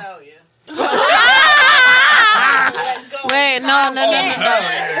let go. Hell yeah. Wait, no. All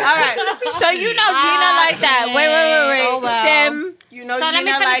right. So Gina like that. Wait. Oh, well. Sim, Gina let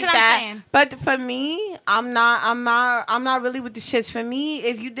me finish like what that. I'm saying. But for me, I'm not really with the shits. For me,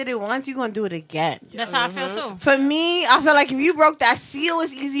 if you did it once, you're gonna do it again. That's how I feel too. For me, I feel like if you broke that seal,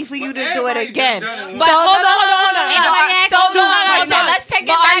 it's easy for you to do it again. But hold on. So let's take it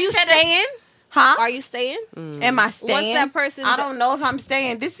back. Are you staying? Huh? Are you staying? Am I staying? What's that person? I don't know if I'm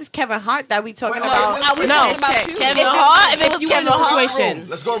staying. This is Kevin Hart that we talking about. Are we talking about you? Kevin Hart. If it was Kevin situation,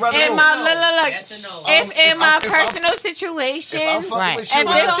 let's go around the in room. my if in my personal situation, right? Hold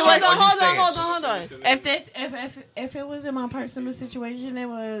on. If it was in my personal situation, it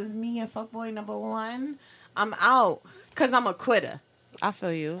was me and fuckboy number one. I'm out because I'm a quitter. I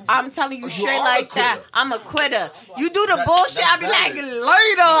feel you. I'm telling you straight like that. I'm a quitter. You do the bullshit, I'll be like,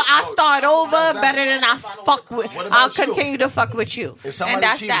 later, I start over better than I'll continue to fuck with you. If somebody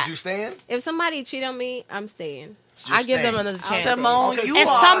cheats, you staying? If somebody cheat on me, I'm staying. I give them another chance. Simone, Okay, you if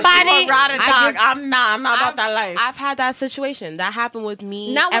are somebody- ride a dog. I'm not about that life. I've had that situation. That happened with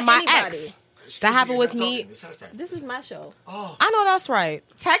me Not and with my anybody. ex. That happened with me. This is my show. I know that's right.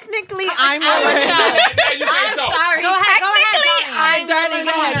 Technically, I'm on the show. I'm sorry. Go ahead, I'm Darling,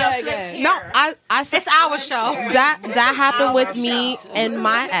 go ahead. No, I said It's our show. that happened with me and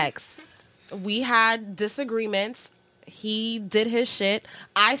my ex. We had disagreements. He did his shit.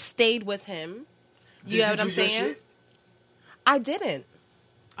 I stayed with him. You know what I'm saying? I didn't.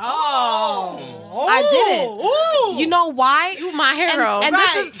 I didn't. You know why? You my hero. And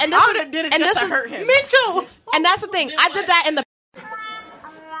right. this is and I this would is have did it and just this to is hurt him. me too. And that's the thing. I did that in the.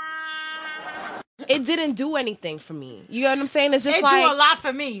 It didn't do anything for me. You know what I'm saying? It's just It like do a lot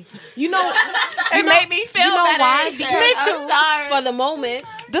for me. you know. It made me feel better. why? Shit. Because Me too. I'm sorry. For the moment.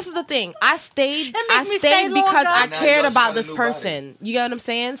 this is the thing. I stayed. make I me stayed stay because longer. I Now cared you about got a this new body. person. You get what I'm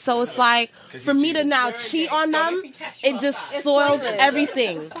saying? So it's like for he me to cheated. now cheat on them, it just soils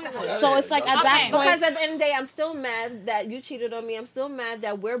everything. So it's like at that point. Because at the end of the day, I'm still mad that you cheated on me. I'm still mad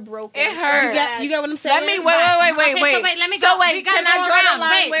that we're broken. It hurts. You get what I'm saying? Let me wait. Okay, so wait, let me go. We gotta Can I go draw around. the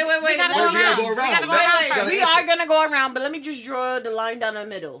line? Wait. We gotta Oh, go you gotta around. go We around. gotta go Wait, around wait, first. We are gonna go around, but let me just draw the line down the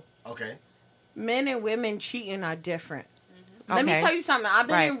middle. Okay. Men and women cheating are different. Let me Okay. tell you something. I've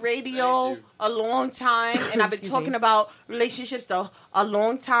been in radio a long time, and I've been talking about relationships a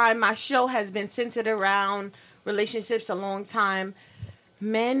long time. My show has been centered around relationships a long time.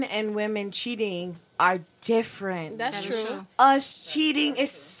 Men and women cheating are different. That's true. Us cheating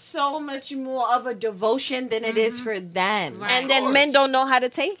is so much more of a devotion than it is for them. Right. And then men don't know how to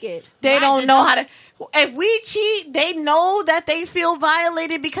take it. They don't know how to. If we cheat, they know that they feel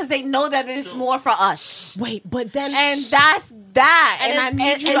violated because they know that it is more for us. Wait, but then and that's that, and I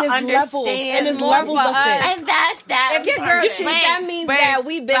need you to understand. Levels, and there's levels of it, and that's that. If your girl cheat, that means that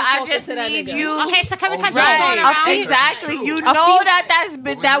we've been talking to that nigga. Okay, so can we continue going around? Exactly, you know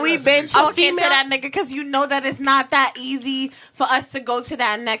that we've been talking to that nigga because you know that it's not that easy for us to go to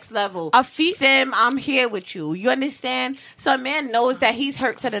that next level. Sim, I'm here with you. You understand? So a man knows that he's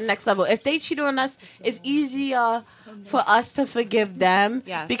hurt to the next level. If they cheat on us, it's easier for us to forgive them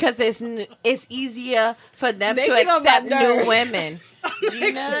because it's easier for them to accept new women.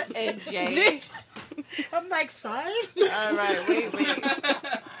 Gina and Jay. I'm like, sorry. All right, wait.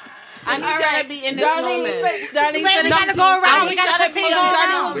 I need y'all to be in this moment. Darling, we gotta go around. We gotta continue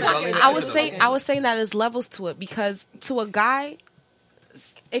going around. I was saying that there's levels to it because to a guy,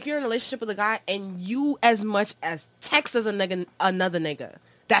 if you're in a relationship with a guy and you as much as text as another nigga,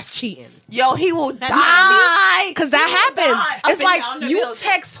 that's cheating. Yo, he will die. Because that happens. It's like, you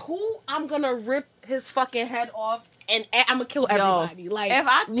text who, I'm going to rip his fucking head off and I'm going to kill everybody. Like, if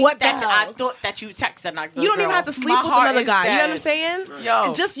I think I thought that you texted another girl, you don't even have to sleep with another guy. You know what I'm saying?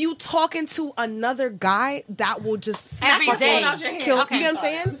 Yo. Just you talking to another guy, that will just every day kill. Okay. You know what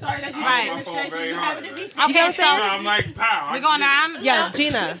I'm saying? I'm sorry that you right. Okay, so I'm like, pow. We're going around. Yes,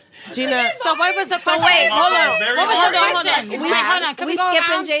 Gina. So what was the question? Wait, hold on. What was the question? Hold on. Can we go skipping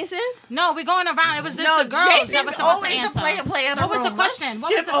around? Jason? No, we're going around. It was just the girls that were supposed to answer. What was the question?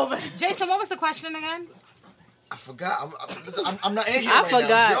 Jason, what was the question again? I forgot. I'm not in here I right forgot.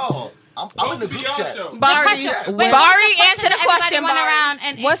 now. Yo, I'm in the group chat. Bari, answer the question.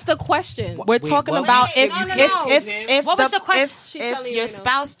 What's the question? We're talking about if what was the question? If your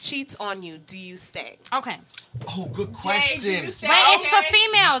spouse cheats on you, do you stay? Okay. Oh, good question. Wait, it's for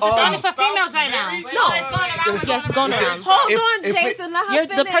females. It's only for females right now. No, it's going around. Hold on, Jason.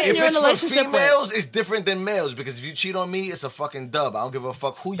 The person you're in a relationship with. Females, it's different than males because if you cheat on me, it's a fucking dub. I don't give a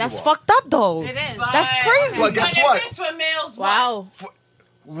fuck who you are. That's fucked up, though. It is. That's crazy. Well, guess what? It's for males. Wow.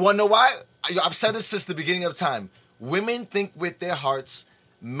 Wanna know why? I've said this since the beginning of time. Women think with their hearts.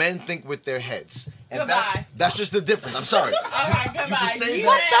 Men think with their heads. And that's just the difference. I'm sorry. All right, goodbye. You can say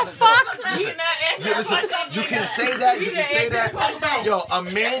what that. the fuck? You can say that. You can say that. Yo, a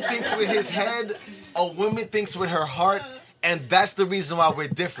man thinks with his head. A woman thinks with her heart. And that's the reason why we're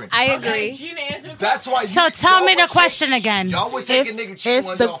different. I agree. That's why. So tell me the question again. Y'all would take a nigga cheating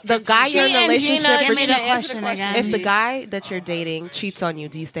on y'all. If the guy you're in a relationship give me the question again. If the guy that you're dating cheats on you,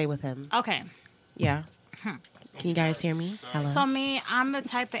 do you stay with him? Okay. Yeah. Can you guys hear me? Hello. So me, I'm the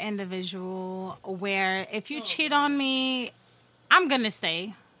type of individual where if you cheat on me, I'm gonna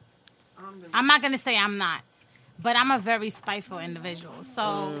stay. I'm not gonna say I'm not, but I'm a very spiteful individual.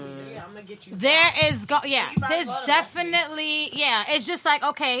 So there's definitely It's just like,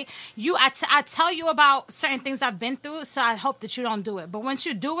 okay, I tell you about certain things I've been through, so I hope that you don't do it. But once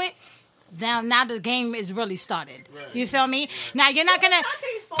you do it, now the game is really started. Right. You feel me? Now you're not gonna.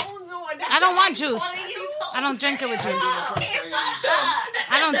 I don't want juice. I don't drink it with juice.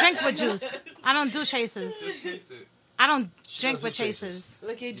 I don't drink with juice. I don't do chasers. I don't drink with chasers.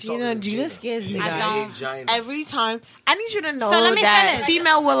 Look at Gina. Gina scares me. I don't. Every time. I need you to know So let me that finish.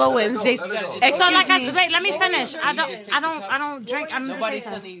 female Willow Wednesdays. So like wait, let me finish. I don't drink. I'm not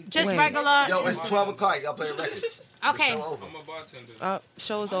chaser. Just regular. Yo, it's 12 o'clock. Y'all play records. Okay. Show over. I'm a bartender.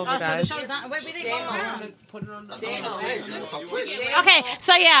 Show's over, So the guys. show's not. Wait, we didn't go around. Put it on the Okay,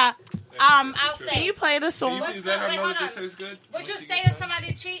 so yeah. I'll say. Can you play the song? Please let her know that this tastes good. Would you stay if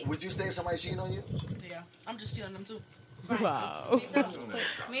somebody cheat? Would you stay if somebody cheating on you? Yeah, I'm just stealing them too. Wow.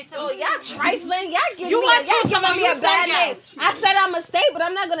 Me too. Oh, y'all trifling. Y'all give You me want y'all to, giving so me you a said bad yes. name. I said I'm a stay, but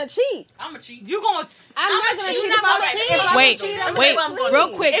I'm not gonna cheat. I'm a cheat. You going? I'm not gonna cheat. You not gonna cheat? If I'm Wait, gonna cheat, I'm wait, gonna cheat. real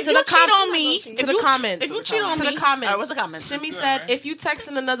quick If to you the cheat on me, to the comments. If you cheat on to me, the comments. All right, what's the comments? Shimmy said, if you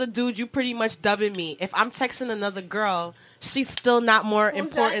texting another dude, you pretty much dubbing me. If I'm texting another girl, she's still not more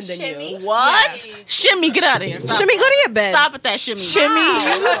important than you. What? Yeah. Shimmy, get out of here. Stop. Shimmy, go to your bed. Stop at that, Shimmy. Shimmy,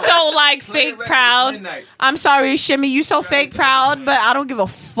 you so like fake proud. I'm sorry, Shimmy, you so fake proud, but I don't give a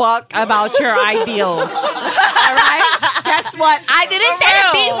fuck about your ideals. All right? Guess what? I didn't say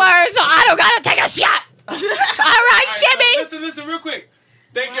the B word, so I don't gotta take a shot. All right, Shimmy. Listen, real quick.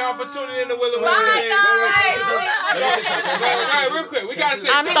 Thank y'all for tuning in to Willow Bye, Wednesday. guys. All right, real quick. We gotta say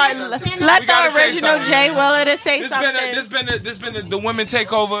I'm something. sorry. Let the original Jay Willer to say something. This been the women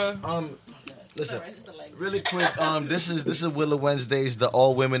takeover. Listen. Really quick, this is Willow Wednesdays, the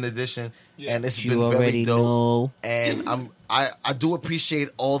all women edition, and it's You been very already dope. know. And I do appreciate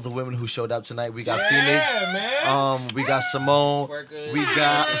all the women who showed up tonight. We got Phoenix, we got Simone, we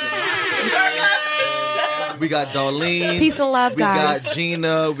got Darlene, Peace and love, guys. We got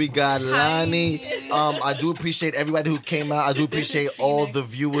Gina, we got Lonnie. I do appreciate everybody who came out. I do appreciate all the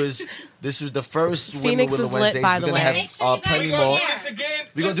viewers. This is the first Phoenix Women is Wednesdays. lit, by We're the gonna way. have plenty more.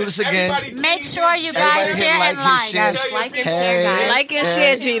 We're gonna do this again. Make sure you guys Everybody share hit and like. share. Like and share, guys. Like and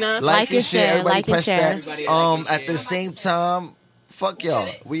share, Gina. Like and share. Everybody like and press share. that. At the same time, fuck y'all.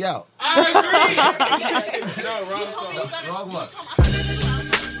 We out. I agree. No, wrong Wrong one.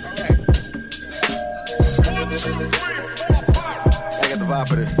 I got the vibe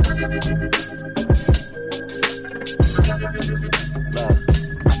for this. Love.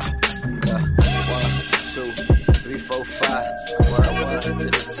 1, 2, 3, 4, 5. 1 to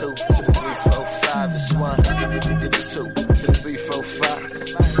the 2 to the 3, 4, 5. It's 1 to the 2 to the 3, 4, 5.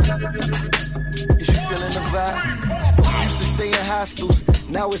 Is you feeling the vibe? Used to stay in hostels,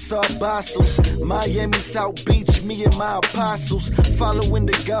 now it's all Bostels. Miami, South Beach, me and my apostles. Following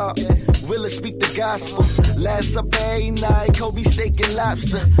the God, will speak the gospel. Last up every night, Kobe steak and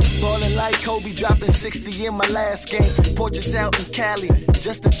lobster. Ballin' like Kobe, dropping 60 in my last game. Portraits out in Cali,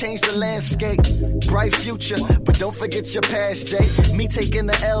 just to change the landscape. Bright future, but don't forget your past, Jay. Me taking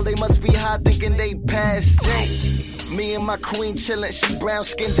the L, they must be high thinking they past Jay. Me and my queen chillin', she brown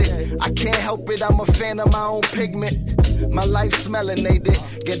skinned it. I can't help it, I'm a fan of my own pigment. My life melanated,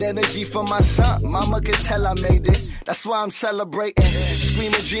 get energy from my son. Mama could tell I made it. That's why I'm celebrating,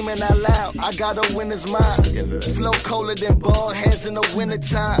 screaming, dreaming out loud. I got a winner's mind. Flow colder than bald heads in the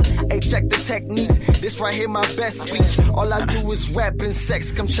wintertime. Hey, check the technique. This right here, my best speech. All I do is rap and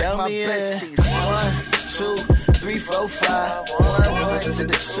sex. Come check my best sheets. 1, 2, 3, 4, 5. 1 to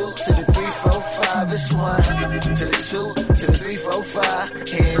the 2 to the 3, 4, 5. It's 1 to the 2 to the 3, 4, 5.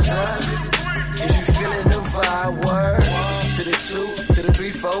 Hands up. Is you feeling the vibe? Word to the 2 to the 3,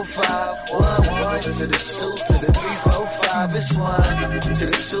 4, 5. 1 to the 2 to the 3, 4, 5. It's 1 to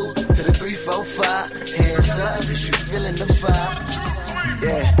the 2 to the 3, 4, 5. Hands up. Is you feeling the vibe?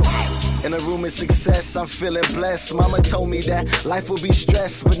 Yeah. In a room of success, I'm feeling blessed. Mama told me that life will be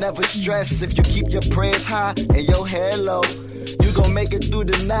stressed, but never stress. If you keep your prayers high and your head low, you gon' make it through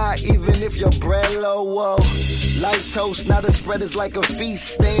the night, even if your bread low. Whoa. Like toast, now the spread is like a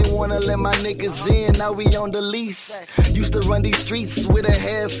feast. They ain't wanna let my niggas in, now we on the lease. Used to run these streets with a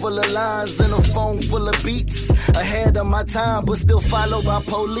head full of lines and a phone full of beats. Ahead of my time, but still followed by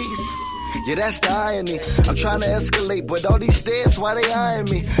police. Yeah, that's the irony. I'm trying to escalate, but all these stairs, why they eyeing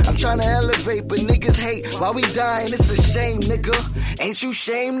me? I'm trying to elevate, but niggas hate while we dying. It's a shame, nigga. Ain't you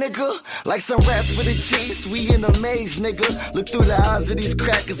shame, nigga? Like some raps for the Chiefs, we in a maze, nigga. Look through the eyes of these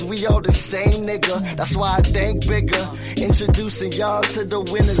crackers, we all the same, nigga. That's why I think bigger. Introducing y'all to the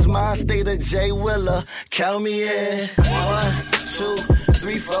winner's mind state of Jay Willer. Count me in. 1, 2,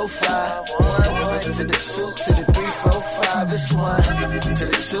 3, 4, 5. 1 to the 2 to the 3, 4, 5. It's 1 to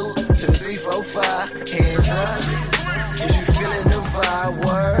the 2 to the 3, 4, 5. Hands up. Is you feeling the vibe?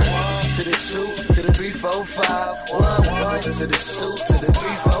 Word to the 2 to the 3, 4, 5. 1 to the 2 to the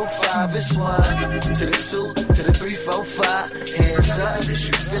 3, 4, 5. It's 1 to the 2 to the 3, 4, 5. Hands up. Is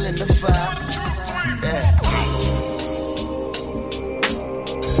you feeling the vibe? Yeah.